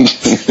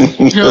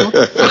 You know?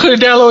 I could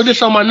have downloaded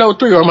this on my Note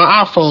 3 or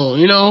my iPhone,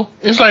 you know?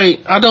 It's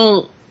like, I'm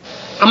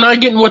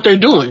not getting what they're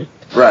doing.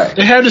 Right.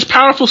 They have this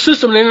powerful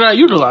system and they're not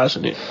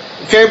utilizing it.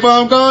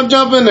 K-Bomb, go and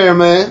jump in there,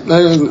 man.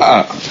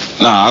 I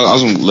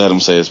was gonna let him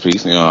say his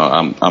piece. You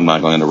know, I'm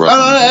not gonna interrupt.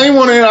 I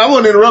want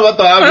to interrupt.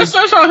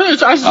 That's all it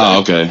is.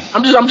 Okay.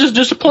 I'm just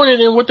disappointed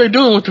in what they're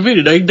doing with the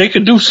Vita. They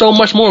could do so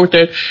much more with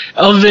that,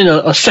 other than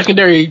a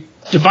secondary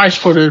device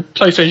for the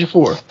PlayStation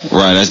 4.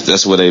 Right.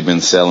 That's what they've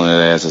been selling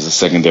it as a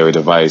secondary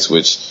device,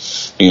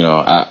 which, you know,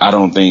 I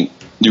don't think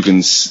you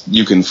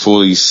can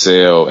fully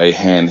sell a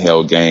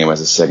handheld game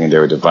as a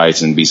secondary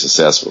device and be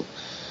successful.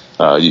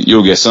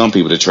 You'll get some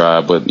people to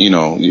try, but you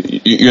know,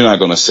 you're not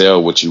going to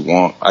sell what you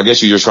want. I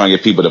guess you're just trying to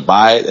get people to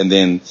buy it, and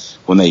then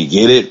when they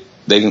get it,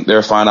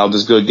 they'll find out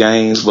there's good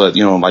games. But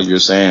you know, like you're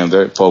saying,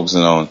 they're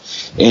focusing on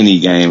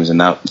indie games and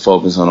not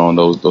focusing on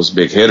those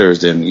big hitters.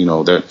 Then you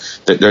know,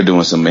 they're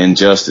doing some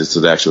injustice to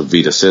the actual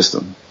Vita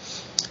system.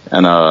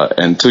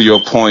 And to your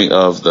point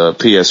of the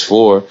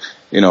PS4,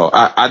 you know,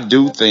 I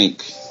do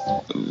think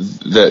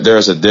that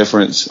there's a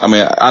difference. I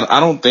mean, I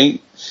don't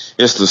think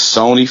it's the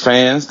Sony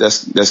fans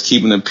that's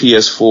keeping the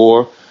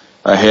PS4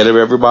 ahead of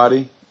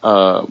everybody,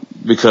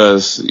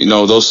 because you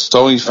know those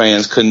Sony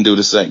fans couldn't do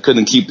the same,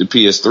 couldn't keep the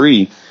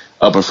PS3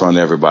 up in front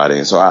of everybody.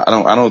 And so I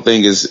don't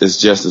think it's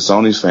just the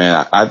Sony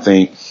fan. I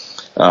think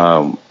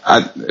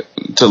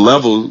to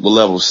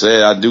level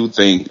said, I do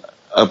think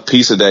a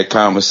piece of that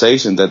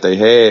conversation that they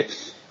had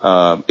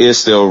is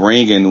still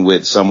ringing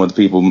with some of the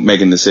people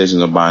making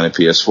decisions of buying a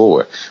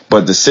PS4.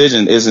 But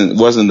decision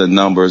wasn't the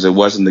numbers. It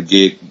wasn't the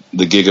 8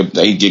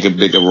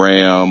 gigabit of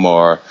RAM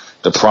or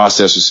the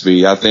processor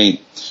speed. I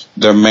think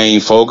their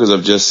main focus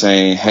of just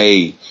saying,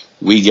 hey,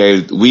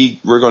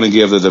 we're going to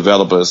give the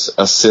developers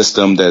a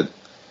system that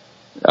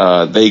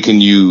they can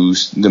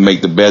use to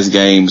make the best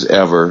games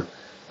ever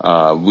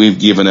We've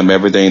given them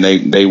everything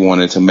they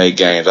wanted to make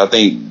games. I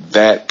think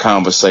that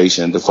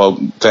conversation, the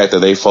fact that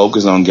they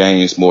focus on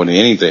games more than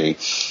anything,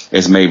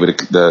 is maybe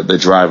the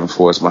driving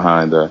force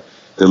behind the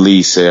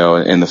lead sale,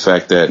 and the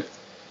fact that,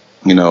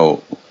 you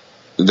know,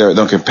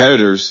 their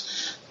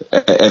competitors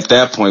at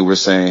that point were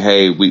saying,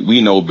 hey,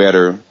 we know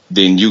better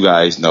than you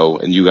guys know,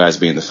 and you guys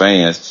being the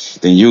fans,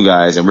 than you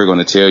guys, and we're going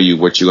to tell you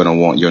what you're going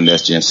to want your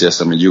next gen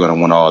system, and you're going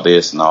to want all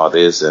this and all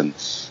this. And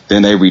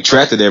then they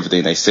retracted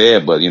everything they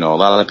said, but, you know, a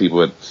lot of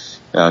people had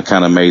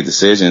kind of made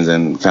decisions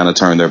and kind of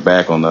turned their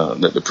back on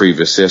the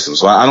previous system.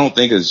 So I don't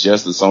think it's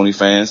just the Sony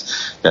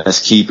fans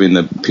that's keeping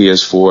the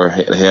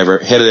PS4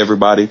 ahead of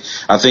everybody.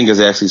 I think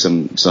it's actually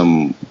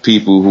some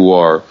people who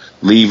are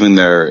leaving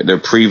their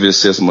previous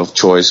system of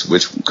choice,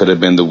 which could have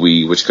been the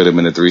Wii, which could have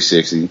been the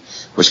 360,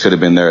 which could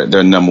have been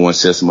their number one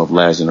system of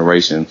last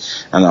generation,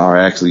 and are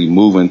actually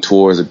moving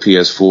towards the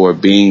PS4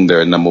 being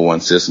their number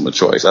one system of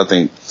choice. I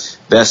think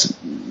that's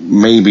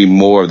maybe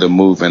more of the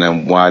movement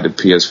and why the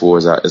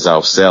PS4 is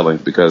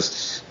outselling,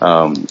 because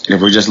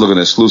if we're just looking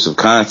at exclusive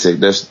content,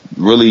 there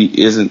really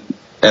isn't,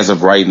 as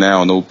of right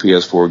now, no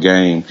PS4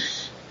 game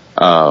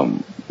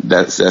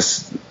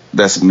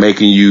that's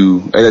making you,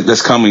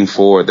 that's coming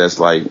forward, that's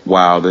like,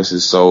 wow, this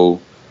is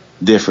so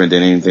different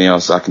than anything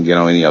else I can get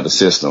on any other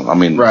system. I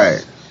mean,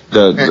 right.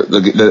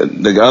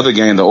 The other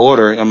game, The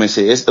Order, I mean,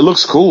 it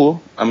looks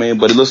cool. I mean,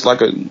 but it looks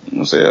like a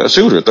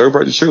shooter,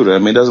 third-person shooter. I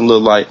mean, it doesn't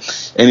look like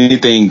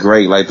anything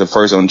great like the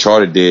first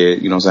Uncharted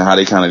did. You know what I'm saying? How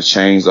they kind of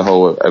changed the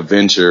whole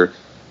adventure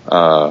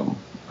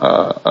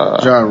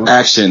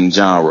action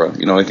genre.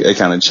 You know, it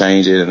kind of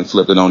changed it and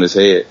flipped it on its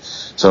head.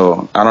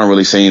 So I don't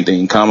really see anything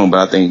in common,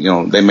 but I think, you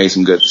know, they made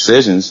some good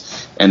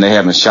decisions, and they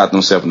haven't shot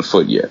themselves in the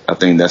foot yet. I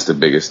think that's the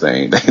biggest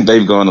thing.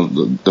 They've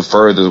gone the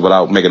furthest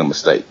without making a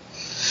mistake.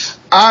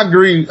 I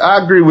agree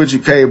with you,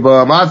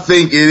 KBomb. I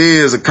think it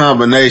is a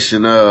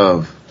combination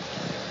of,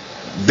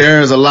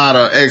 there's a lot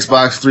of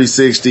Xbox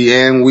 360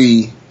 and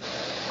Wii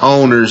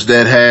owners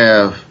that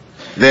have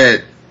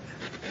that,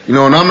 you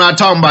know, and I'm not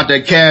talking about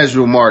that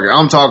casual market.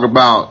 I'm talking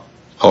about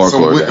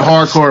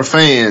hardcore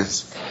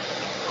fans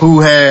who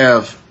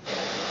have,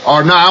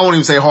 or not, I won't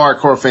even say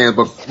hardcore fans,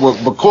 but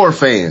core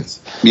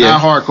fans. Yeah.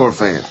 Not hardcore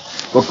fans,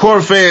 but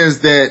core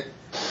fans that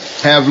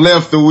have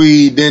left the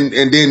Wii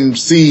and didn't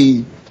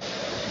see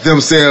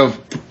themselves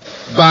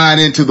buying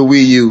into the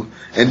Wii U.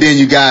 And then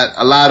you got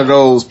a lot of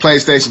those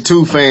PlayStation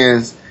 2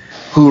 fans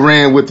who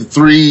ran with the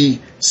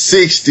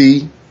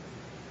 360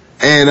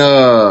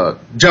 and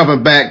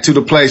jumping back to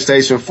the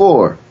PlayStation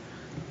 4.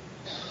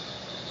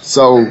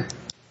 So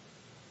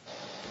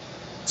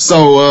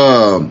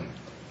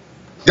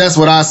that's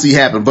what I see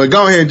happen. But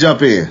go ahead and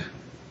jump in.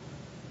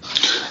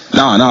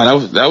 No,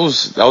 that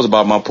was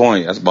about my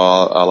point. That's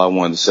about all I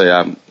wanted to say.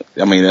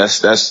 I mean,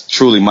 that's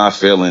truly my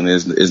feeling.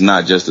 Is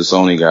not just the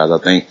Sony guys. I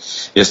think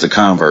it's the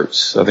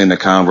converts. I think the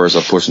converts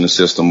are pushing the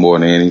system more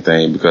than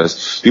anything,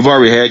 because you've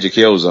already had your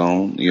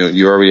Killzone.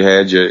 You already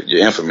had your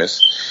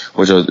Infamous,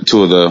 which are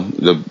two of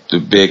the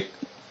big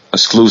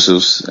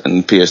exclusives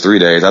in PS3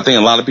 days. I think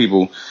a lot of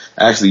people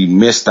actually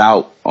missed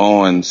out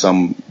on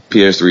some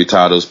PS3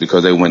 titles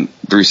because they went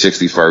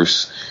 360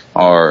 first,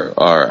 or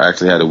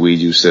actually had a Wii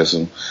U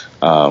system.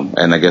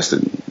 And I guess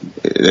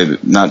they're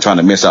not trying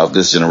to miss out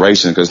this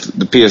generation, because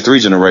the PS3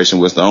 generation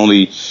was the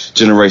only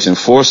generation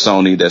for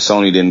Sony that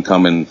Sony didn't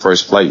come in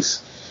first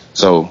place.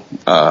 So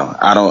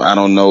I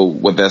don't know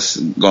what that's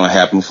going to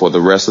happen for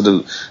the rest of the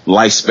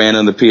lifespan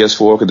of the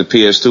PS4, because the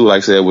PS2, like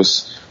I said,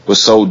 was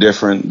so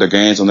different. The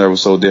games on there were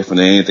so different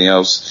than anything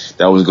else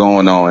that was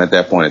going on at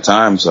that point in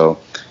time. So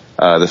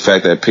the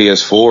fact that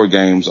PS4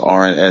 games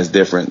aren't as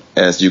different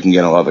as you can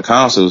get on other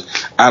consoles,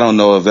 I don't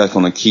know if that's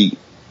going to keep,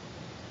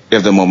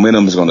 if the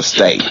momentum is going to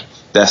stay.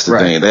 That's the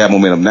thing. They have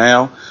momentum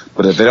now,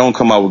 but if they don't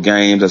come out with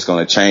games that's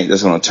going to change,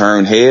 that's going to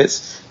turn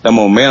heads, the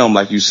momentum,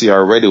 like you see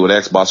already with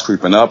Xbox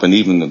creeping up, and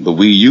even the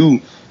Wii U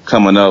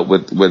coming up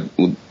with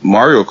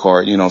Mario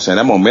Kart, you know what I'm saying,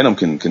 that momentum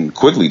can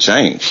quickly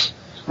change.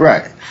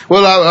 Right.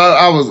 Well,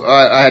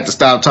 I had to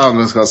stop talking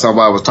because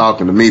somebody was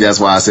talking to me. That's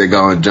why I said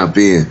go and jump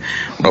in.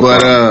 No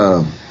but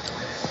problem.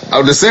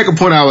 The second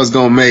point I was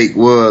gonna make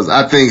was,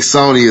 I think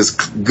Sony is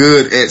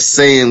good at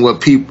saying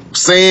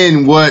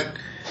what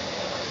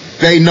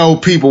they know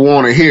people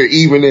want to hear,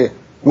 even if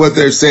what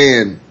they're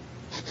saying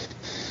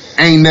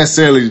ain't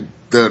necessarily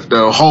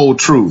the whole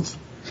truth,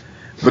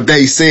 but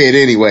they say it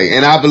anyway.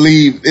 And I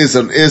believe it's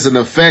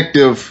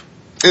effective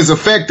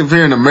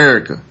here in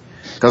America,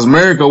 because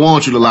America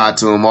wants you to lie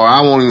to them, or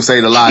I won't even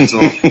say to lie to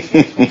them.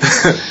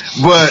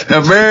 But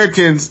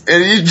Americans,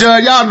 and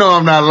y'all know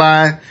I'm not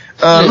lying.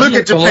 Look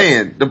at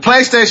Japan. The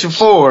PlayStation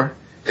 4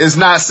 is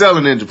not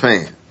selling in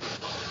Japan,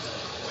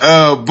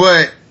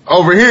 but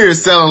over here it's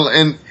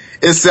selling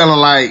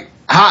like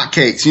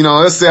hotcakes. You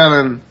know, it's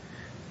selling,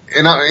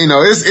 and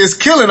it's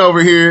killing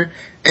over here.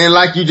 And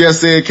like you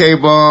just said,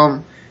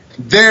 KBomb,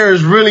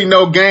 there's really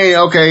no game.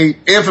 Okay,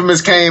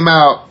 Infamous came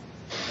out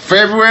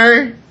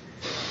February.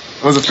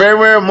 Was it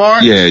February or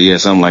March? Yeah,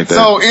 something like that.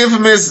 So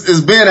Infamous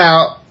has been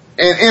out,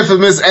 and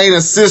Infamous ain't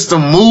a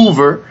system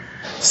mover.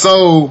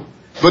 So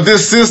but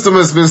this system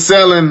has been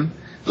selling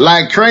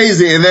like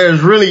crazy, and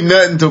there's really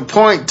nothing to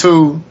point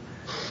to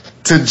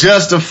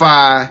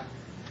justify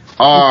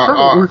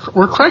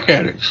we're crack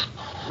addicts.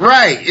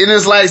 Right. And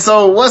it's like,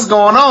 so what's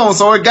going on?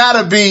 So it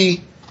gotta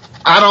be,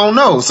 I don't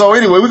know. So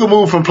anyway, we can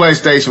move from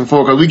PlayStation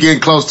 4 because we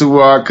getting close to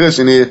where our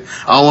cushion is.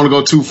 I don't want to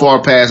go too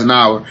far past an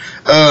hour.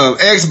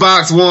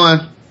 Xbox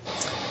One,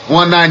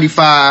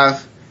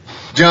 $195.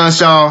 John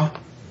Shaw.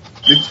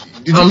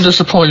 I'm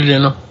disappointed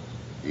in them.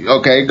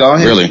 Okay, go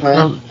ahead. Really?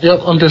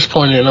 Yep, I'm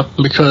disappointed in them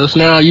because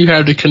now you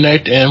have the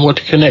Kinect, and what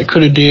the Kinect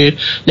could have did.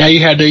 Now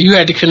you had the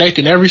Kinect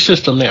in every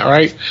system now,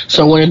 right?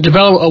 So when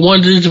one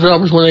of these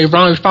developers, when they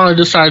finally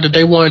decided that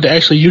they wanted to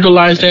actually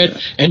utilize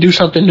that and do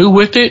something new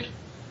with it,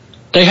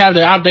 they have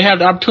the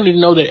opportunity to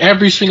know that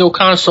every single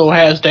console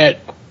has that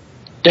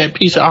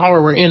piece of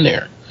hardware in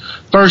there.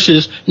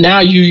 Versus now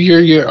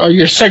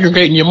you're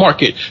segregating your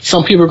market.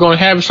 Some people are going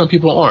to have it, some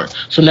people aren't.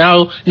 So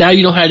now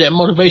you don't have that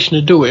motivation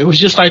to do it. It was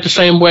just like the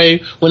same way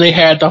when they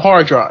had the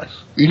hard drive.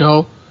 You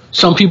know,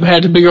 some people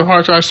had the bigger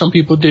hard drive, some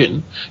people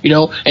didn't. You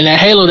know, and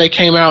that Halo that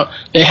came out,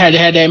 they had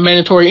that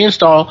mandatory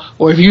install.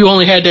 Or if you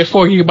only had that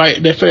 4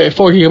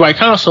 gigabyte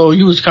console,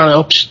 you was kind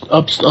of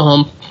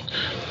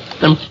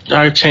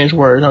I changed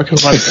words. I can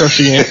like curse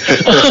again.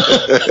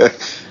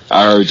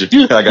 I heard you.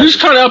 You just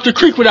kind of up the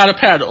creek without a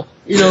paddle.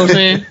 You know what I'm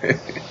saying?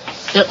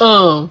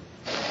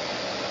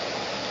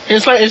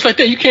 It's like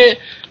that. You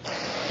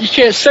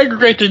can't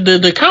segregate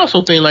the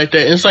console thing like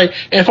that. It's like,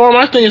 and for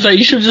my thing is like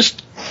you should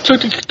just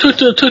took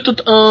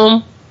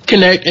the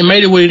Kinect and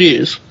made it what it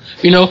is.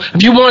 You know,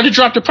 if you wanted to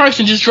drop the price,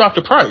 then just drop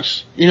the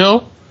price. You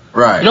know,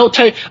 right? Don't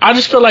take. I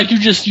just feel like you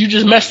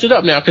just messed it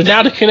up now because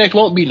now the Kinect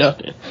won't be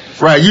nothing.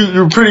 Right.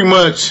 You pretty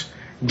much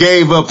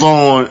gave up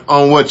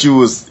on what you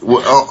was.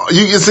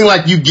 It seemed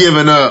like you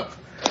giving up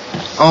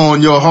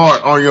on your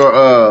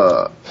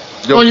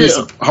piece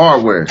of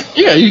hardware.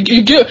 Yeah,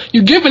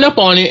 you're giving up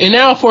on it, and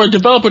now for a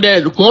developer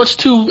that wants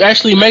to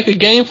actually make a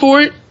game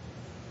for it,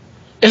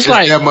 it's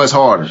like that much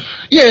harder.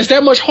 Yeah, it's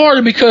that much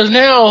harder because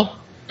now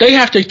they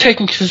have to take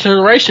into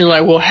consideration,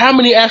 like, well, how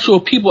many actual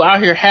people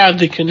out here have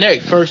the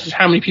Kinect versus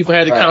how many people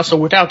had the console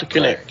without the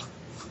Kinect.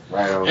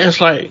 Right. And it's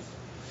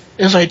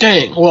like,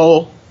 dang,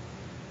 well,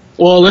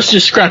 let's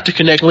just scrap the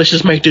Kinect and let's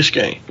just make this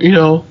game, you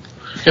know.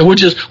 And we'll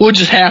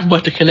just half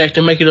butt the Kinect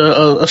and make it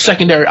a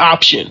secondary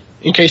option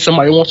in case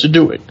somebody wants to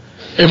do it,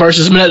 and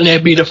versus letting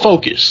that be the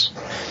focus.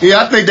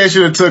 Yeah, I think they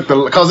should have took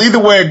because either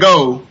way it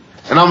go,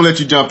 and I'm gonna let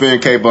you jump in,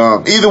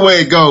 K-Bomb. Either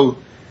way it go,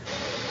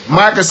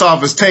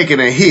 Microsoft is taking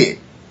a hit,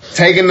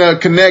 taking the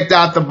Kinect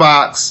out the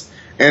box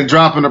and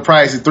dropping the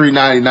price at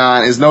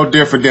 $399 is no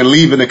different than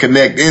leaving the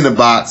Kinect in the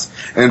box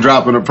and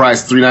dropping the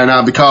price at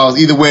 $399 because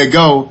either way it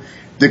go,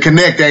 the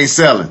Kinect ain't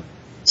selling.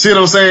 See what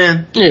I'm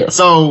saying? Yeah.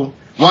 So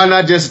why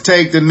not just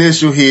take the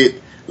initial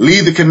hit,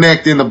 leave the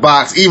Kinect in the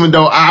box, even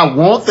though I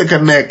want the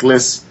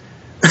Kinectless,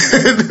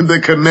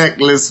 the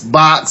Kinectless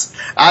box.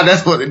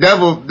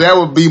 That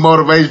would be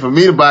motivation for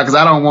me to buy because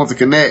I don't want the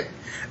Kinect.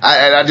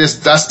 I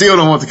still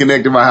don't want the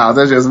Kinect in my house.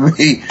 That's just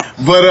me.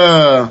 But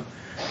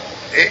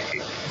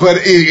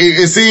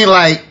it seemed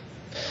like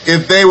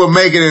if they would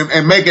make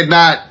it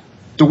not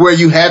to where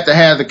you have to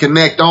have the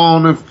Kinect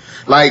on, if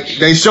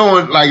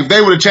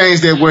they would have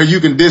changed that where you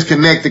can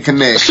disconnect the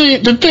Kinect. See,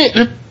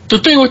 the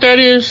thing with that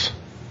is,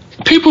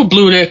 people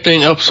blew that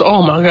thing up. So,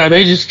 oh my God,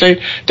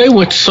 they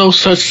went to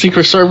such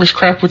Secret Service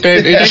crap with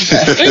that.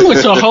 They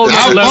went to a whole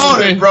other level. I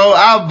bought it, bro.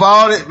 I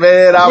bought it,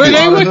 man.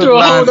 They went through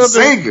a whole other.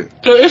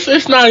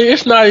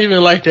 It's not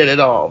even like that at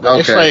all.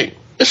 Okay.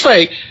 It's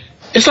like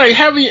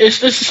having it's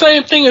the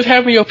same thing as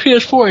having your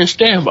PS4 in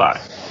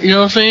standby. You know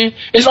what I'm saying?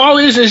 It's all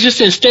it is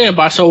just in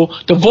standby. So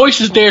the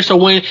voice is there. So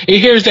when it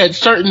hears that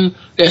certain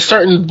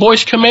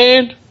voice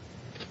command,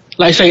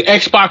 like say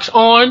Xbox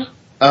on,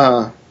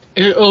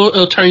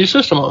 it'll turn your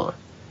system on.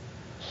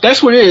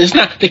 That's what it is. It's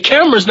not, the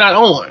camera's not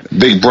on.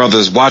 Big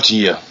brother's watching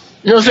you.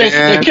 You know what I'm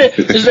saying?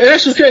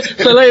 That's just,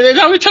 so like,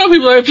 I would tell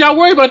people, like, if y'all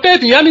worry about that,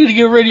 then y'all need to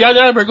get ready. Y'all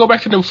better go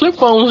back to them flip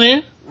phones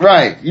then.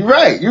 Right. You're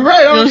right. You know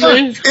what I'm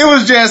saying? It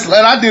was just,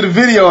 and I did a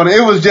video on it.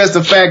 It was just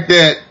the fact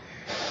that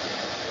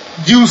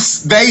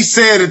they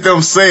said it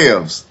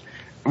themselves.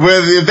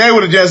 Whether if they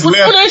would have just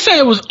left. When they said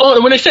it was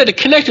on, when they said the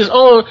Kinect is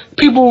on,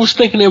 people was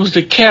thinking it was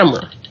the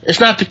camera. It's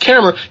not the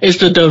camera. It's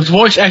the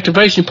voice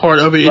activation part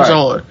of it is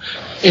on.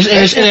 And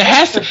it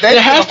has to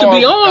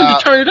be on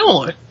to turn it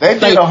on. They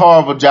did a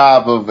horrible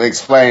job of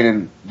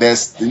explaining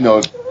this. You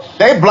know,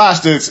 they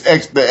blotched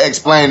the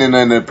explaining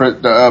and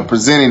the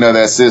presenting of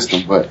that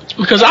system. But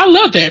because I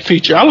love that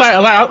feature,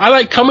 I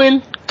like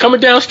coming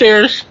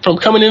downstairs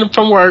coming in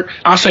from work,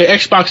 I'll say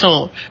Xbox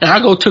on, and I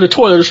go to the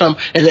toilet or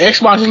something, and the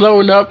Xbox is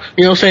loading up.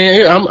 You know what I'm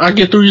saying? I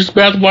get through this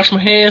bathroom, wash my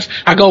hands.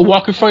 I go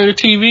walk in front of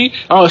the TV.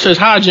 Oh, it says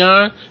hi,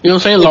 John. You know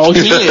what I'm saying? Log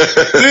me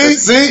in.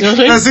 See, you know what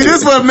I'm saying?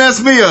 This is what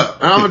messed me up.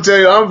 I'm gonna tell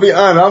you. I'm gonna be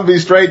honest. I'm gonna be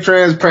straight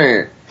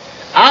transparent.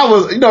 I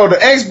was, the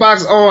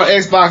Xbox on,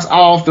 Xbox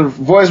off, the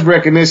voice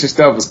recognition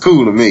stuff was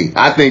cool to me.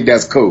 I think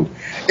that's cool.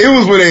 It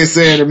was when they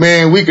said,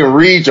 man, we can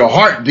read your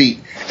heartbeat.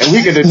 and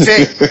we could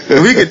detect,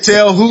 and we could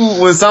tell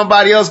who when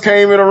somebody else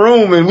came in a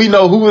room, and we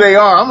know who they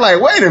are. I'm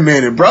like, wait a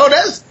minute, bro,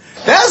 that's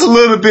a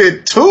little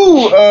bit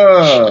too.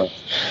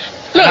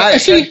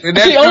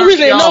 The only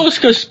reason they know is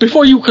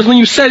because when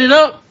you set it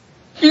up,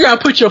 you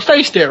gotta put your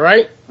face there,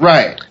 right?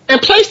 Right.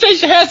 And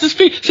PlayStation has this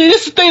feature. See,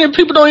 this is the thing that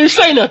people don't even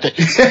say nothing.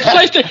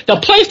 The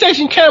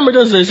PlayStation camera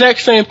does the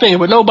exact same thing,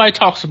 but nobody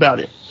talks about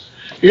it.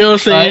 You know what I'm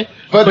saying? Right.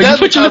 But that's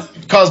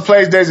because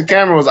PlayStation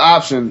camera was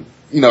option.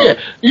 You know. Yeah.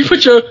 You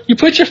put your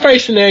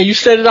face in there. You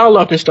set it all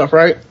up and stuff,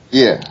 right?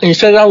 Yeah. And you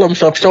set it all up and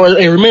stuff, so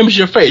it remembers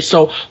your face.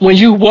 So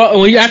this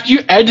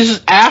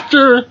is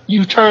after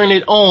you turn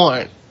it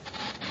on.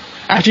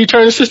 After you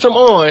turn the system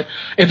on,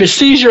 if it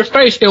sees your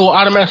face, it will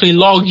automatically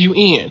log you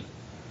in.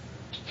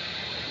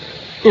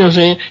 You know what I'm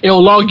saying? It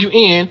will log you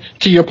in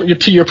to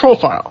your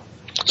profile.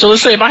 So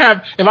let's say if I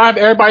have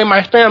everybody in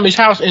my family's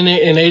house and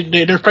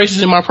their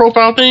faces in my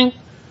profile thing,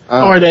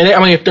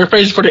 if their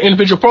faces for the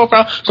individual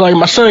profile. So like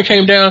my son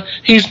came down,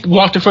 he's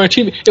walked in front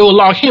of the TV. It will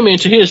log him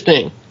into his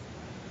thing.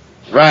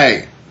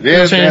 Right.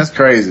 That's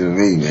crazy to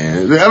me,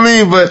 man. I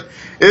mean, but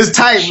it's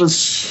tight.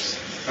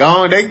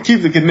 Gone. They can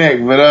keep the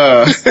connect, but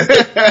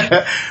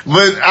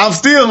but I'm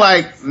still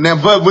like now.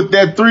 But with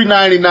that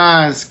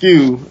 $3.99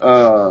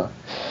 SKU,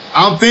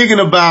 I'm thinking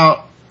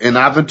about, and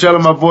I've been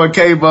telling my boy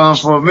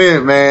KBomb for a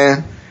minute,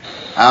 man.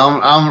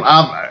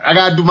 I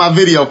gotta do my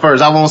video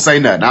first. I won't say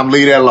nothing. I'm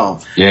leave that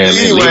alone. Yeah,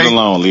 anyway, leave it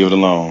alone. Leave it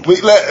alone.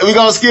 We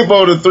gonna skip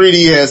over the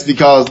 3DS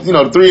because the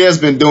 3DS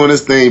been doing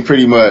this thing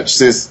pretty much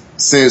since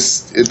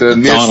the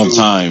initial dawn of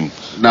time.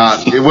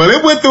 It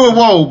went through a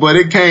woe, but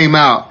it came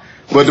out.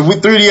 But the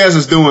 3DS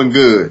is doing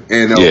good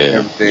and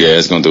everything. Yeah,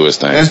 it's gonna do its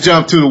thing. Let's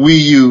jump to the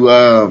Wii U,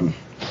 and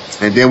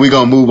then we're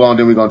gonna move on.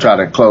 Then we're gonna try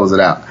to close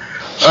it out.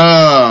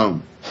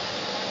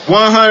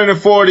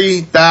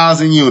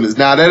 140,000 units.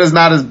 Now that is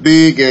not as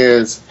big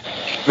as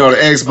the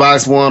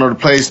Xbox One or the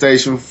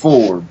PlayStation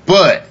 4,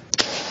 but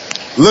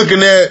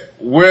looking at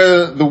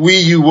where the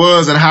Wii U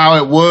was and how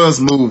it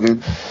was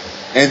moving,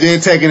 and then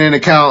taking into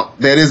account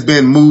that it's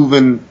been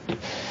moving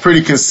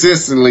pretty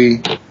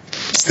consistently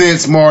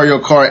since Mario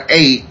Kart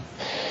 8,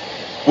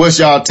 what's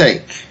y'all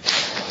take?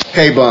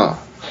 KBomb,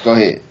 go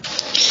ahead.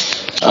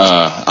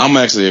 I'm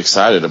actually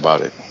excited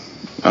about it.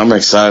 I'm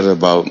excited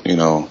about,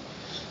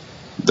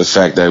 the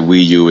fact that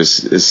Wii U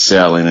is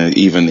selling and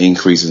even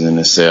increases in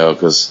the sale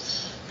because,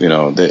 I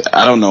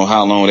don't know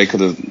how long they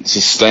could have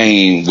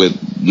sustained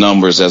with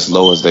numbers as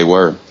low as they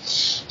were.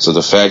 So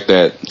the fact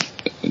that,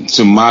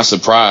 to my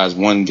surprise,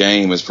 one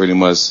game is pretty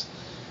much,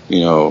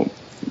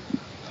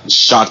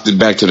 shocked it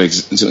back into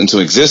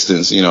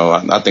existence,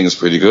 I think it's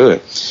pretty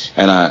good.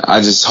 And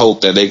I just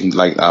hope that they can,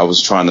 like I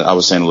was saying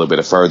a little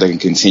bit further, they can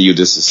continue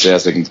this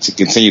success, they can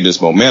continue this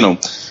momentum.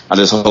 I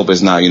just hope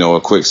it's not,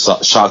 a quick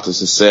shock to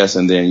success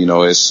and then,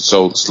 it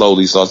so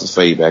slowly starts to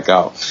fade back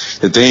out.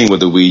 The thing with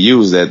the Wii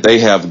U is that they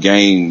have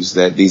games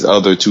that these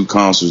other two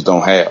consoles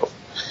don't have.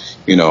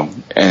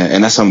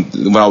 And that's one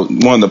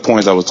of the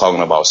points I was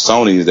talking about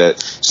Sony is that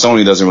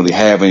Sony doesn't really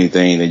have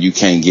anything that you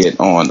can't get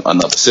on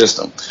another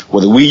system.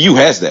 Well, the Wii U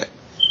has that.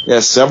 It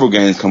has several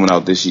games coming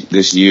out this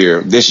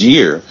year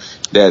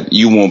that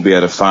you won't be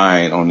able to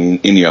find on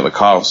any other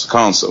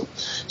console.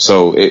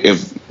 So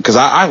because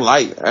I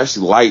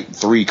actually like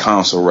 3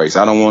 console race.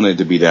 I don't want it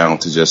to be down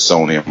to just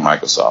Sony and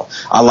Microsoft.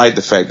 I like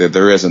the fact that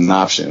there is an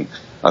option,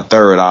 a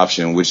third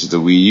option, which is the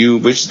Wii U,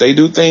 which they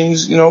do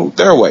things,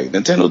 their way.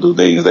 Nintendo do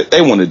things that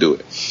they want to do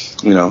it,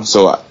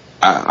 So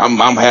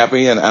I'm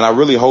happy, and I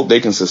really hope they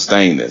can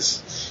sustain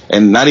this,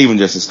 and not even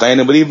just sustain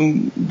it, but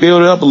even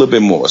build it up a little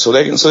bit more, so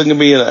it can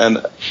be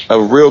a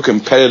real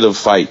competitive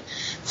fight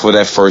for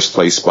that first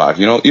place spot.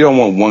 You don't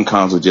want one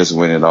console just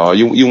win it all.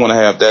 You want to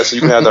have that so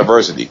you can have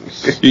diversity.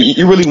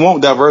 You really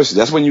want diversity.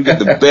 That's when you get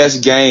the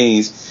best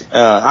games.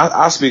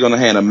 I speak on the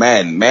hand of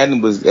Madden.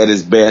 Madden was at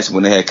its best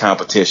when they had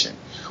competition.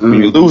 When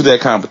you lose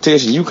that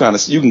competition, you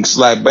can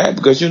slack back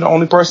because you're the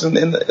only person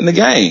in the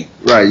game.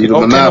 Right, you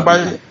don't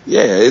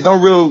there's no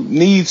real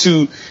need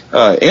to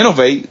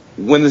innovate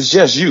when it's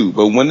just you.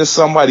 But when there's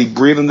somebody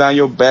breathing down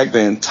your back the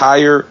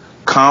entire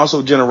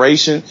console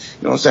generation,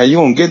 you're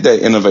gonna get that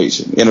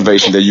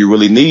innovation that you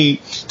really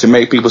need to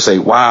make people say,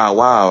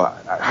 wow,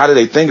 how did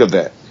they think of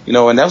that?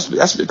 And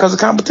that's because of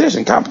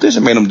competition.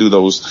 Competition made them do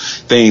those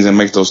things and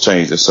make those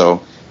changes.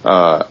 So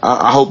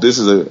I hope this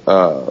is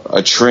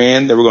a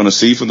trend that we're going to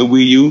see from the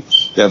Wii U,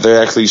 that they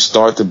actually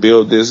start to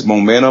build this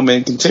momentum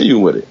and continue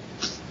with it.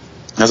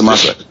 That's my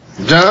say.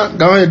 John,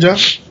 go ahead, John.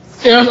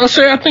 Yeah, I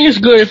think it's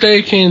good if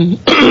they can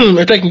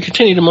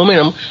continue the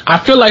momentum. I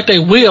feel like they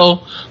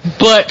will,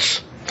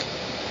 but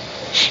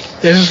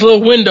there's this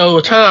little window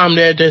of time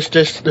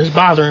that's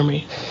bothering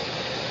me.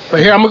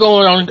 But here I'm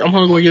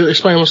gonna go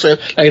explain myself.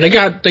 Like they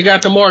got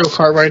the Mario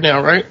Kart right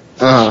now, right?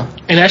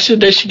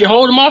 And they should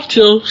hold them off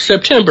till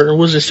September.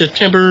 Was it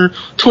September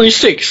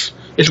 26th?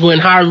 Is when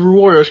Hyrule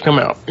Warriors come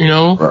out,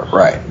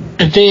 Right.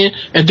 And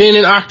then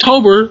in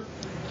October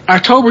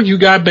you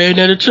got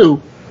Bayonetta 2. You know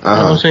what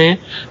I'm saying?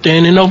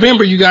 Then in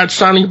November you got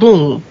Sonic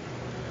Boom.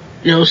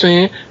 You know what I'm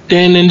saying?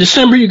 Then in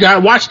December, you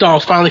got Watch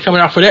Dogs finally coming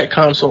out for that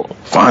console.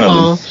 Finally. You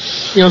know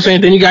what I'm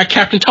saying? Then you got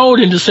Captain Toad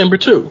in December,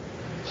 too.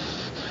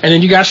 And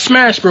then you got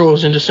Smash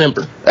Bros. In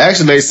December.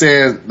 Actually, they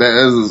said that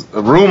there's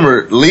a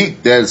rumor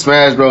leak that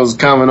Smash Bros. Is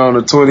coming on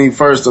the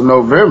 21st of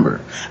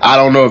November. I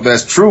don't know if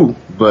that's true,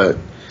 but...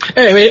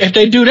 Hey, if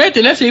they do that,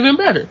 then that's even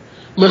better.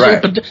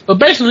 Right. But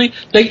basically,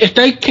 if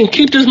they can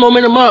keep this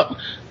momentum up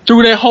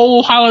through that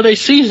whole holiday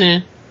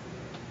season,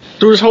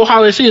 all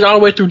the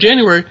way through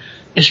January,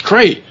 it's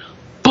great.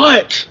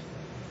 But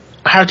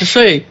I have to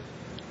say,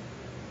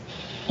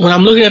 when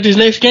I'm looking at these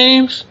next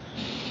games,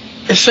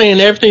 it's saying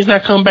everything's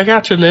not coming back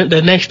out to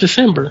the next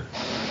December.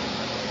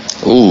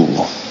 Ooh. Okay,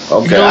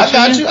 You know what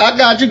I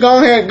got you. Go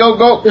ahead.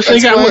 Go. So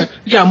you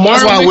got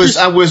Mario. That's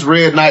why I wish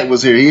Red Knight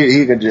was here.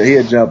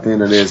 He'd jump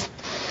into this.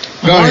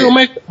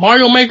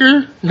 Mario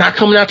Maker not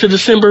coming out to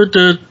December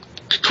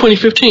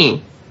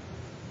 2015.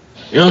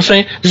 You know what I'm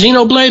saying?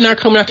 Xenoblade not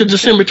coming out to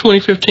December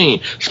 2015.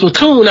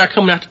 Splatoon not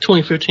coming out to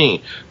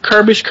 2015.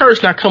 Kirby's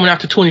Curse not coming out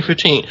to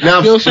 2015. Now, you know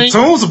what I'm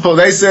saying?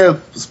 They said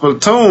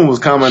Splatoon was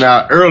coming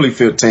out early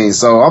 15,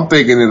 so I'm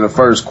thinking in the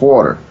first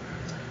quarter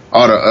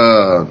or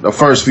the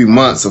first few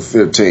months of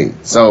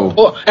 15. So,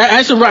 well,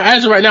 as of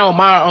right now,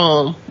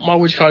 on my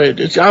what you call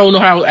it? I don't know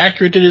how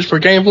accurate it is for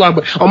GameFly,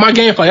 but on my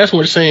GameFly, that's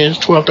what it's saying.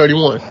 It's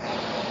 12/31.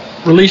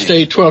 Release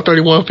date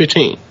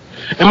 12/31/15.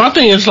 And my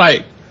thing is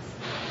like,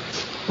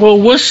 well,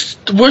 we're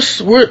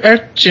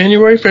at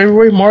January,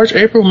 February, March,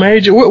 April,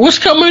 May. What's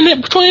coming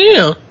in between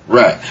them?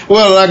 right.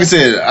 Well, like I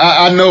said,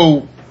 I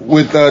know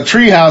with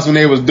Treehouse when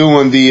they was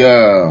doing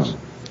the,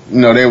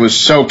 they was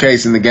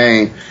showcasing the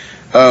game.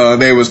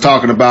 They was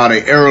talking about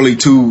an early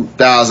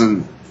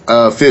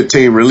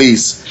 2015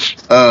 release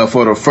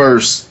for the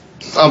first.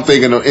 I'm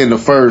thinking in the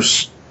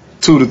first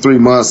 2 to 3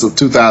 months of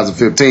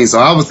 2015. So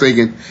I was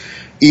thinking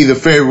either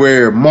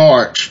February or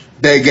March.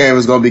 That game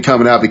is going to be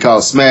coming out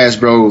because Smash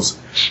Bros.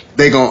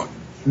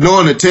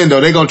 Knowing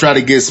Nintendo, they're going to try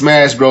to get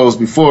Smash Bros.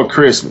 Before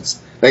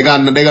Christmas. They're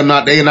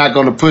not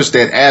going to push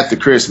that after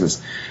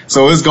Christmas.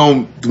 So it's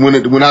going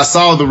when I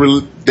saw that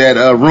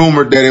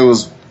rumor that it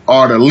was,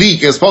 or the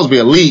leak, it's supposed to be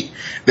a leak,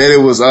 that it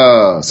was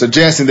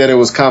suggesting that it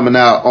was coming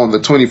out on the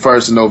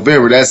 21st of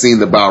November. That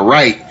seemed about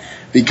right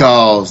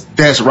because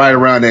that's right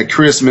around that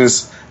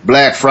Christmas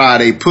Black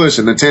Friday push,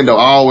 and Nintendo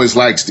always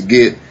likes to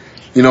get,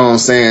 you know what I'm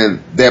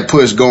saying, that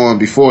push going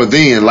before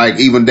then, like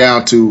even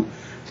down to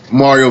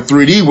Mario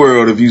 3D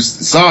World. If you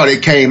saw it,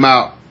 it came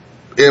out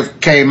in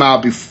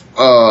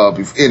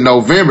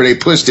November. They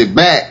pushed it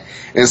back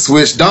and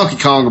switched Donkey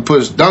Kong and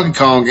pushed Donkey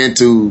Kong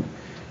into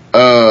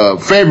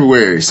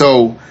February.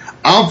 So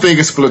I'm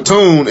thinking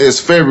Splatoon is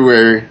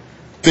February,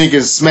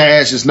 thinking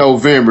Smash is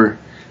November,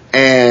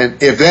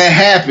 and if that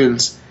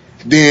happens,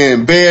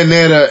 then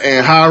Bayonetta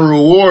and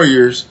Hyrule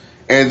Warriors,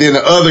 and then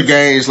the other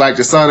games like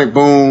the Sonic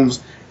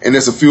Booms, and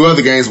there's a few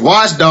other games.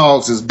 Watch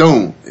Dogs is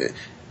doomed.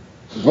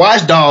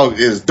 Watch Dogs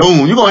is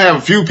doomed. You're going to have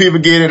a few people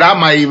get it. I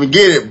might even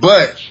get it.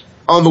 But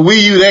on the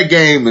Wii U, that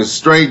game is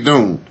straight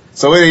doomed.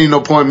 So it ain't no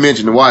point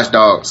mentioning Watch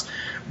Dogs.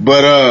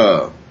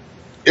 But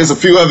there's a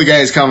few other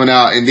games coming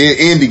out, and then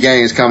indie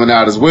games coming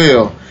out as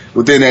well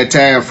within that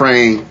time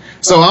frame.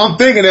 So I'm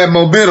thinking that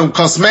momentum,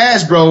 because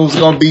Smash Bros. Is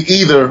going to be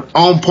either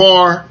on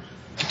par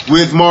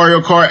with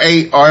Mario Kart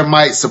 8 or it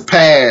might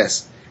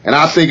surpass. And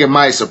I think it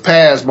might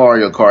surpass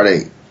Mario Kart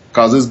 8.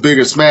 Because it's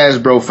bigger Smash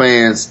Bro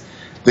fans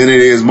than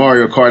it is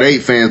Mario Kart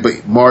 8 fans,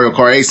 but Mario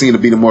Kart 8 seems to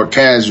be the more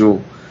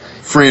casual,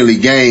 friendly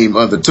game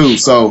of the two.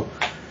 So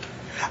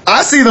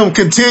I see them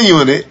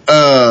continuing it.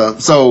 Man,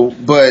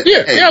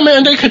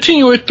 they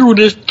continue it through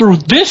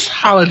this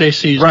holiday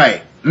season.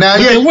 Right. Now,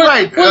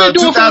 right.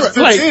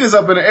 2015 is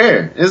up in the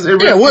air.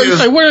 What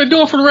are they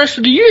doing for the rest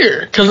of the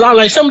year? Because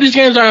like some of these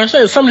games,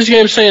 some of these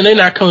games saying they're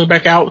not coming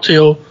back out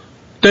till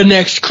the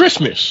next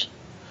Christmas.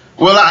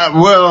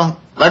 Well,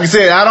 like I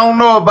said, I don't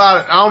know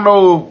about it. I don't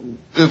know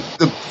if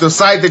the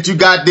site that you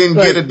got didn't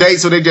get a date,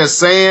 so they just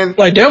saying.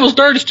 Like Devil's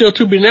Third is still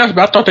to be announced,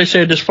 but I thought they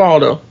said this fall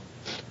though.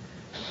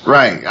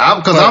 Right,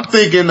 because I'm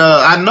thinking.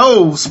 I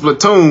know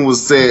Splatoon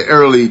was said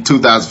early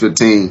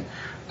 2015.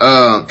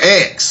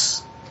 X.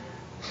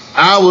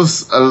 I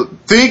was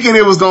thinking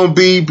it was gonna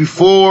be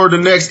before the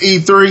next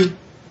E3.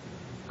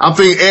 I'm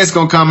thinking X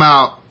gonna come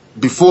out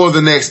before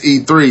the next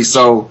E3.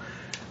 So.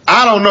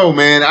 I don't know,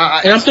 man.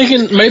 And I'm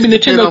thinking maybe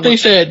Nintendo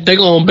thinks that they're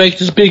gonna make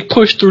this big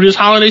push through this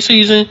holiday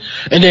season,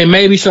 and then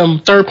maybe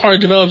some third-party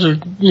developers,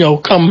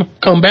 come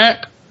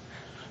back.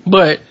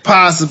 But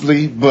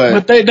possibly,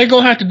 but they're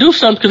gonna have to do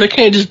something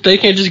because they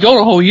can't just go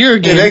the whole year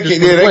again.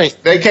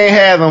 They can't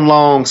have them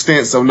long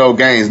stints of no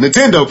games.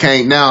 Nintendo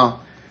can't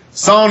now.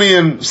 Sony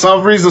and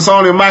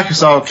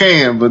Microsoft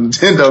can, but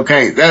Nintendo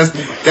can't.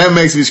 That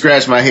makes me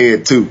scratch my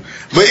head too.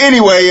 But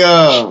anyway,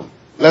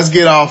 let's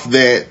get off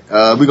that.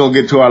 We're going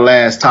to get to our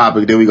last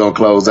topic, then we're going to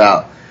close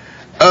out.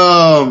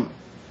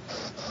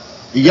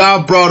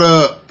 Y'all brought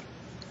up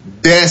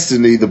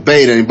Destiny, the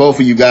beta, and both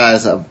of you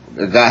guys had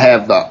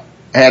the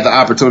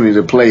opportunity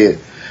to play it.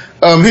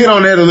 Hit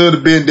on that a little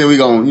bit, then we're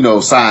going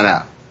to, sign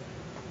out.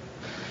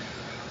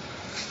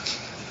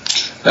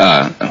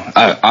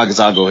 I guess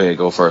I'll go ahead and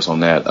go first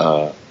on that.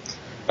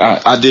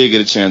 I did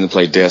get a chance to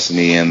play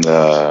Destiny in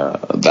the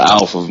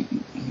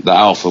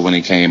alpha when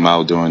it came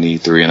out during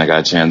E3, and I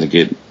got a chance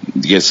to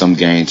get some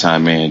game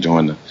time in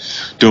during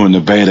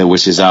the beta,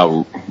 which is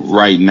out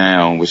right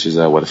now, which is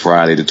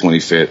Friday the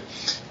 25th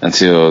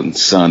until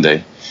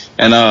Sunday.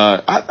 And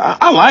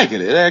I like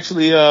it. It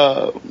actually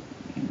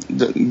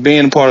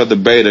being part of the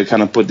beta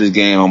kind of put this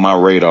game on my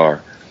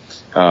radar.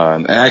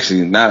 And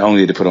actually, not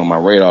only did it put it on my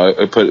radar,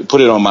 it put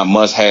it on my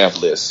must-have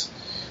list.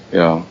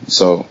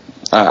 So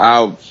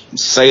I'll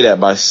say that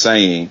by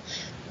saying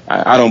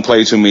I don't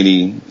play too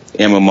many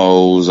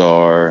MMOs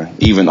or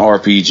even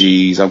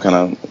RPGs. I'm kind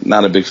of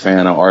not a big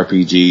fan of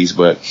RPGs,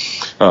 but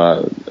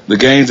the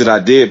games that I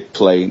did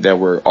play that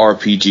were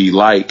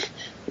RPG-like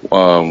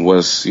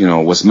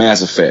was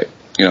Mass Effect.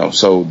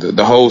 So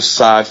the whole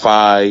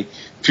sci-fi,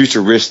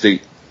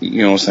 futuristic,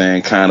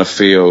 kind of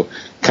feel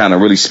kind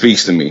of really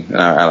speaks to me.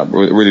 I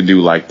really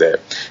do like that.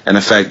 And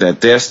the fact that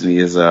Destiny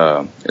is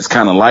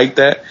kind of like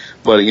that,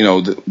 but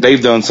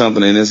they've done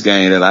something in this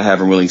game that I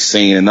haven't really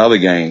seen in other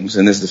games,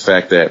 and it's the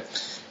fact that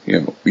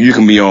you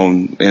can be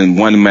in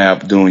one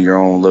map doing your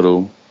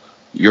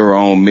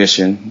own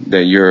mission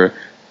that you're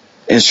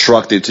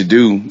instructed to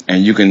do,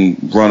 and you can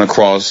run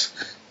across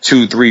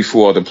 2, 3,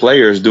 4 other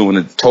players doing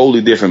a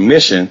totally different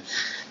mission.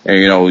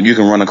 And, you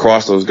can run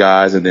across those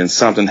guys, and then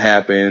something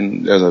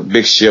happens. There's a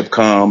big ship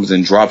comes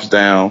and drops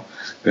down,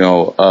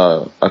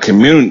 a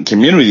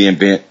community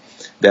event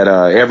that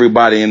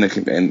everybody in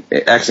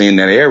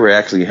that area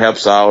actually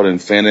helps out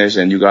and finish,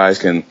 and you guys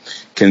can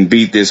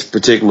beat this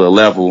particular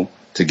level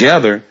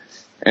together.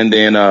 And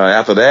then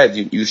after that,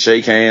 you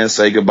shake hands,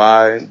 say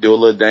goodbye, do a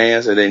little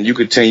dance, and then you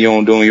continue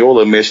on doing your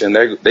little mission.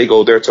 They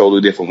go their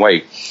totally different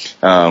way.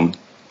 I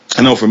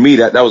know for me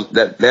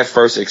that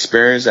first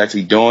experience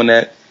actually doing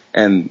that,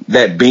 and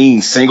that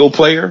being single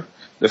player,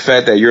 the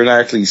fact that you're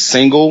not actually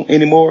single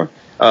anymore,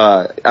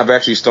 I've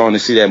actually started to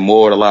see that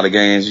more in a lot of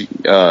games.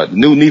 The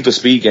new Need for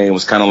Speed game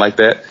was kind of like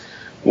that,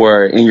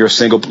 where in your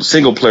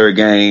single player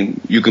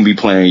game, you can be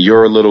playing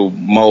your little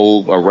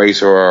mode, a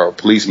racer or a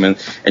policeman,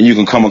 and you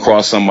can come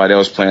across somebody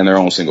else playing their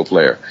own single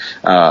player.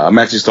 I'm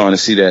actually starting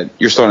to see that.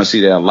 You're starting to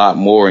see that a lot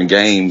more in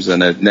games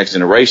in the next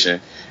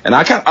generation, and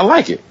I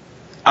like it.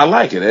 I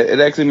like it. It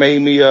actually made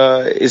me.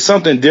 It's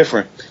something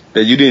different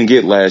that you didn't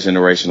get last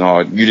generation,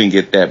 or you didn't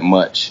get that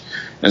much.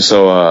 And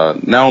so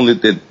not only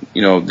did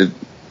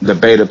the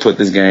beta put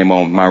this game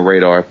on my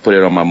radar, put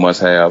it on my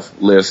must-have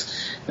list.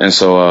 And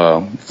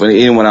so for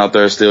anyone out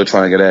there still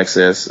trying to get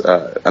access,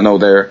 I don't know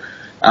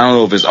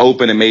if it's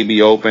open. It may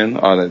be open.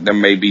 There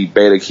may be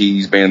beta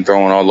keys being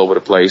thrown all over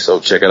the place.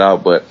 So check it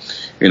out. But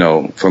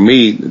for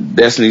me,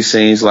 Destiny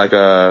seems like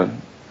a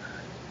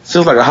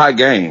hot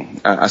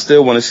game. I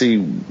still want to see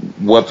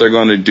what they're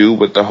going to do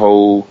with the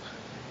whole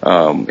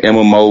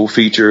MMO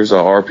features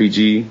or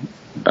RPG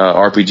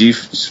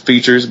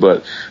features,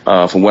 but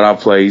from what I've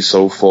played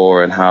so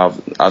far and how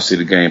I see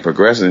the game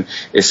progressing,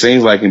 it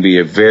seems like it can be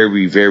a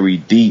very, very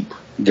deep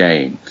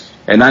game,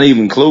 and not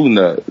even including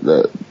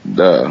the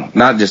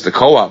not just the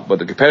co-op, but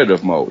the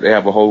competitive mode. They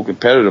have a whole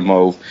competitive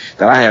mode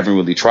that I haven't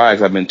really tried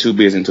because I've been too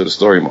busy into the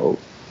story mode.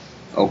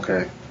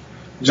 Okay,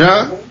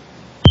 John.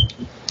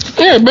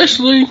 Yeah,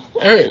 basically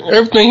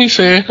everything he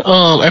said.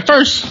 At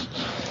first,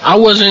 I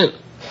wasn't.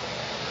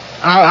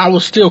 I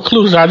was still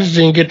clueless. I just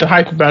didn't get the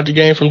hype about the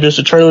game from just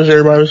the trailers.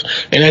 Everybody was,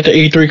 and at the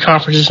E3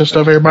 conferences and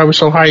stuff, everybody was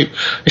so hyped.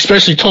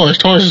 Especially Torrance.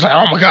 Torrance was like,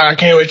 "Oh my god, I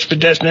can't wait for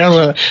Destiny." I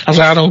was like,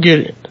 I don't get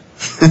it.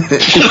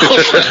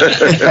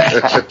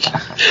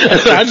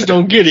 I just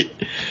don't get it.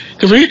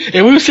 Cause we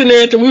were sitting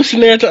there at the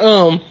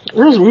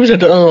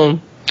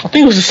I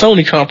think it was the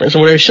Sony conference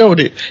where they showed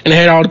it, and they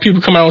had all the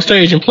people come out on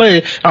stage and play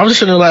it. I was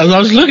just sitting there like, I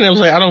was looking, I was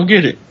like, I don't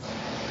get it.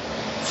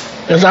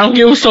 Cause I don't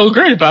get what's so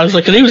great about it. It's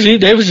like, cause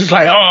they was just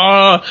like,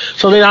 oh.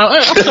 So then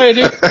I played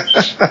it.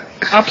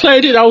 I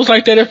played it. I was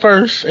like that at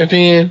first, and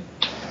then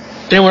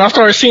when I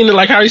started seeing it,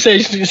 like how you said,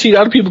 you see the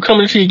other people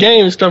coming into your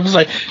game and stuff. It's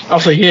like, I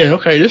was like, yeah,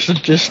 okay, this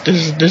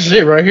is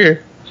it right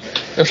here.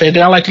 I'm saying,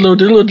 then I like the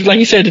little, like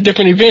you said, the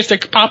different events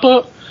that could pop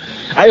up.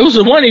 It was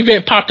the one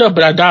event popped up,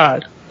 but I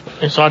died,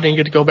 and so I didn't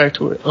get to go back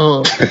to it.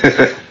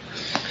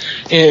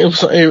 And it was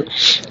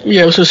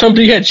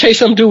something you had to chase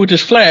some dude with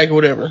this flag or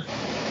whatever.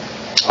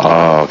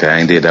 Oh, okay. I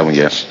ain't did that one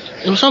yet.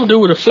 It was something to do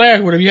with a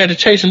flag or whatever. You had to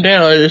chase him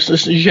down. You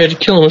had to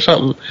kill him or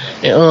something.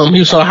 And he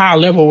was on a high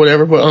level or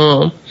whatever.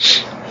 But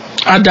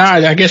I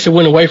died. I guess it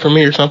went away from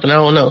me or something. I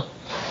don't know.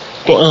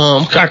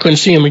 But I couldn't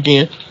see him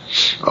again.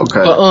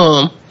 Okay.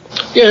 But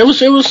yeah, it was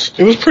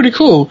pretty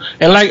cool.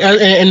 And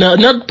and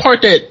another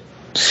part that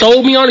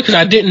sold me on it, because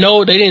I didn't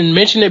know, they didn't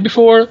mention it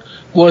before,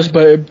 was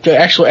but the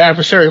actual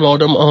adversary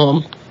mode,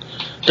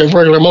 the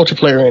regular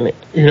multiplayer in it.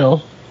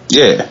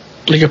 Yeah.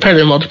 The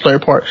competitive multiplayer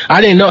part.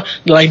 I didn't know,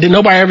 did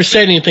nobody ever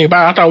said anything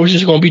about it. I thought it was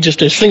just going to be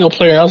just a single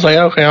player. I was like,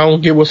 okay, I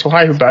don't get what's so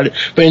hype about it.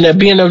 But in that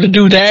being able to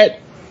do that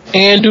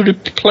and do the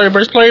player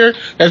versus player,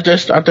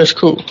 that's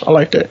cool. I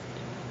like that.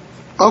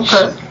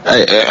 Okay.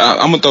 Hey,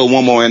 I'm gonna throw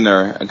one more in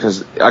there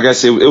because I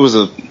guess it was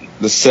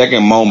the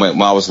second moment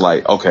when I was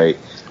like, okay,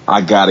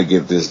 I gotta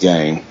get this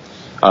game.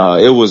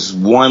 It was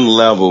one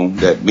level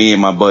that me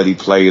and my buddy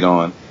played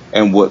on,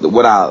 and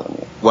what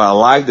I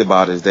liked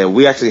about it is that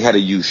we actually had to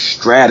use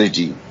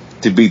strategy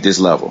to beat this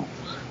level.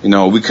 You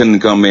know, we couldn't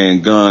come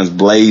in guns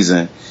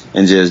blazing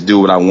and just do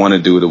what I want to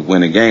do to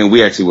win a game.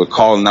 We actually were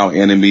calling out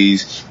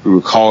enemies. We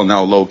were calling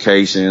out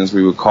locations.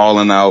 We were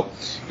calling out,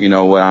 you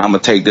know, well, I'm gonna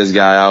take this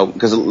guy out,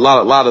 because a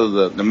lot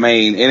of the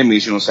main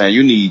enemies, you know what I'm saying,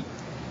 you need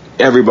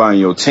everybody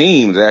in your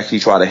team to actually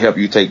try to help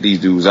you take these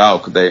dudes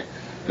out, because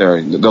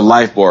the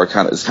life bar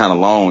is kind of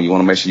long. You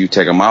want to make sure you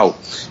take them out.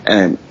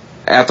 And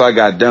after I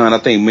got done, I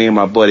think me and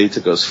my buddy, it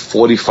took us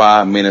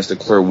 45 minutes to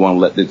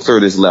clear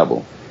this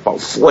level. About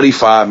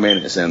 45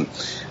 minutes. And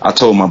I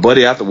told my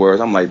buddy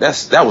afterwards, I'm like,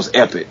 that was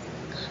epic.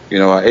 You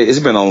know, it's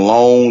been a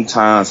long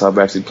time since I've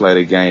actually played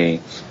a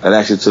game that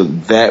actually took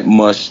that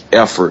much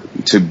effort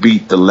to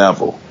beat the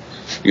level.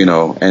 You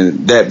know,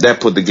 and that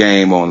put the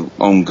game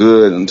on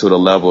good into the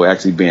level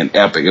actually being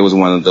epic. It was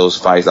one of those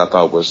fights I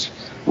thought was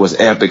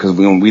epic, because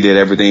we did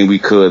everything we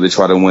could to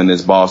try to win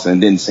this boss, and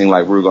it didn't seem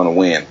like we were going to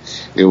win.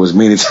 It was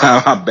many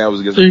times our back was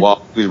against the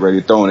wall. We was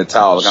ready to throw in the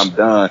towel. Like, I'm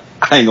done.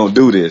 I ain't going to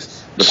do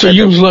this. So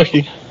you was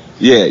lucky.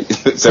 Yeah.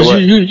 So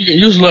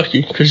you was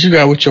lucky because you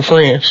got with your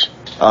friends.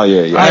 Oh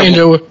yeah.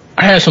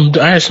 I had some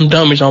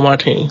dummies on my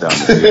team.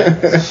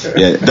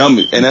 Yeah,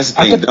 dummies. And that's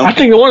the thing. I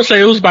think I want to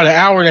say it was about an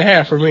hour and a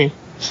half for me.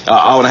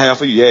 Hour and a half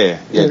for you, yeah.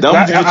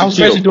 I was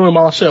basically doing it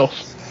by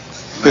myself.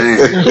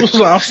 I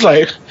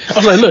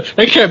was like, look,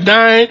 they kept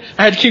dying.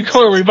 I had to keep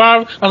going to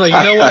revive. I was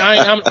like, you know what?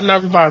 I'm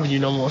not reviving you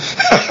no more.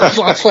 I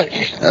was like,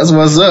 that's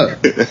what's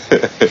up.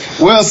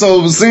 Well,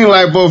 so it seems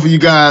like both of you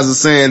guys are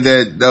saying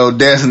that though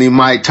Destiny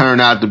might turn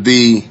out to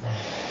be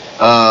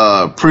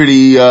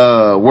pretty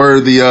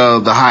worthy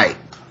of the hype.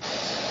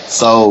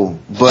 So,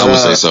 but I would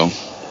say so.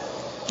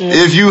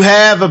 If you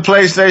have a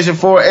PlayStation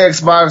 4,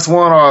 Xbox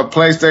One, or a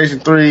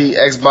PlayStation 3,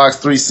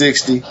 Xbox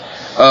 360,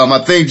 I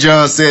think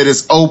John said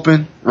it's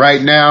open right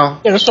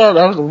now. Yeah, that's what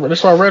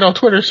I read on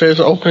Twitter. It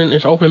says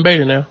it's open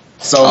beta now.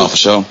 So, for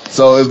sure.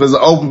 So if it's an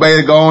open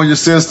beta, go on your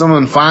system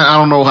and find. I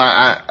don't know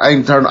how I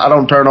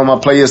don't turn on my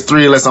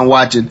PS3 unless I'm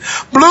watching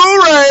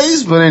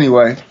Blu-rays. But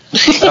anyway,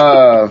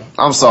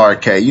 I'm sorry,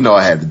 Kay. You know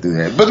I had to do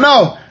that. But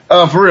no,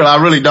 for real,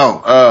 I really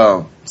don't.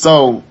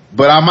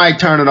 But I might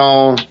turn it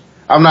on.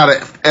 I'm not an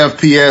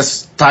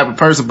FPS type of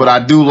person, but I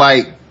do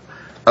like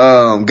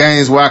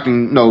games where I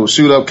can,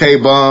 shoot up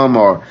KBomb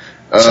or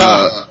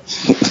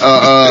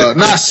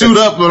not shoot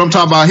up, but I'm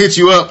talking about hit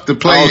you up to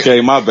play.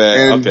 Okay, my bad.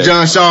 And okay.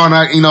 John Shaw and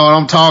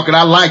I'm talking.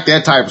 I like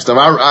that type of stuff.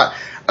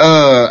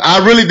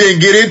 I really didn't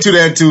get into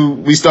that till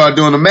we started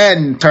doing the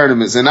Madden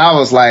tournaments, and I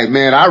was like,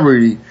 man,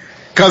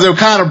 because it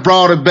kind of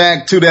brought it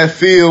back to that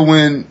feel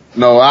when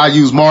I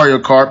use Mario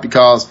Kart,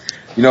 because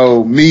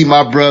me,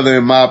 my brother,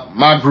 and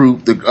my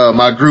group,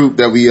 my group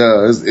that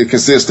it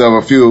consists of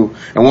a few,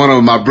 and one of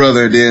them my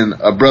brother, and then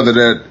a brother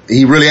that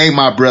he really ain't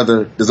my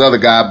brother, this other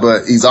guy,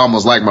 but he's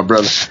almost like my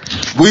brother.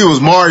 We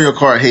was Mario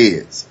Kart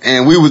heads,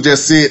 and we would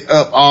just sit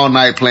up all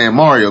night playing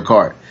Mario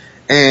Kart.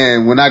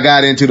 And when I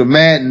got into the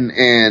Madden,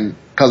 and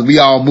cause we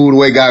all moved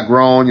away, got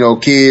grown,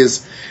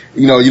 kids,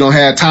 you don't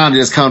have time to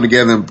just come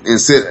together and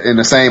sit in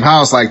the same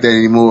house like that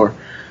anymore.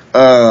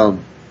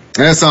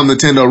 That's something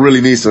Nintendo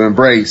really needs to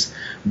embrace.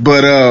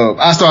 But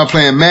I started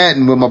playing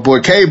Madden with my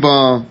boy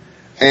KBomb,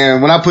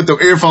 and when I put the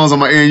earphones on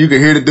my ear, you could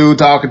hear the dude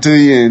talking to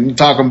you and you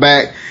talking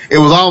back. It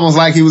was almost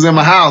like he was in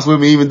my house with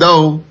me, even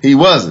though he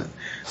wasn't.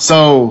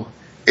 So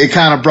it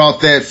kind of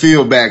brought that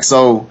feel back.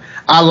 So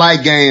I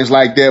like games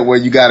like that where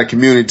you got a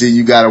community,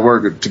 you got to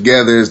work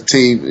together as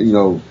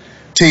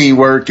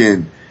teamwork,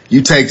 and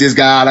you take this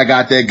guy out, I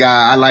got that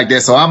guy. I like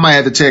that. So I might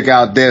have to check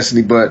out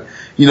Destiny, but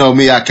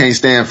me, I can't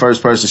stand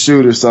first person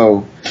shooters,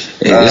 so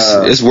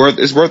it's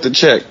worth a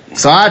check.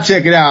 So I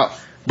check it out.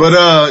 But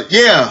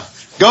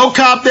go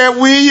cop that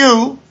Wii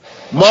U,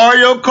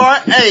 Mario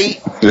Kart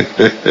 8.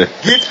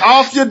 Get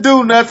off your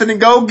do nothing and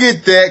go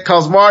get that,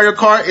 cause Mario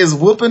Kart is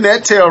whooping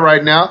that tail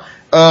right now.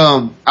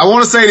 I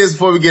want to say this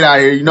before we get out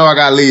of here. I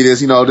gotta leave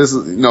this. This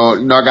is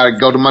I gotta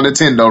go to my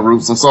Nintendo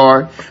roots. I'm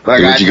sorry, but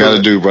do what you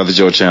gotta do, brother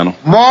Joe Channel.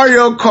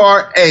 Mario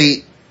Kart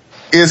 8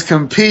 is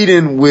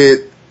competing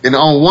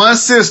on one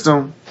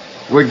system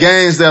with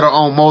games that are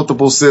on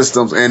multiple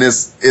systems, and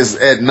it's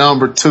at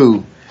number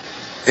 2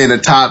 in the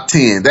top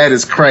 10. That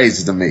is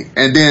crazy to me.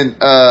 And then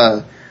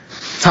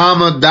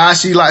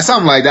Tamagotchi, like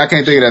something like that. I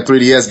can't think of that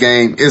 3DS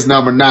game. Is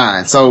number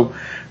 9. So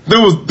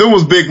there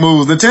was big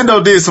moves.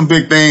 Nintendo did some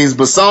big things,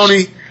 but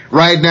Sony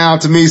right now,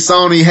 to me,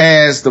 Sony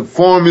has the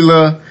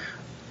formula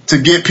to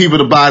get people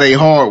to buy their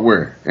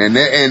hardware, and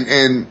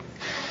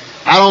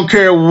I don't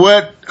care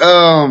what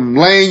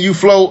lane you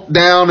float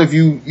down. If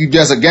you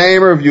just a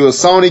gamer, if you're a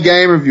Sony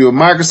gamer, if you're a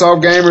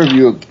Microsoft gamer, if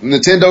you're a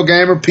Nintendo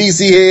gamer,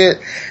 PC head,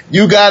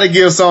 you got to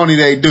give Sony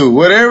they do.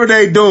 Whatever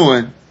they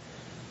doing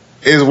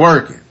is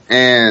working.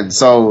 And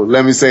so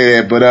let me say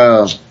that. But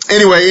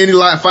anyway, any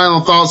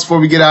final thoughts before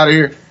we get out of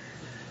here?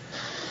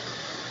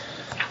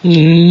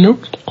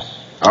 Nope.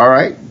 All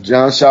right,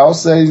 John Shaw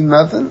says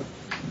nothing.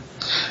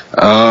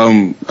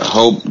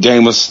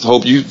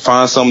 Hope you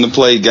find something to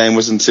play,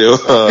 gamers, until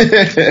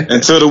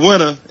the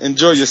winter.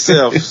 Enjoy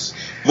yourselves.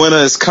 Winter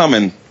is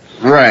coming.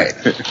 Right.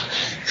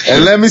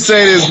 And let me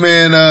say this,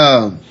 man.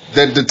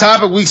 The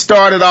topic we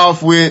started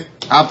off with,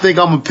 I think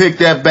I'm gonna pick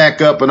that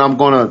back up, and I'm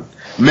gonna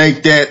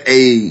make that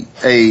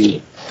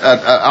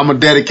I'm gonna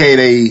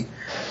dedicate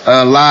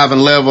a live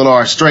and level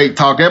or a straight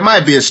talk. That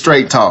might be a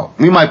straight talk.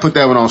 We might put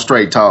that one on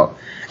straight talk,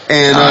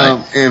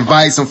 and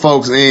invite some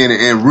folks in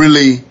and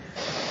really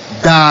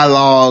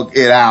dialogue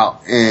it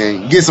out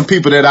and get some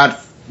people that I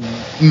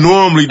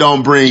normally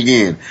don't bring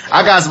in.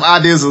 I got some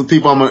ideas of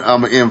people I'm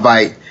gonna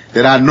invite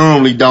that I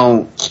normally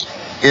don't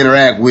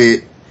interact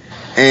with,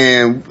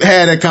 and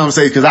have that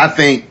conversation, because I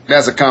think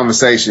that's a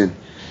conversation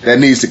that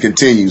needs to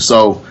continue.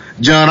 So,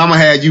 John, I'm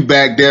gonna have you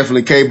back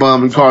definitely.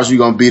 KBomb, of course, you're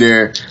gonna be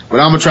there, but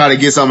I'm gonna try to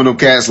get some of them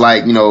cats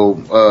like, I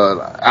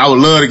would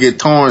love to get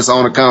Torrance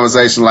on a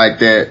conversation like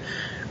that.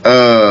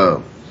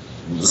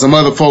 Some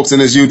other folks in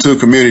this YouTube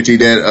community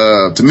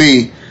that, to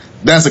me,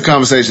 that's a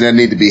conversation that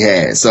need to be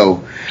had.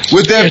 So,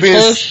 with that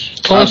being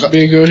said, Torrance would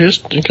be a good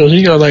history because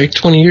he got like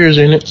 20 years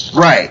in it.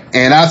 Right,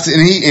 and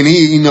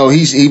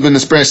he's been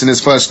expressing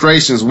his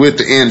frustrations with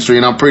the industry,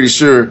 and I'm pretty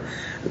sure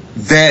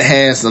that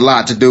has a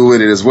lot to do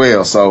with it as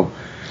well. So,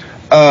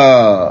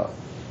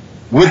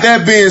 with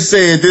that being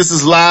said, this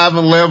is Live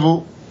and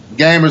Level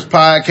Gamers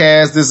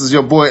Podcast. This is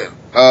your boy,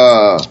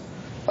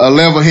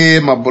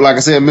 Levelhead. Like I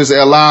said, Mr.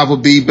 L Live will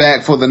be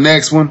back for the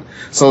next one.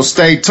 So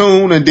stay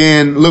tuned, and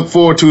then look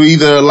forward to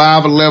either a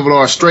Live and Level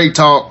or a straight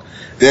talk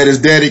that is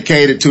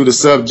dedicated to the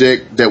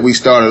subject that we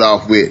started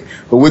off with.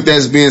 But with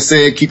that being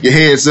said, keep your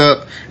heads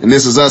up, and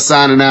this is us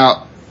signing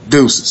out.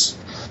 Deuces.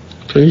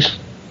 Peace.